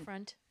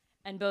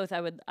 And both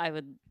I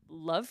would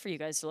love for you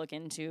guys to look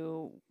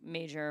into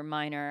major,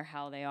 minor,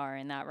 how they are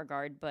in that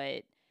regard.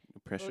 But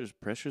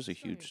Pressure's a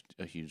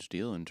huge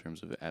deal in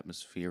terms of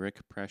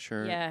atmospheric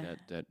pressure. Yeah.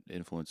 That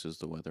influences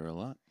the weather a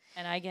lot.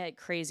 and I get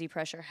crazy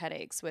pressure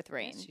headaches with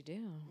rain. Yes, you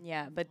do.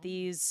 Yeah, but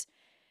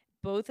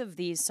both of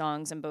these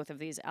songs and both of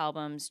these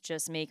albums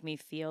just make me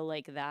feel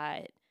like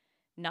that.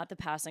 Not the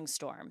passing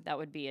storm. That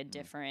would be a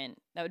different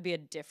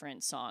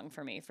song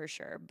for me for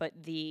sure. But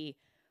the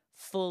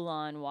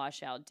full-on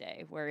washout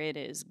day where it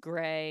is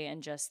gray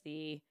and just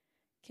the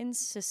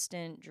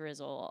consistent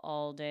drizzle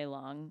all day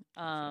long.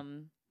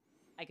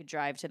 I could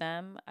drive to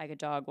them. I could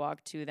dog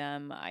walk to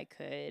them. I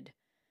could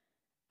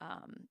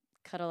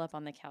cuddle up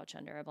on the couch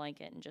under a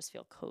blanket and just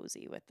feel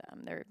cozy with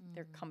them.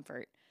 Their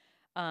comfort.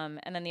 And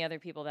then the other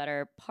people that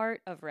are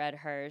part of Red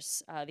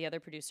Hearse, the other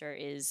producer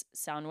is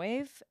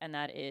Soundwave, and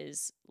that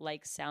is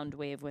like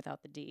Soundwave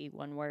without the D,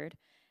 one word,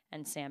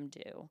 and Sam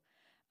Dew.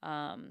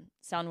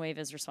 Soundwave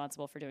is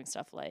responsible for doing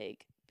stuff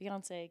like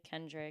Beyonce,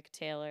 Kendrick,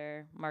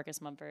 Taylor,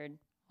 Marcus Mumford,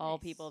 all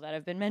people that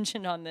have been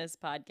mentioned on this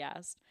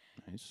podcast.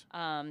 Nice.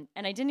 And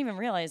I didn't even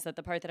realize that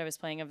the part that I was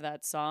playing of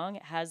that song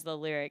has the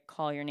lyric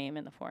 "Call your name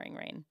in the pouring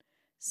rain."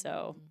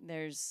 So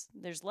there's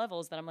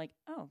levels that I'm like,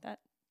 oh, that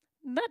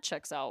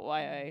checks out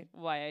why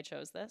I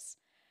chose this.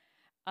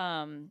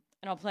 And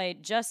I'll play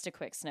just a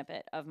quick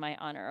snippet of my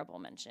honorable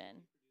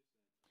mention.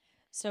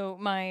 So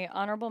my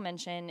honorable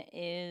mention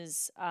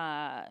is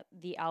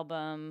the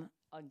album,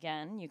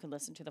 again, you can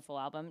listen to the full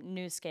album,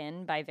 New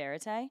Skin by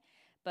Verite.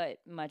 But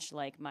much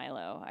like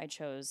Milo, I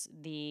chose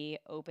the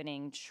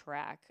opening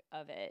track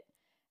of it.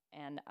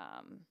 And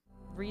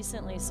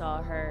recently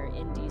saw her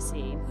in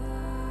D.C.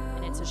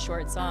 And it's a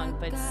short song,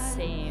 but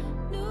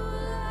same with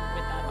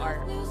that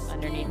art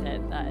underneath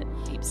it, that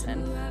deep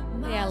synth.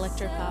 Yeah,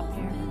 electro pop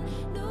here.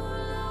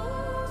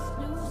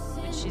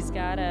 And she's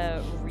got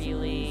a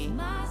really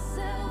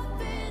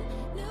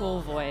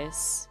cool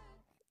voice.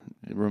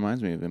 It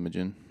reminds me of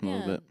Imogen a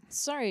little bit.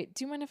 Sorry,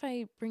 do you mind if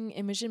I bring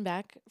Imogen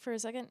back for a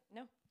second?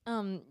 No.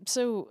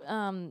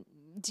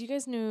 Do you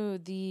guys know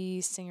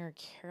the singer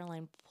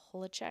Caroline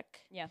Polachek?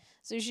 Yeah.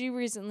 So she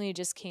recently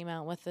just came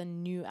out with a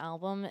new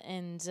album,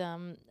 and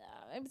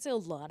I would say a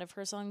lot of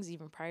her songs,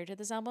 even prior to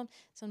this album,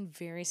 sound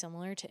very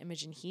similar to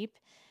Imogen Heap.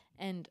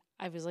 And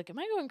I was like, am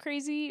I going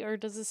crazy, or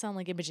does this sound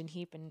like Imogen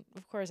Heap? And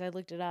of course, I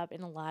looked it up,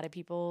 and a lot of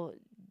people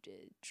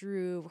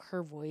drew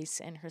her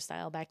voice and her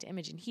style back to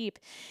Imogen Heap.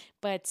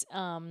 But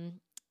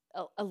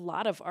a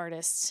lot of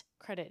artists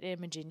credit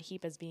Imogen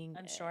Heap as being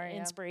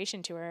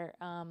inspiration to her,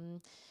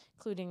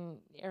 including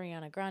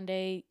Ariana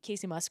Grande.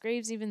 Casey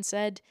Musgraves even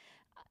said,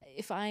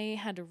 if I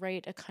had to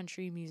write a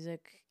country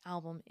music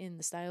album in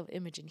the style of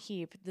Imogen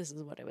Heap, this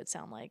is what it would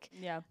sound like.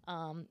 Yeah.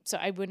 So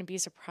I wouldn't be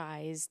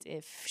surprised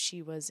if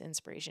she was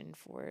inspiration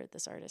for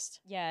this artist.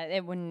 Yeah,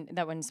 that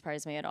wouldn't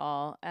surprise me at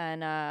all.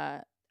 And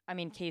I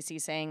mean, Casey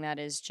saying that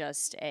is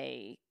just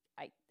I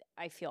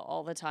feel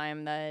all the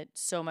time that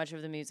so much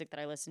of the music that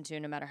I listen to,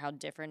 no matter how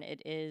different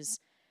it is,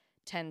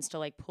 tends to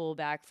like pull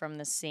back from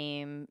the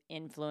same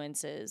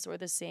influences or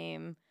the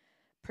same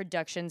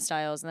production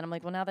styles. And then I'm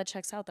like, well, now that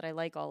checks out that I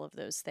like all of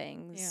those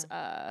things.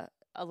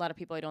 a lot of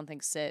people I don't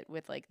think sit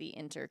with like the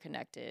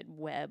interconnected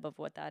web of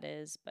what that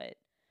is. But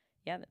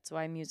yeah, that's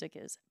why music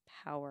is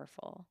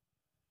powerful.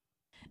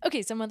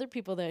 Okay, some other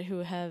people who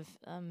have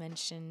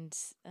mentioned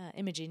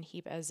Imogen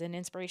Heap as an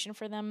inspiration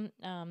for them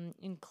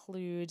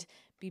include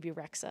Bebe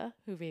Rexha,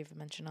 who we've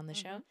mentioned on the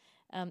show.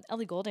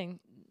 Ellie Goulding,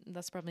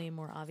 that's probably a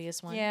more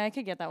obvious one. Yeah, I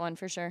could get that one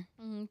for sure.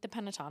 The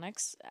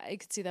Pentatonics, I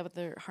could see that with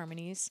their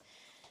harmonies.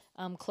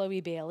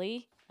 Chloe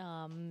Bailey.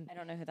 I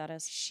don't know who that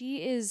is.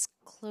 She is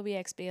Chloe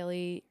X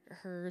Bailey.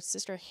 Her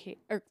sister,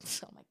 oh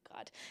my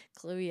God,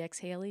 Chloe X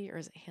Haley, or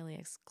is it Haley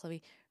X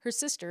Chloe? Her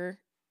sister,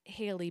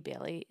 Haley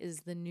Bailey,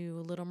 is the new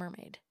Little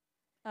Mermaid.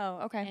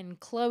 Oh, okay. And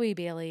Chloe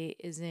Bailey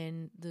is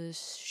in the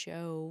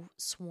show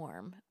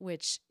Swarm,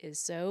 which is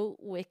so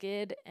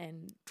wicked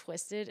and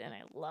twisted, and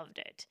I loved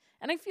it.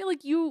 And I feel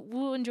like you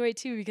will enjoy it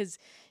too because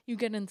you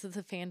get into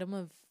the fandom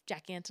of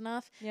Jack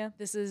Antonoff. Yeah.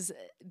 This is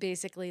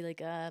basically like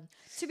a...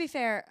 To be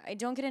fair, I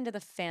don't get into the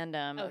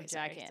fandom of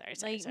Jack sorry,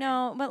 Antonoff. Like, sorry.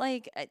 no, but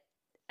like,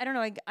 I don't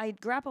know. I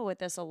grapple with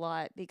this a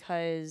lot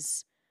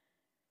because...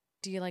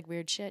 Do you like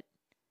weird shit?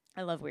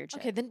 I love weird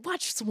shit. Okay, then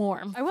watch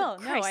Swarm. I will.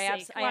 For No, I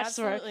Christ's sake, watch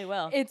Swarm. absolutely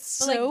will. It's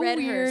But, like, so Red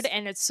weird Hearst-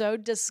 and it's so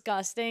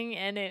disgusting,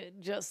 and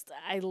it just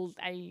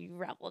I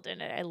reveled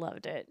in it. I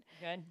loved it.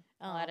 Good.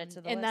 I'll add it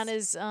to the and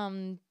list. that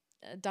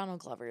is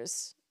Donald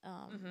Glover's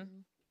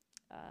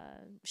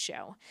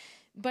show.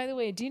 By the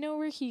way, do you know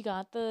where he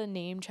got the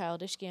name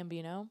Childish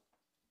Gambino?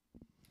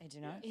 I do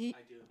not.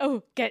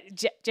 Oh,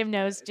 Jim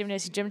knows. Jim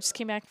knows. Jim just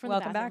came back from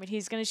Welcome the bathroom, back. and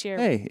he's going to share.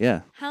 Hey,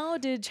 yeah. How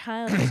did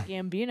Childish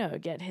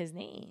Gambino get his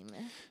name?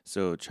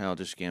 So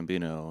Childish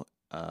Gambino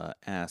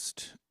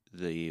asked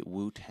the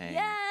Wu-Tang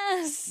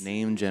Yes.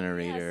 name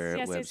generator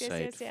Yes,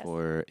 website yes.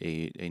 for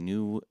a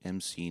new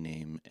MC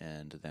name,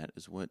 and that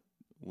is what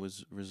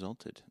was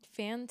resulted.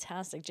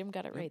 Fantastic. Jim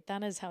got it right.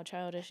 That is how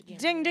Childish Gambino.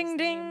 Ding, ding,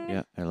 ding.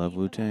 Yeah, I love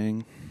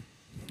Wu-Tang.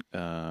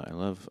 I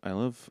love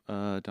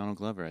Donald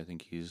Glover. I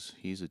think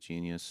he's a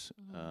genius.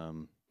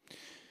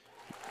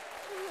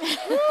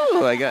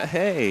 Ooh, I got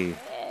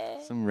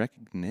some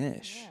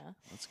recognition. Yeah.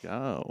 Let's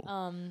go.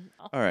 All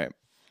right.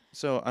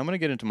 So I'm gonna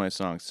get into my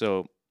song.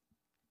 So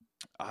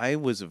I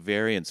was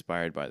very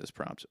inspired by this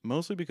prompt,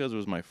 mostly because it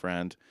was my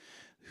friend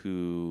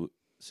who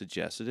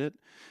suggested it.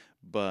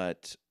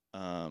 But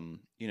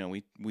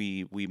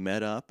we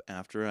met up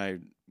after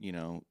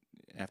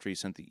after he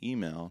sent the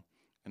email.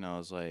 And I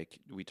was like,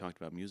 we talked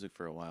about music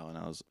for a while, and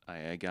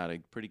I got a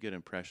pretty good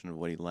impression of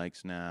what he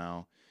likes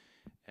now,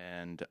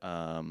 and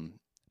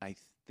I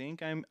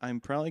think I'm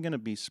probably gonna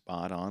be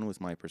spot on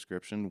with my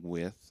prescription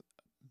with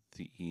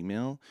the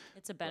email.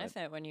 It's a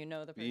benefit when you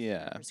know the person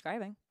Yeah. you're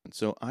prescribing.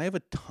 So I have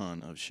a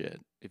ton of shit.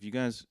 If you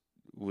guys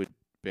would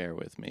bear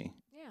with me,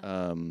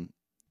 Yeah.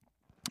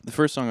 the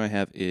first song I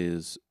have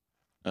is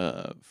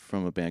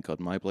from a band called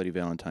My Bloody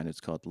Valentine. It's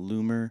called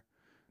Loomer.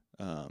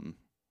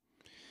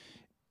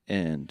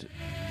 And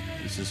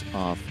this is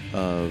off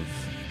of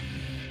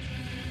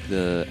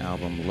the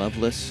album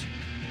Loveless.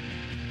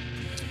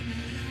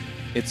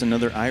 It's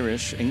another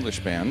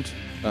Irish-English band.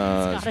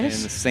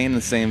 Stay in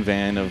the same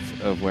vein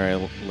of where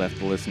I left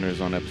the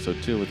listeners on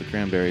episode 2 with the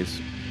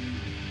Cranberries.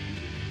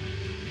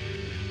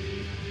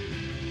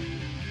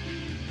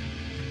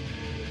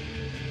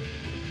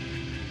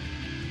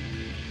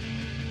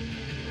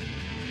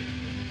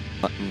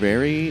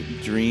 Very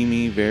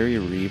dreamy, very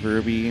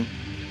reverby.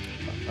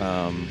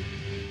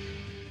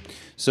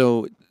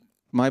 So,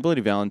 My Bloody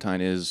Valentine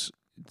is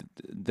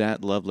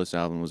that Loveless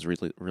album was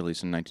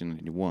released in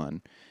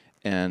 1991,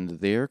 and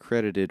they're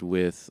credited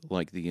with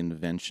like the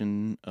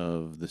invention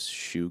of the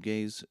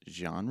shoegaze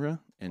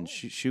genre. And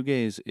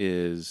shoegaze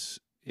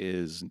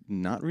is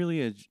not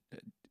really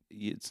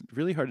it's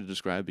really hard to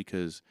describe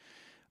because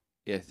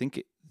I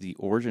think the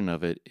origin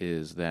of it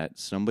is that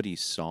somebody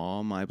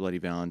saw My Bloody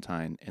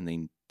Valentine and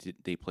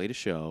they played a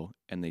show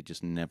and they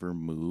just never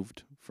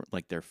moved.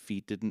 Like their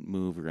feet didn't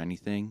move or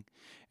anything,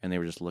 and they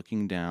were just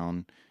looking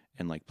down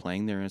and like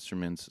playing their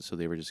instruments. So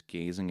they were just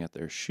gazing at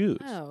their shoes.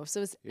 Oh,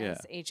 so it's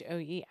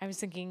SHOE. I was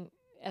thinking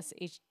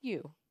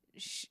SHU.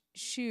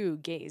 Shoe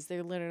gaze.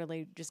 They're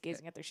literally just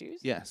gazing at their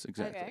shoes. Yes,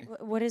 exactly.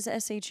 Okay. What is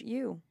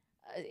SHU?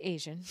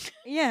 Asian.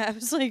 Yeah, I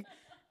was like,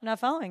 I'm not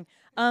following.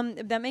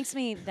 That makes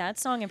me, that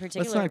song in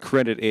particular. Let's not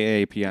credit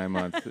AAPI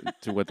month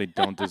to what they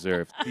don't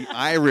deserve. The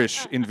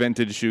Irish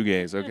invented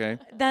shoegaze, okay?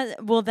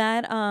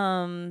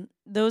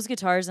 Those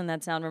guitars and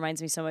that sound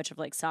reminds me so much of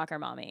like Soccer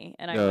Mommy.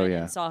 And I went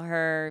and saw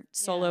her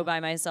solo by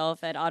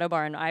myself at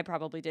Autobar, and I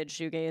probably did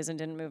shoegaze and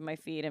didn't move my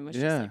feet and was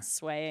just like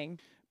swaying.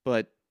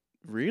 But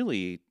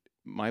really,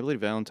 My Bloody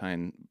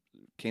Valentine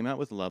came out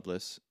with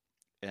Loveless,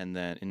 and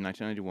then in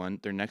 1991,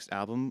 their next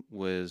album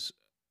was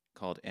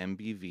called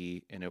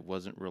MBV, and it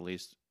wasn't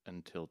released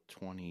until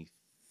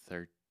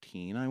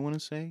 2013, I want to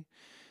say.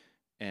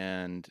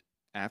 And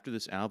after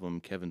this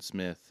album, Kevin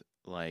Smith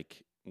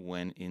like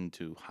went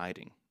into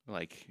hiding.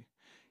 Like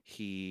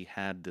he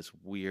had this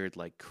weird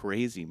like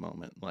crazy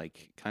moment,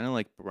 like kind of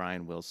like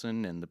Brian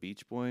Wilson and the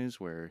Beach Boys,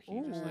 where he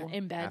was like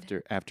in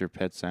bed after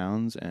Pet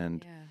Sounds,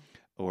 and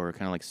or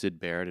kind of like Syd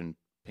Barrett and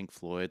Pink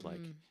Floyd, like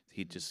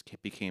he just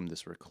became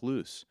this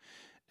recluse,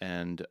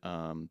 and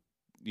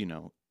you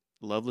know,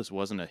 Loveless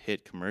wasn't a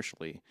hit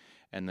commercially,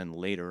 and then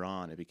later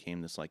on it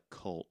became this like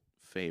cult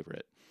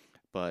favorite.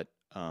 But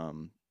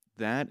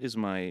that is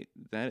my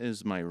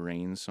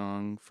Rain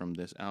song from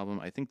this album.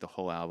 I think the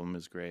whole album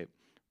is great,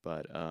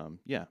 but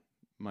yeah,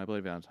 My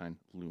Bloody Valentine,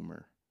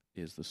 Loomer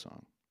is the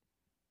song.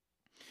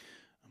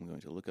 I'm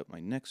going to look up my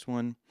next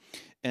one,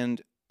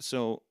 and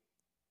so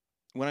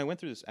when I went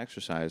through this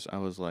exercise, I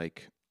was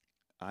like,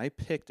 I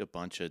picked a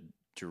bunch of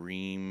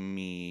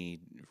dreamy,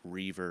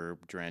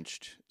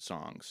 reverb-drenched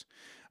songs,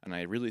 and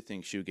I really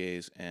think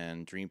shoegaze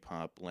and dream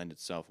pop lend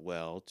itself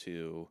well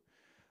to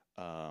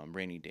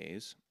rainy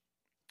days.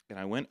 And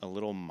I went a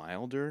little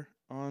milder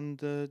on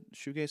the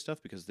shoegaze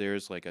stuff because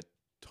there's like a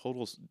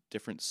total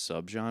different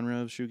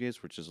subgenre of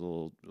shoegaze, which is a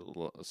little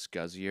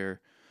scuzzier.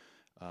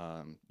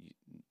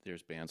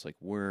 There's bands like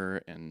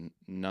Whirr and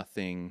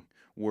Nothing.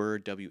 Whirr,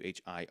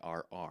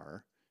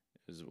 WHIRR,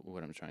 is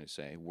what I'm trying to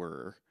say.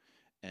 Whirr.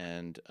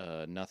 And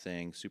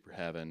Nothing, Super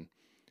Heaven.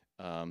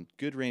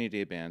 Good rainy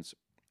day bands.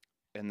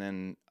 And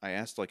then I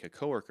asked like a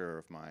coworker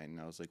of mine,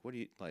 and I was like, what do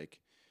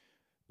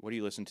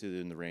you listen to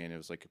in the rain? It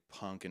was like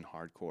punk and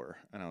hardcore.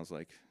 And I was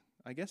like,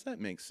 I guess that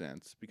makes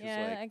sense. Because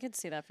Yeah, I could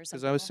see that for some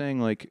because I was saying,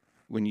 like,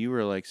 when you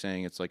were like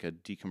saying it's like a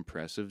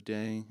decompressive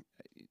day,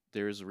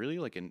 there's really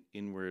like an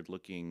inward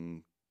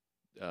looking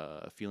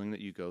feeling that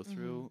you go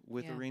through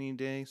with a rainy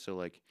day. So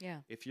like,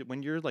 if you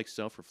when you're like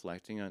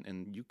self-reflecting on,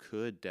 and you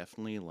could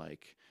definitely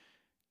like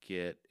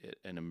get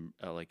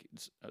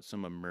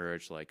some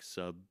emerge like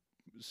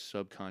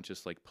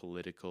subconscious like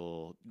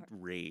political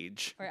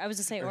rage, or I was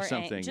to say, or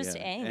something, just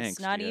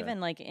angst, not even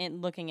like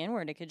looking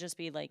inward. It could just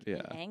be like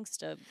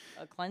angst, a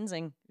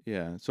cleansing.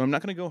 Yeah. So I'm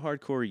not going to go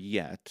hardcore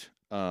yet,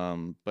 but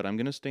I'm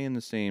going to stay in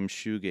the same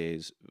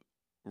shoegaze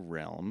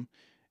realm,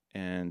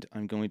 and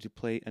I'm going to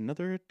play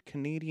another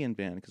Canadian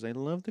band because I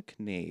love the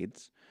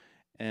Canades,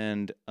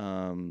 and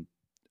I'm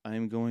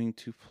going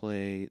to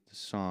play the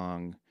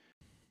song.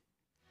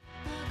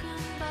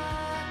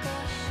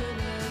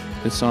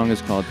 This song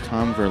is called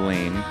Tom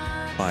Verlaine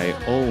by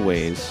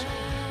Always.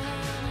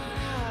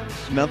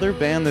 Another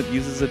band that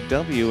uses a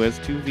W as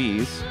two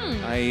V's.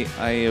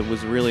 I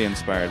was really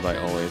inspired by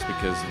Always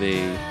because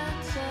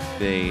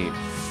they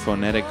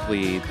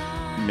phonetically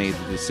made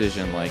the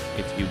decision, like,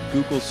 if you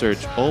Google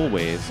search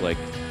Always, like,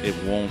 it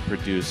won't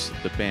produce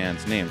the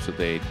band's name, so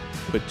they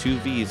put two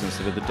V's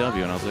instead of the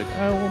W, and I was like,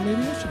 oh, well,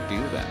 maybe I should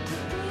do that.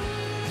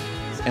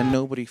 And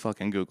nobody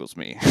fucking Googles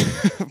me.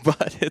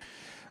 But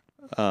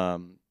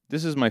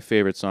this is my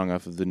favorite song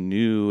off of the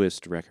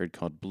newest record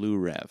called Blue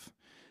Rev.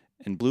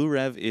 And Blue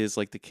Rev is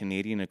like the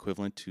Canadian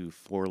equivalent to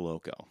Four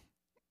Loko.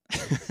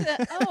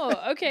 Oh,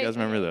 okay. You guys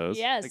remember those?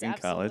 Yes, like in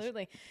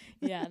absolutely.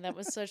 Yeah, that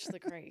was such the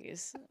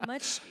craze.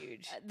 Much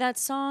huge. That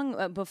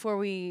song, before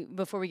we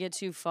get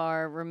too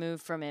far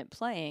removed from it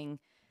playing,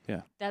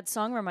 that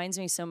song reminds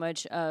me so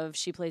much of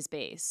She Plays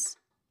Bass.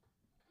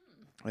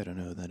 I don't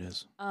know who that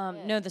is.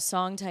 No, the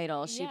song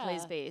title, She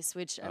Plays Bass,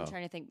 which I'm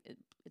trying to think.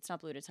 It's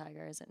not Blue to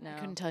Tiger, is it? No. I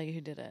couldn't tell you who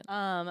did it.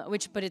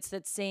 But it's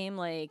that same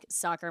like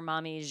soccer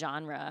mommy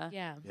genre.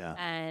 Yeah.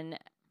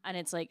 And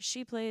it's like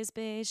she plays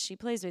bass, she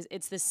plays bass.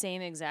 It's the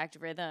same exact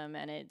rhythm,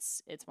 and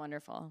it's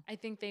wonderful. I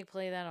think they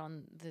play that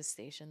on the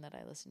station that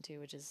I listen to,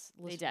 which is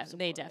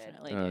they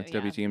definitely do.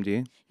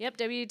 WTMD? Yep,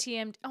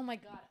 WTMD. Oh my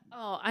God.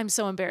 Oh, I'm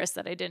so embarrassed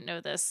that I didn't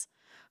know this.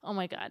 Oh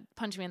my God,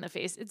 punch me in the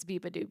face. It's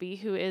Biba Doobie,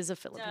 who is a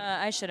Filipino.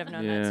 I should have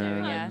known that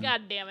too. Yeah.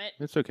 God damn it.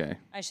 It's okay.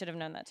 I should have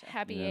known that too.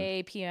 Happy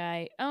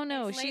API. Oh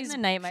no, It's late in she's the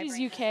night, my she's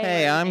brain UK. doesn't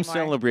Hey, I'm anymore.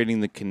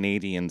 celebrating the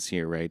Canadians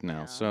here right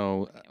now. No.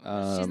 So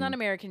She's not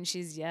American.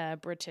 She's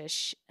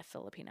British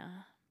Filipina.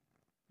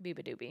 Biba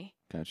Doobie.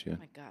 Gotcha. Oh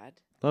my God,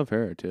 Love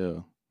her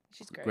too.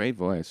 she's great. Great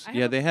voice. I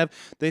Yeah, have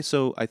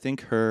so I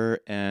think her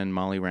and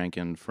Molly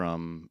Rankin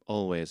from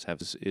Always have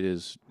this, it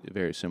is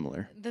very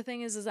similar. The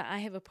thing is that I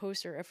have a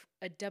poster of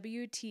a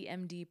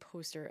WTMD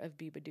poster of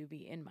Biba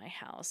Doobie in my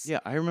house. Yeah,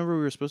 I remember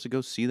we were supposed to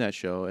go see that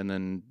show, and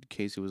then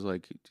Casey was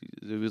like,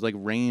 it was like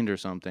rained or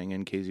something,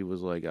 and Casey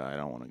was like, I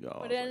don't want to go.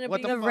 But I it was ended like, up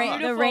what the being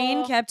fuck? The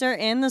rain kept her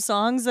in the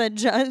songs that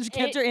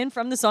kept her in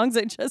from the songs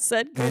that just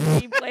said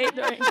could be played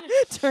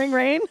during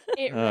rain.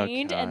 It Oh,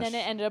 rained, and then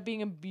gosh. it ended up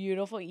being a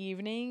beautiful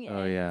evening.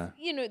 Oh, and, yeah.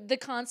 You know, the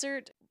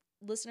concert,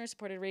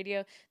 listener-supported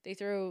radio, they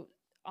throw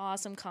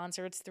awesome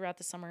concerts throughout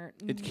the summer.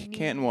 It's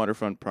Canton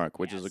Waterfront Park,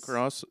 which is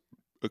across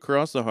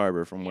the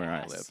harbor from where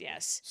I live.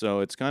 Yes. So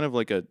it's kind of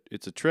like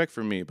it's a trek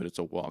for me, but it's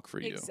a walk for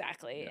you.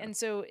 Exactly. Yeah. And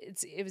so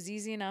it was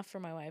easy enough for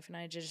my wife and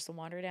I to just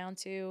wander down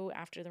to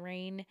after the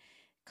rain.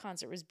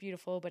 Concert was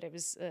beautiful, but it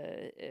was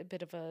a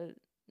bit of a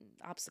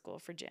obstacle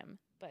for Jim.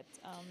 But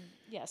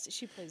yes,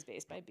 She Plays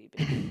Bass by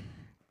BB.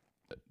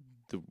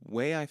 The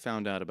way I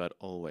found out about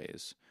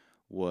Always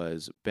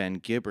was Ben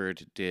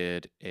Gibbard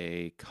did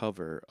a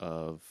cover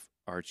of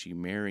Archie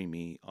Marry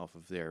Me off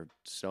of their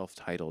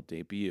self-titled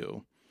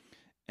debut.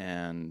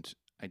 And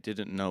I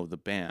didn't know the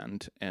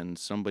band, and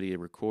somebody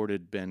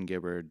recorded Ben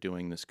Gibbard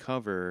doing this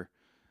cover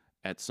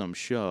at some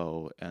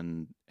show,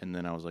 and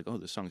then I was like, oh,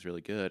 this song's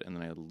really good, and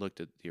then I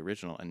looked at the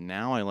original, and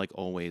now I like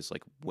Always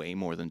like way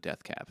more than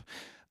Death Cab.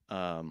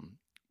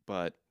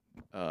 But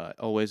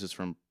Always is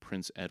from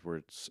Prince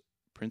Edward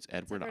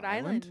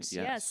Island.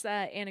 Yes,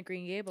 Anna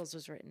Green Gables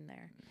was written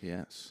there.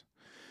 Yes.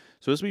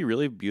 So this will be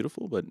really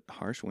beautiful, but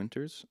harsh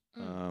winters.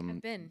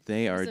 I've been.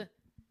 They It was are. a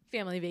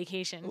family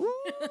vacation.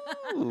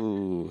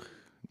 Ooh,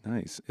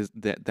 nice.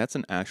 That's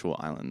an actual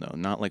island though,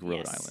 not like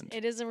Rhode Yes, Island.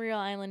 it is a real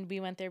island.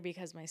 We went there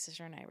because my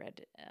sister and I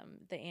read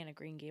the Anna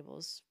Green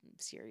Gables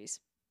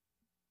series.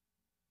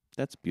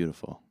 That's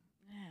beautiful.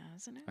 Yeah,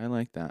 isn't it? I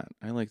like that.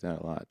 I like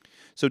that a lot.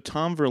 So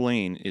Tom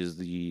Verlaine is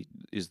the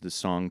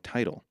song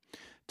title.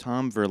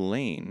 Tom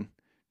Verlaine.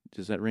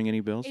 Does that ring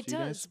any bells It to you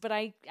does, guys? but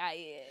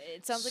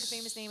it sounds like a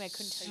famous name. I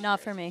couldn't tell you. Not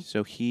where. for me.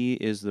 So he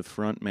is the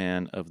front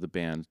man of the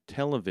band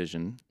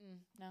Television.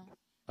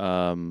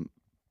 No.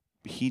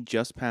 He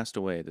just passed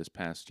away this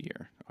past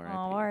year. Oh,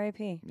 R.I.P.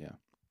 R.I.P. Yeah.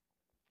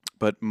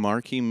 But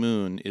Marquee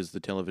Moon is the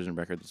Television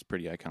record that's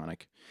pretty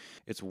iconic.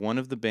 It's one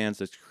of the bands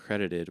that's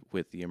credited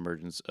with the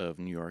emergence of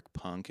New York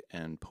punk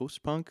and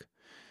post-punk.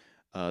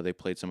 They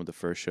played some of the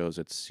first shows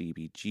at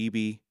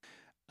CBGB.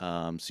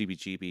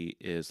 CBGB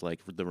is like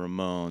the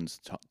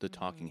Ramones, the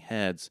Talking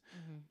Heads.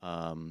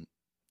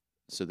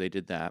 So they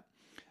did that.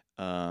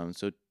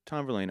 So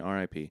Tom Verlaine,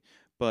 R.I.P.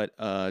 But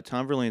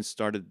Tom Verlaine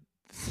started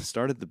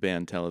the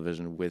band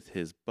Television with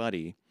his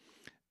buddy.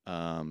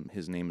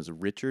 His name is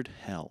Richard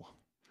Hell.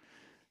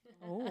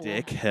 Oh.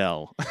 Dick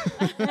Hell.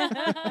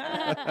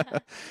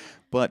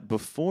 But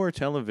before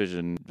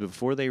Television,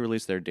 before they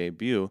released their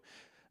debut,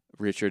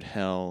 Richard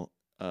Hell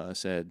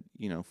said,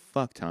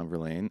 fuck Tom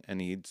Verlaine, and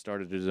he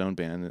started his own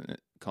band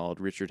called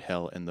Richard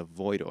Hell and the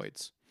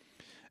Voidoids.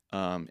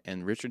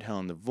 And Richard Hell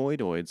and the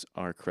Voidoids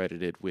are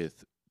credited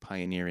with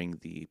pioneering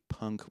the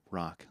punk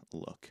rock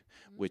look,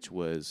 which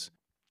was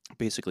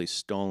basically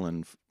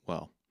stolen.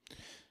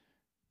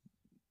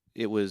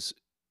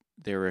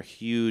 They were a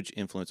huge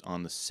influence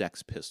on the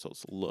Sex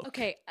Pistols look.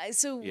 Okay,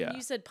 so Yeah. when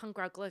you said punk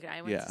rock look,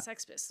 I went Yeah. to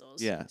Sex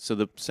Pistols. Yeah, so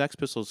the Sex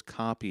Pistols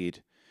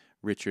copied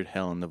Richard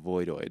Hell and the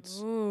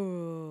Voidoids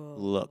Ooh.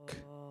 look.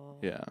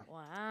 Yeah.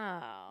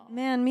 Wow.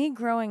 Man, me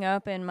growing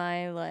up in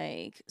my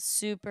like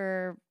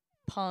super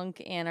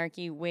punk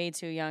anarchy, way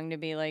too young to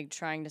be like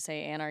trying to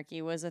say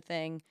anarchy was a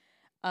thing.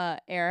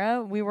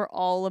 Era, we were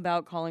all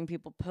about calling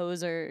people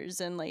posers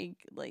and like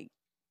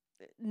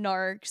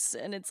narcs,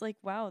 and it's like,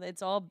 wow,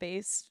 it's all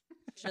based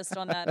just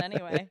on that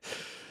anyway.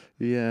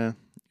 Yeah.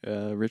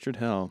 Richard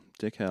Hell,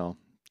 Dick Hell.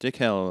 Dick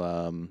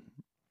Hell,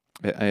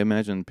 I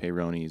imagine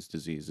Peyronie's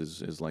disease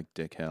is like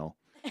Dick Hell.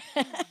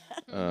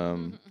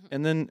 And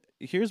then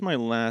here's my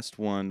last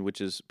one, which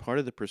is part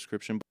of the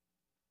prescription.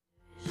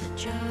 There's a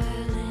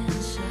child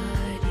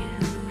inside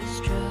you who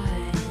is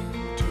trying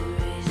to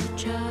raise a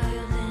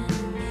child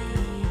in me.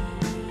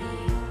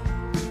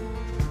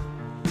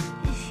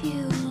 If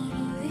you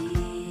wanna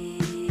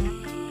leave,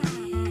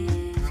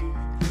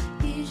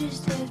 you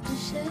just have to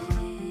say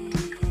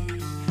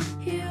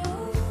you're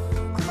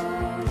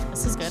cold.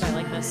 This is good. I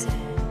like this.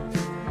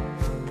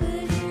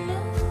 But you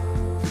know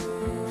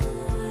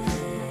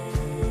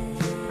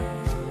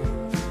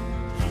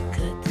you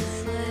cut the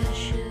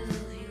flesh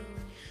of your.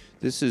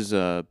 This is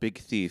Big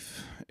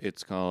Thief.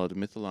 It's called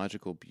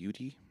Mythological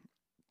Beauty.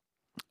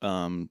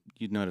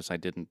 You'd notice I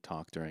didn't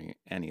talk during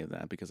any of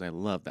that because I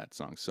love that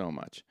song so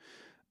much.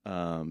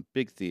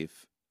 Big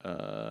Thief.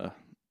 I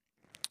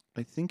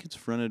think it's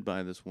fronted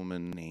by this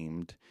woman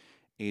named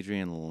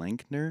Adrienne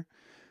Lenkner,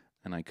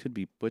 and I could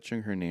be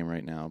butchering her name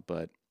right now,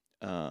 but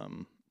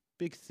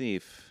Big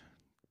Thief,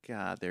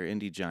 God, they're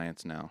indie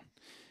giants now.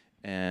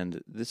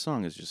 And this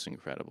song is just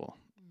incredible.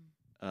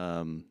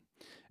 And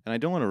I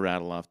don't want to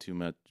rattle off too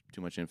much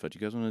info. Do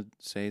you guys want to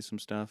say some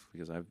stuff?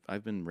 Because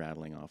I've been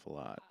rattling off a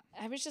lot.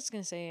 I was just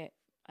gonna say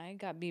I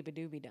got Beeba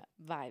Doobie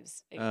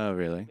vibes. Oh,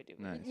 really? Beeba Doobie.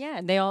 Nice.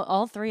 Yeah, they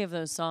all three of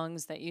those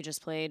songs that you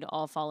just played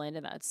all fall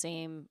into that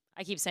same.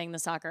 I keep saying the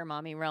soccer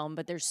mommy realm,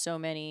 but there's so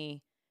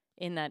many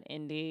in that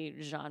indie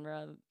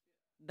genre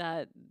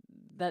that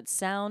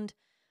sound.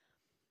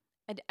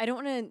 I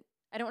don't want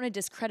to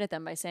discredit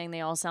them by saying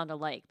they all sound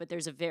alike, but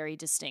there's a very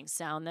distinct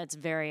sound that's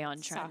very on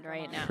trend Soccer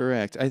right Mom. now.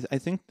 Correct. I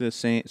think the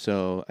same.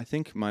 So I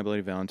think My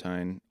Bloody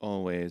Valentine,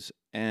 Always,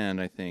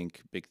 and I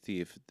think Big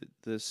Thief.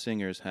 The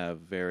singers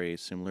have very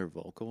similar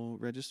vocal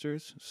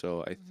registers.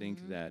 So I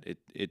think that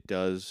it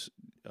does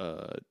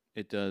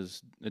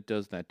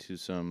that to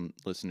some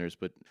listeners.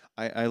 But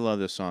I love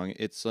this song.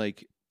 It's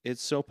like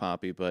it's so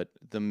poppy, but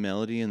the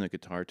melody and the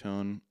guitar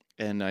tone.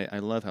 And I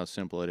love how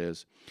simple it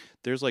is.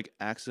 There's like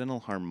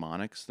accidental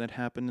harmonics that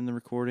happen in the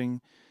recording.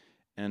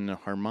 And the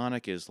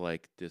harmonic is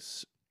like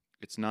this,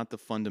 it's not the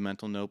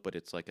fundamental note, but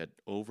it's like an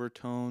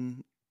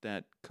overtone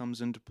that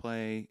comes into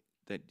play.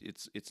 That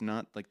it's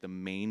not like the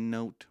main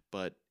note,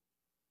 but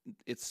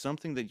it's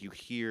something that you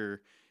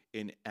hear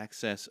in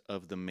excess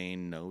of the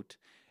main note.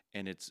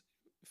 And it's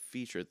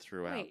featured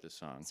throughout Wait, the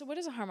song. So what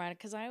is a harmonic?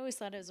 Because I always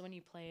thought it was when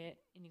you play it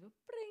and you go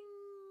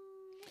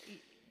bring.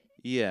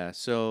 Yeah,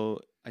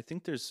 so I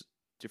think there's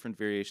different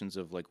variations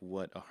of like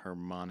what a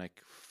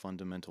harmonic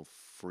fundamental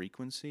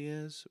frequency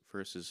is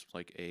versus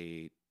like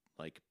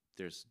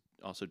there's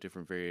also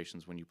different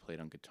variations when you play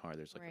it on guitar.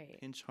 There's like a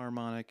pinch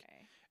harmonic,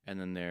 and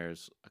then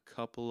there's a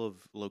couple of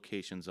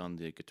locations on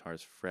the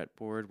guitar's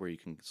fretboard where you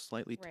can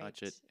slightly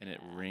touch it and it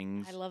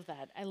rings. I love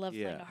that. I love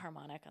playing a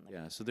harmonic on the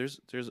guitar. So there's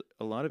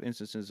a lot of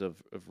instances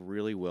of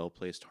really well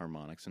placed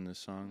harmonics in this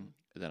song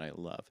that I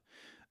love.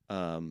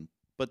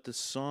 But the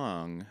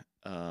song,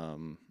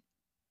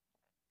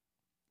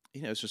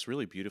 it's just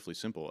really beautifully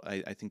simple.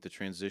 I think the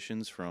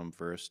transitions from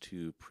verse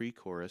to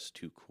pre-chorus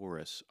to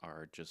chorus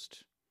are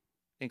just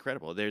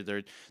incredible. They're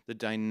the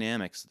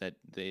dynamics that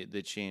they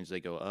change. They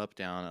go up,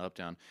 down, up,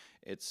 down.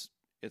 It's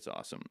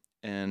awesome.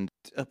 And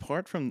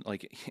apart from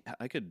like,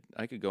 I could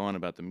go on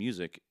about the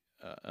music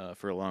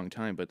for a long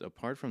time, but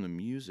apart from the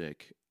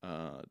music,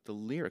 the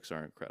lyrics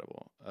are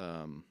incredible.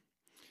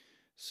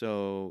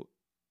 So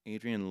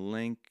Adrienne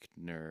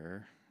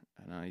Lankner,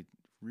 and I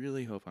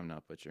really hope I'm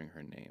not butchering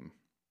her name,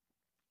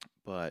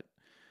 but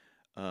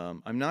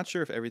I'm not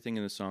sure if everything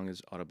in the song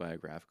is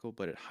autobiographical,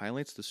 but it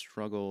highlights the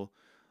struggle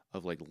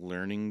of like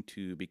learning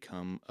to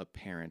become a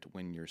parent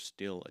when you're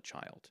still a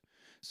child.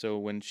 So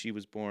when she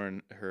was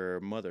born, her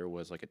mother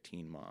was like a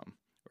teen mom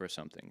or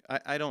something.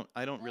 I don't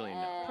really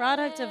know.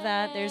 Product of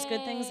that, there's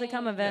good things that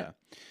come of it. Yeah.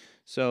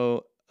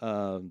 So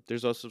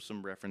there's also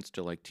some reference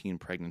to like teen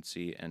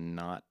pregnancy and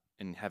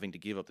having to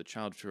give up the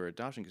child to her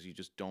adoption because you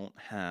just don't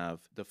have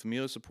the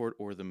familial support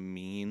or the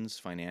means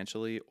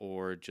financially,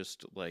 or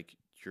just like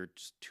you're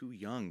just too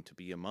young to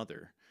be a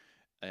mother,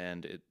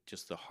 and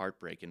just the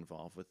heartbreak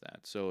involved with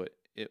that. So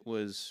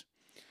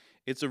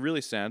it's a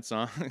really sad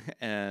song,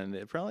 and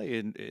it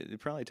probably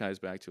ties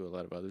back to a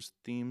lot of other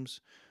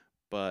themes,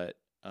 but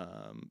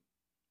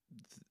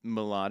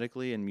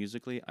melodically and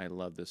musically, I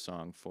love this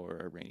song for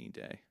a rainy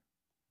day.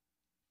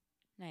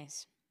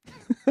 Nice.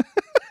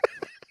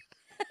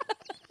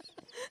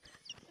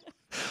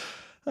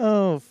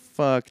 Oh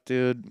fuck,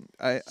 dude!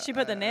 She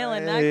put the nail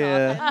in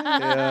that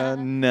coffin. Yeah,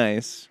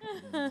 nice.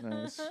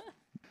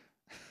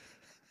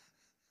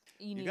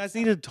 You guys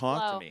need to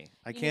talk to me.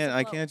 I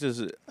can't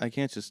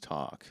just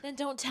talk. Then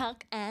don't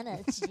talk, Anna.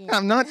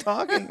 I'm not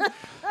talking.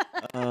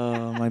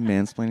 Am I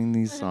mansplaining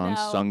these songs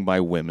sung by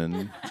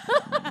women?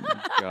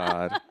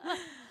 God.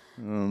 Oh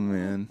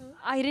man.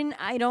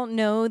 I don't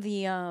know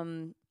the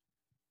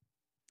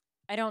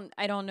I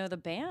don't know the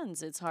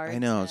bands. It's hard. I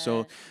know.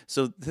 So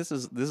this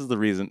is the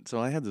reason.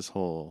 So I had this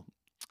whole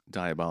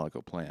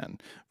diabolical plan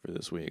for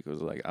this week. It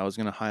was like I was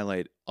gonna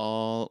highlight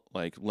all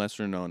like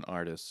lesser known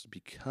artists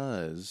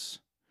because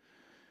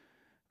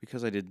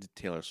I did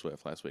Taylor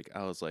Swift last week.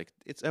 I was like,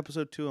 it's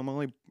episode 2. I'm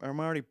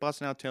already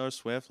busting out Taylor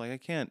Swift. Like I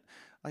can't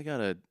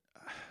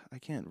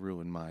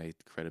ruin my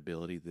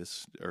credibility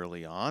this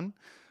early on.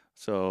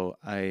 So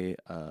I'm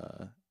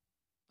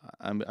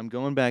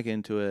going back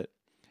into it,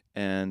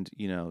 and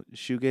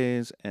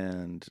shoegaze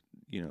and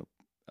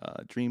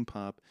dream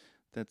pop.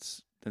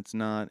 That's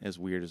not as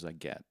weird as I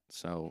get.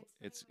 So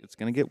it's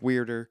gonna get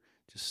weirder.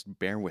 Just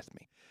bear with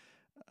me.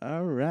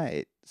 All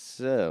right.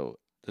 So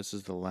this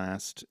is the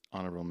last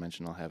honorable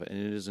mention I'll have, and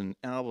it is an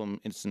album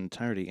in its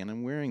entirety. And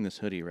I'm wearing this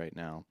hoodie right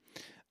now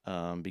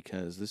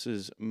because this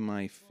is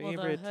my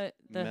favorite. Well,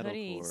 the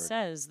hoodie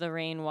says "The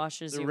rain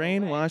washes you away." The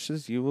rain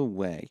washes you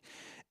away,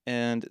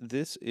 and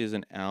this is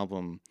an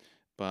album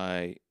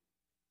by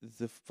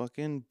the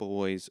fucking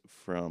boys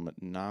from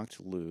Knocked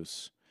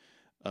Loose.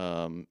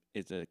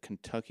 It's a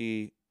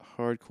Kentucky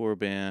hardcore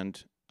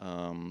band.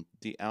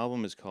 The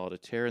album is called "A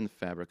Tear in the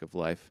Fabric of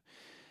Life."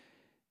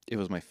 It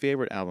was my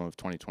favorite album of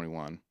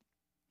 2021.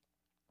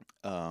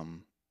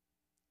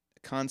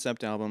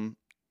 Concept album.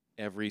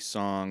 Every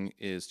song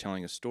is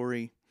telling a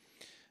story.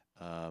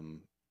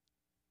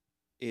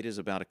 It is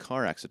about a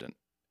car accident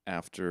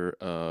after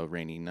a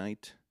rainy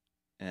night,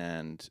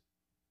 and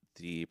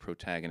the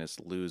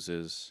protagonist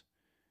loses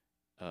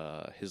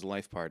his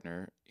life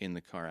partner in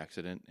the car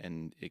accident,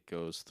 and it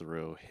goes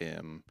through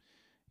him,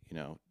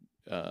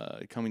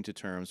 coming to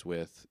terms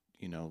with,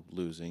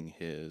 losing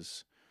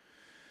his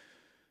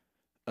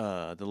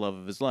the love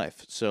of his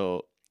life.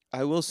 So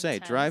I will say,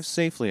 drive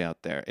safely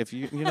out there. If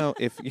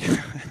if you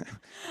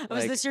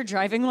was this your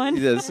driving one?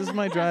 This is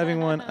my driving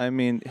one. I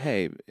mean,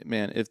 hey,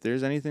 man, if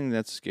there's anything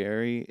that's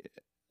scary,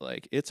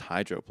 like it's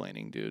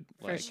hydroplaning, dude.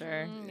 For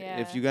sure. Yeah.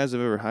 If you guys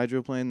have ever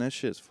hydroplaned, that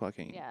shit's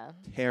fucking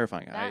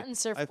terrifying. That and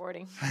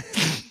surfboarding.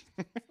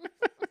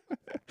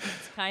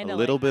 It's kind a of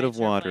little like bit of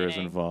water is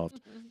hydroplaning.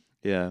 involved.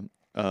 Yeah.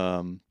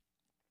 I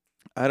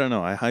don't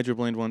know. I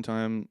hydroplaned one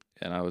time,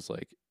 and I was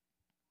like,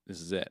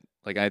 this is it.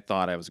 Like, I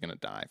thought I was going to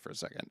die for a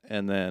second.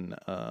 And then,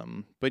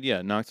 but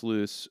yeah, Knocked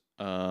Loose.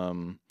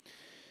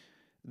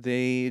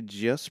 They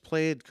just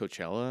played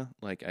Coachella.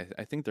 Like,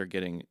 I think they're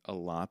getting a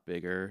lot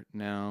bigger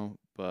now,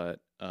 but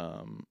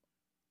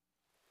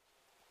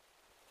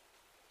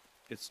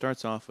it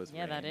starts off with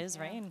Yeah, rain. that is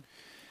rain.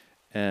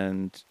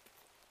 And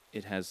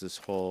it has this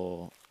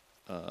whole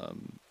guy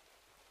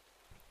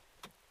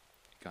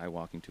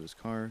walking to his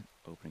car,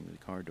 opening the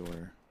car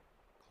door,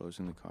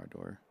 closing the car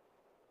door.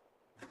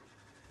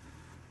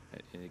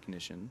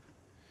 ignition.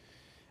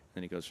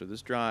 Then he goes for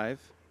this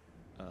drive,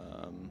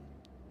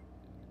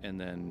 and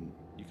then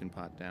you can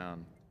pot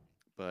down.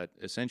 But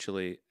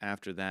essentially,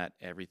 after that,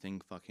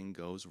 everything fucking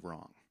goes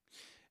wrong.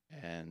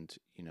 And,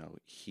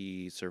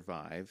 he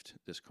survived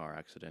this car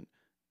accident,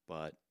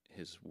 but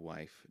his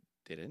wife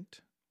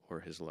didn't, or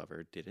his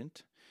lover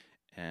didn't.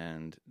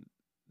 And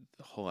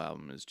the whole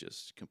album is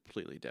just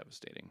completely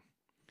devastating.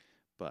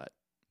 But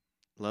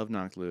Love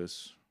Knocked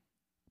Loose.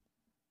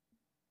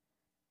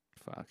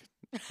 Fuck.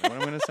 Is that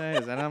what I'm going to say?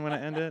 Is that how I'm going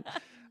to end it?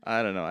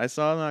 I don't know. I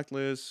saw Knocked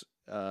Loose.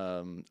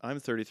 I'm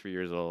 33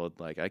 years old.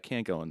 Like, I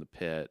can't go in the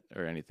pit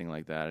or anything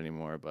like that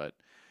anymore. But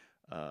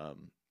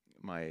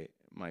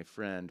my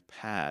friend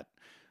Pat,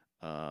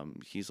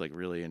 he's like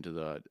really into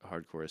the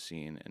hardcore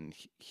scene, and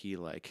he's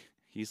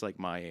like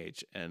my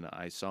age. And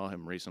I saw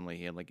him recently.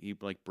 He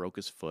broke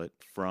his foot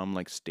from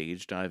like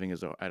stage diving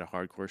at a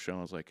hardcore show.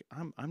 I was like,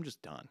 I'm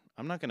just done.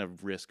 I'm not gonna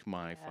risk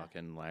my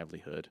fucking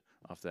livelihood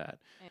off that.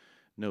 Yeah.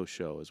 No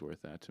show is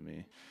worth that to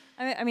me.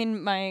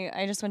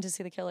 I just went to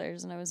see the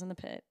Killers, and I was in the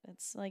pit.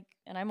 It's like,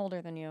 and I'm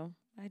older than you.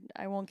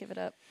 I won't give it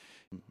up.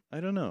 I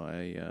don't know.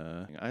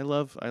 I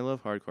love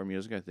hardcore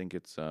music. I think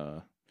it's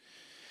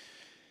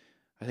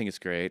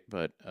great,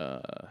 but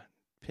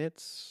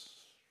pits,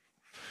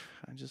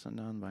 I'm just a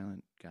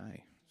non-violent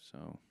guy,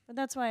 so. But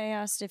that's why I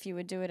asked if you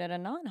would do it at a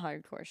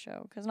non-hardcore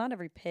show, because not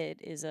every pit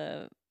is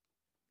a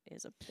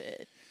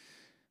pit.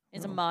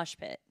 It's a mosh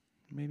pit.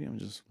 Maybe I'm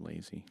just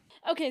lazy.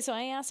 Okay, so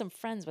I asked some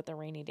friends what the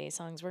rainy day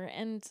songs were,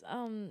 and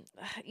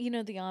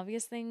the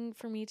obvious thing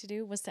for me to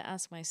do was to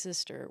ask my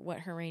sister what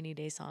her rainy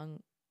day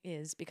song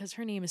is, because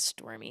her name is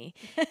Stormy.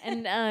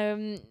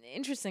 And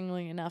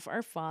interestingly enough,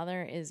 our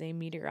father is a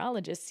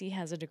meteorologist. He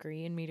has a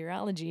degree in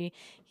meteorology.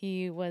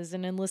 He was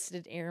an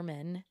enlisted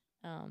airman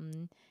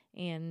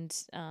and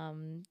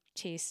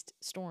chased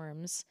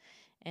storms,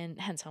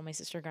 and hence how my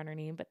sister got her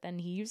name. But then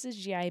he used his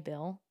GI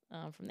Bill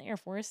from the Air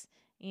Force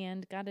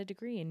and got a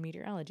degree in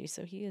meteorology,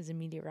 so he is a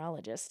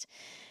meteorologist.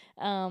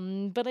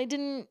 But I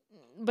didn't,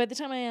 by the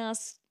time I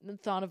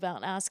thought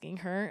about asking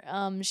her,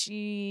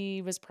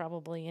 she was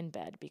probably in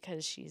bed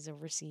because she's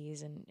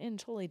overseas and in a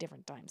totally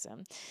different time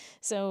zone.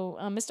 So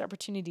missed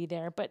opportunity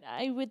there, but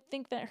I would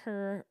think that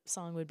her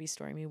song would be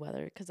Stormy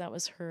Weather, because that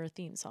was her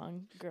theme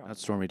song. Not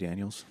Stormy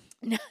Daniels.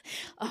 No.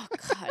 Oh,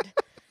 God.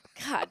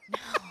 God,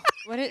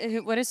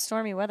 no. What is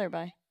Stormy Weather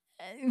by?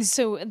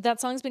 So that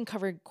song's been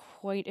covered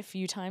quite a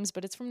few times,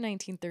 but it's from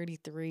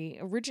 1933.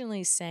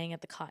 Originally sang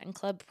at the Cotton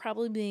Club,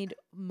 probably made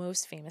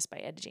most famous by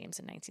Ed James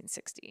in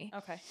 1960.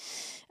 Okay.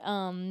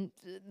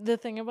 The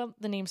thing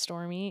about the name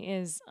Stormy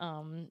is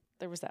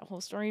there was that whole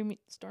Stormy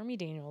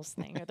Daniels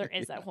thing, or there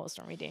is that whole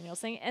Stormy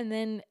Daniels thing, and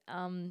then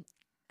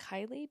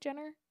Kayleigh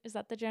Jenner, is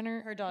that the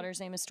Jenner? Her daughter's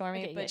name is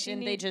Stormy, Okay, but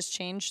didn't they just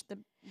change the?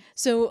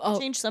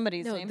 Change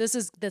somebody's name.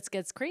 That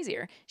gets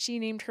crazier. She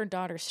named her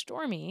daughter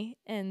Stormy,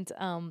 and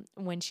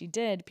when she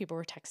did, people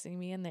were texting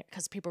me in there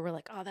because people were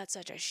like, "Oh, that's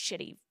such a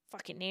shitty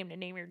fucking name to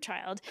name your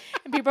child."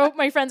 And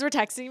my friends were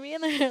texting me,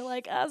 and they're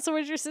like, "So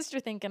what does your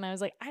sister think?" And I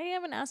was like, "I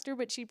haven't asked her,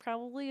 but she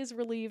probably is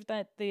relieved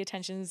that the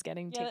attention is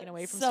getting taken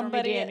away from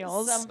Stormy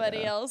Daniels.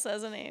 Somebody else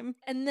has a name."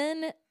 And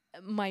then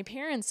my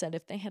parents said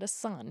if they had a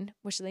son,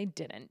 which they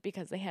didn't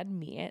because they had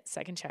me,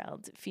 second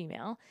child,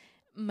 female.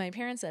 My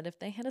parents said if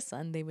they had a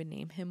son, they would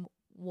name him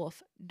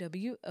Wolf,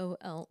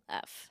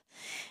 WOLF.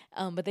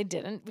 But they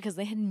didn't because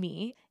they had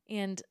me.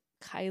 And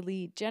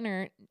Kylie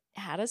Jenner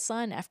had a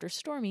son after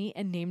Stormy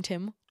and named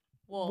him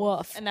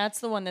Wolf. And that's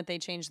the one that they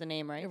changed the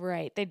name, right?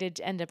 Right. They did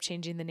end up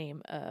changing the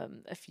name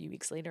a few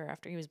weeks later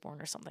after he was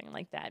born or something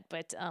like that.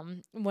 But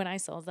when I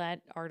saw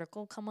that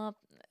article come up,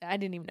 I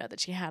didn't even know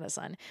that she had a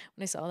son.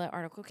 When I saw that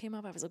article came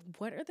up, I was like,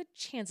 what are the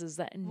chances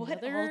that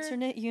another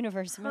alternate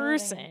universe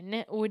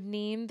person would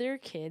name their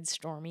kid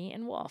Stormy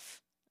and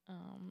Wolf?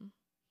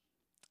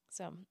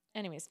 So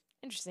anyways,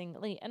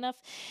 interestingly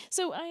enough,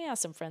 so I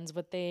asked some friends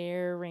what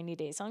their rainy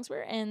day songs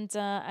were, and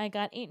I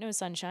got Ain't No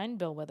Sunshine,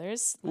 Bill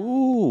Withers.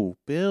 Ooh,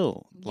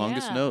 Bill.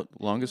 Longest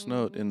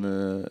note in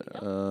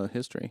the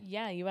history.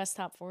 Yeah, U.S.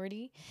 Top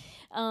 40.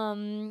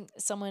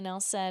 Someone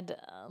else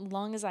said,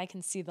 Long as I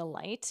Can See the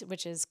Light,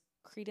 which is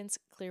Creedence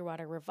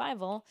Clearwater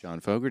Revival.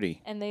 John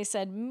Fogerty. And they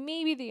said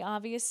maybe the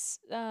obvious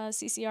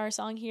CCR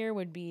song here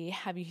would be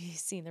Have You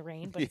Seen the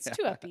Rain, but it's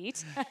too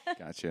upbeat.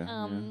 Gotcha.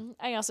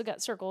 I also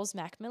got Circles,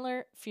 Mac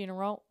Miller,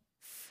 Funeral,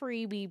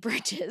 Phoebe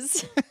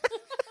Bridgers.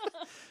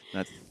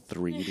 That's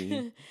Threebee.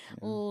 Yeah.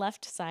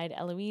 Left Side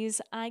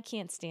Eloise, I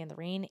Can't Stand the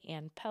Rain,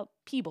 and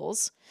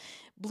Peebles.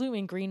 Blue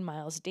and Green,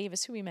 Miles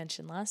Davis, who we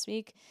mentioned last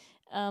week.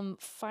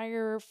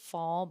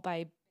 Firefall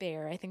by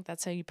Bear. I think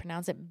that's how you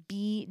pronounce it.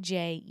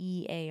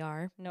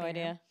 Bjear. No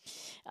idea.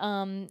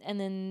 And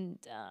then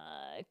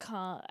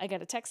I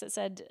got a text that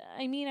said,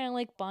 I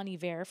like Bon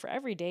Iver for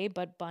every day,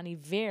 but Bon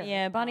Iver.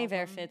 Yeah, Bon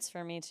Iver fits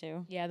for me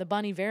too. Yeah, the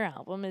Bon Iver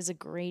album is a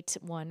great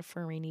one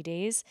for rainy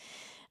days.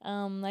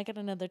 I got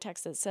another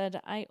text that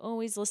said, I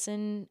always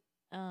listen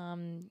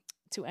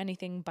to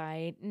anything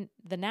by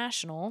The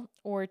National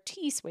or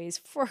T-Sway's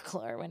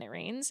Folklore when it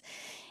rains.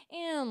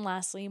 And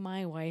lastly,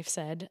 my wife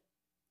said,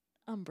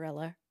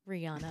 Umbrella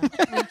Rihanna.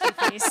 Winky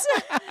face.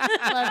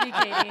 Love you,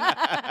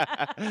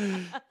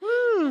 Katie.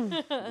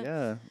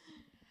 Yeah.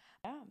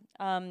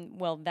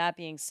 Well, that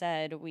being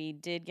said, we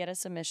did get a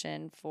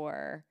submission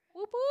for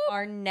Whoop, whoop.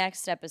 our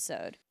next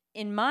episode.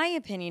 In my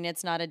opinion,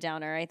 it's not a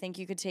downer. I think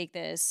you could take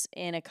this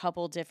in a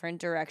couple different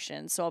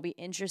directions. So I'll be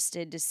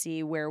interested to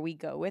see where we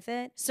go with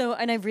it. So,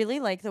 and I really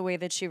like the way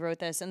that she wrote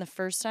this. And the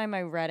first time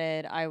I read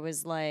it, I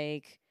was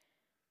like,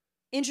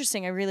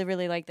 interesting. I really,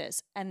 really like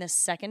this. And the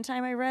second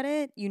time I read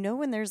it, you know,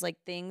 when there's like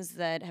things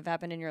that have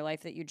happened in your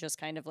life that you just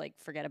kind of like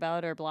forget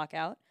about or block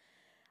out.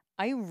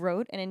 I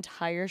wrote an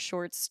entire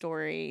short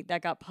story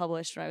that got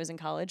published when I was in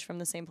college from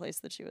the same place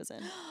that she was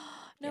in.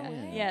 No Yeah.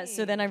 way. Yeah,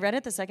 so then I read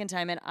it the second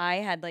time and I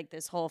had like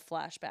this whole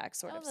flashback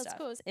sort of that's stuff.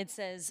 cool. It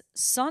says,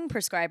 Song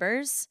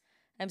prescribers.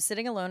 I'm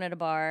sitting alone at a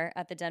bar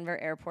at the Denver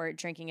airport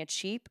drinking a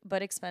cheap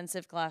but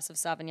expensive glass of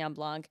Sauvignon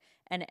Blanc,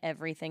 and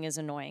everything is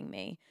annoying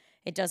me.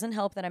 It doesn't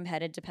help that I'm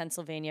headed to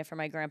Pennsylvania for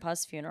my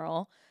grandpa's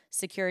funeral.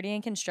 Security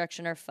and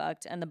construction are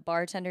fucked, and the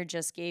bartender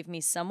just gave me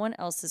someone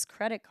else's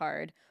credit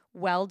card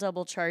while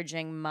double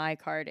charging my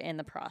card in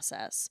the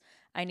process.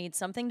 I need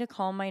something to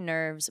calm my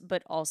nerves,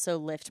 but also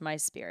lift my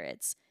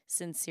spirits.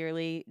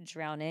 Sincerely,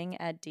 drowning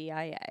at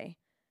DIA,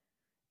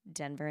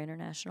 Denver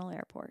International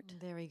Airport.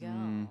 There we go.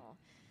 Mm.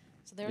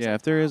 So there's Yeah, our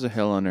if there is a prompt.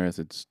 hell on earth,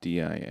 it's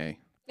DIA.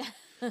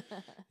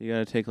 You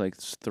gotta take like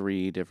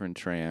 3 different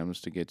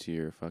trams to get to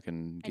your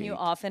fucking gate. And you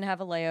often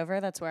have a layover.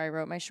 That's where I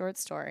wrote my short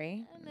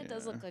story. And it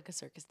does look like a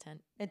circus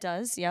tent. It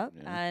does, yep.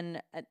 Yeah.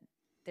 And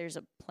there's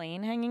a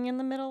plane hanging in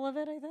the middle of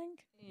it, I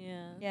think.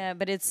 Yeah. Yeah,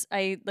 but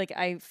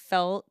I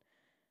felt,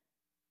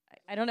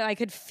 I don't know, I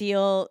could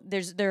feel,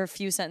 there are a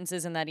few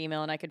sentences in that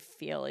email and I could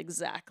feel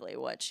exactly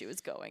what she was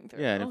going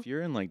through. Yeah, and if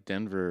you're in like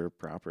Denver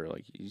proper,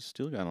 like you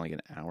still got like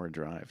an hour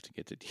drive to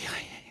get to DIA.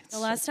 It's The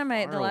last time far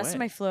I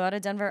away. flew out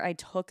of Denver, I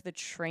took the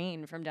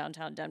train from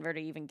downtown Denver to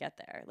even get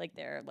there. Like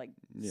their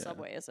Yeah.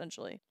 subway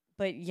essentially.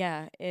 But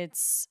yeah,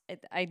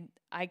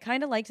 I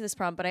kind of liked this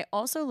prompt, but I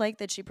also like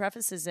that she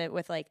prefaces it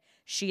with like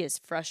she is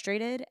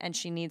frustrated and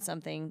she needs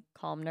something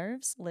calm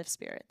nerves, lift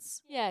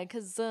spirits. Yeah,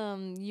 because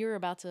you're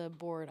about to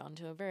board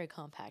onto a very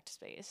compact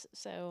space.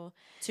 So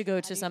To go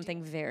do to you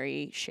something do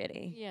very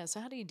shitty. yeah, so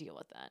how do you deal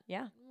with that?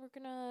 Yeah, We're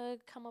gonna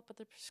come up with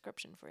a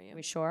prescription for you.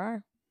 we sure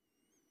are.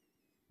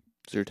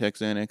 Zyrtec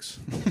Xanax.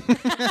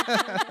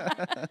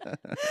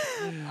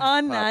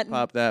 On that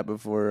pop that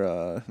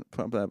before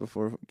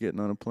getting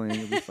on a plane.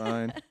 You'll be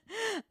fine.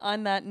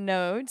 On that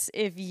note,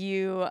 if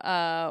you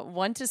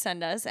want to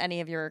send us any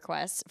of your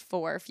requests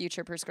for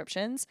future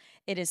prescriptions,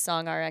 it is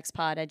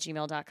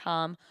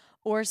songrxpod@gmail.com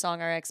or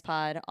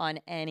songrxpod on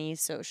any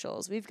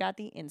socials. We've got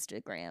the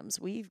Instagrams.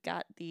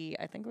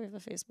 I think we have the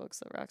Facebooks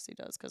that Roxie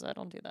does because I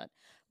don't do that.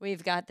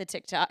 We've got the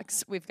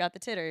TikToks. We've got the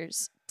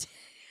Titters.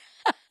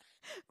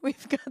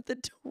 We've got the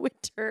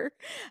Twitter.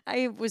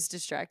 I was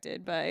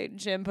distracted by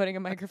Jim putting a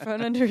microphone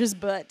under his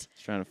butt.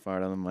 Just trying to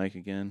fart on the mic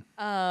again.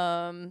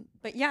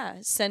 But yeah,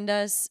 send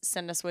us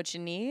what you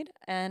need,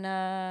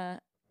 and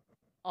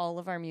all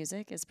of our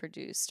music is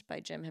produced by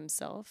Jim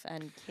himself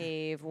and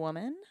Cave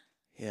Woman.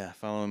 Yeah,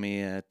 follow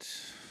me at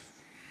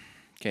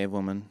Cave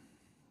Woman.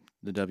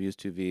 The W's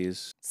 2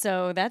 V's.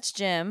 So that's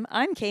Jim.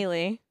 I'm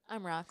Kayleigh,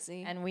 I'm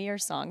Roxie. and we are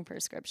Song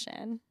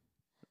Prescription.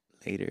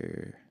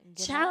 Later.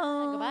 Goodbye.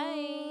 Ciao.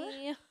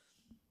 Goodbye.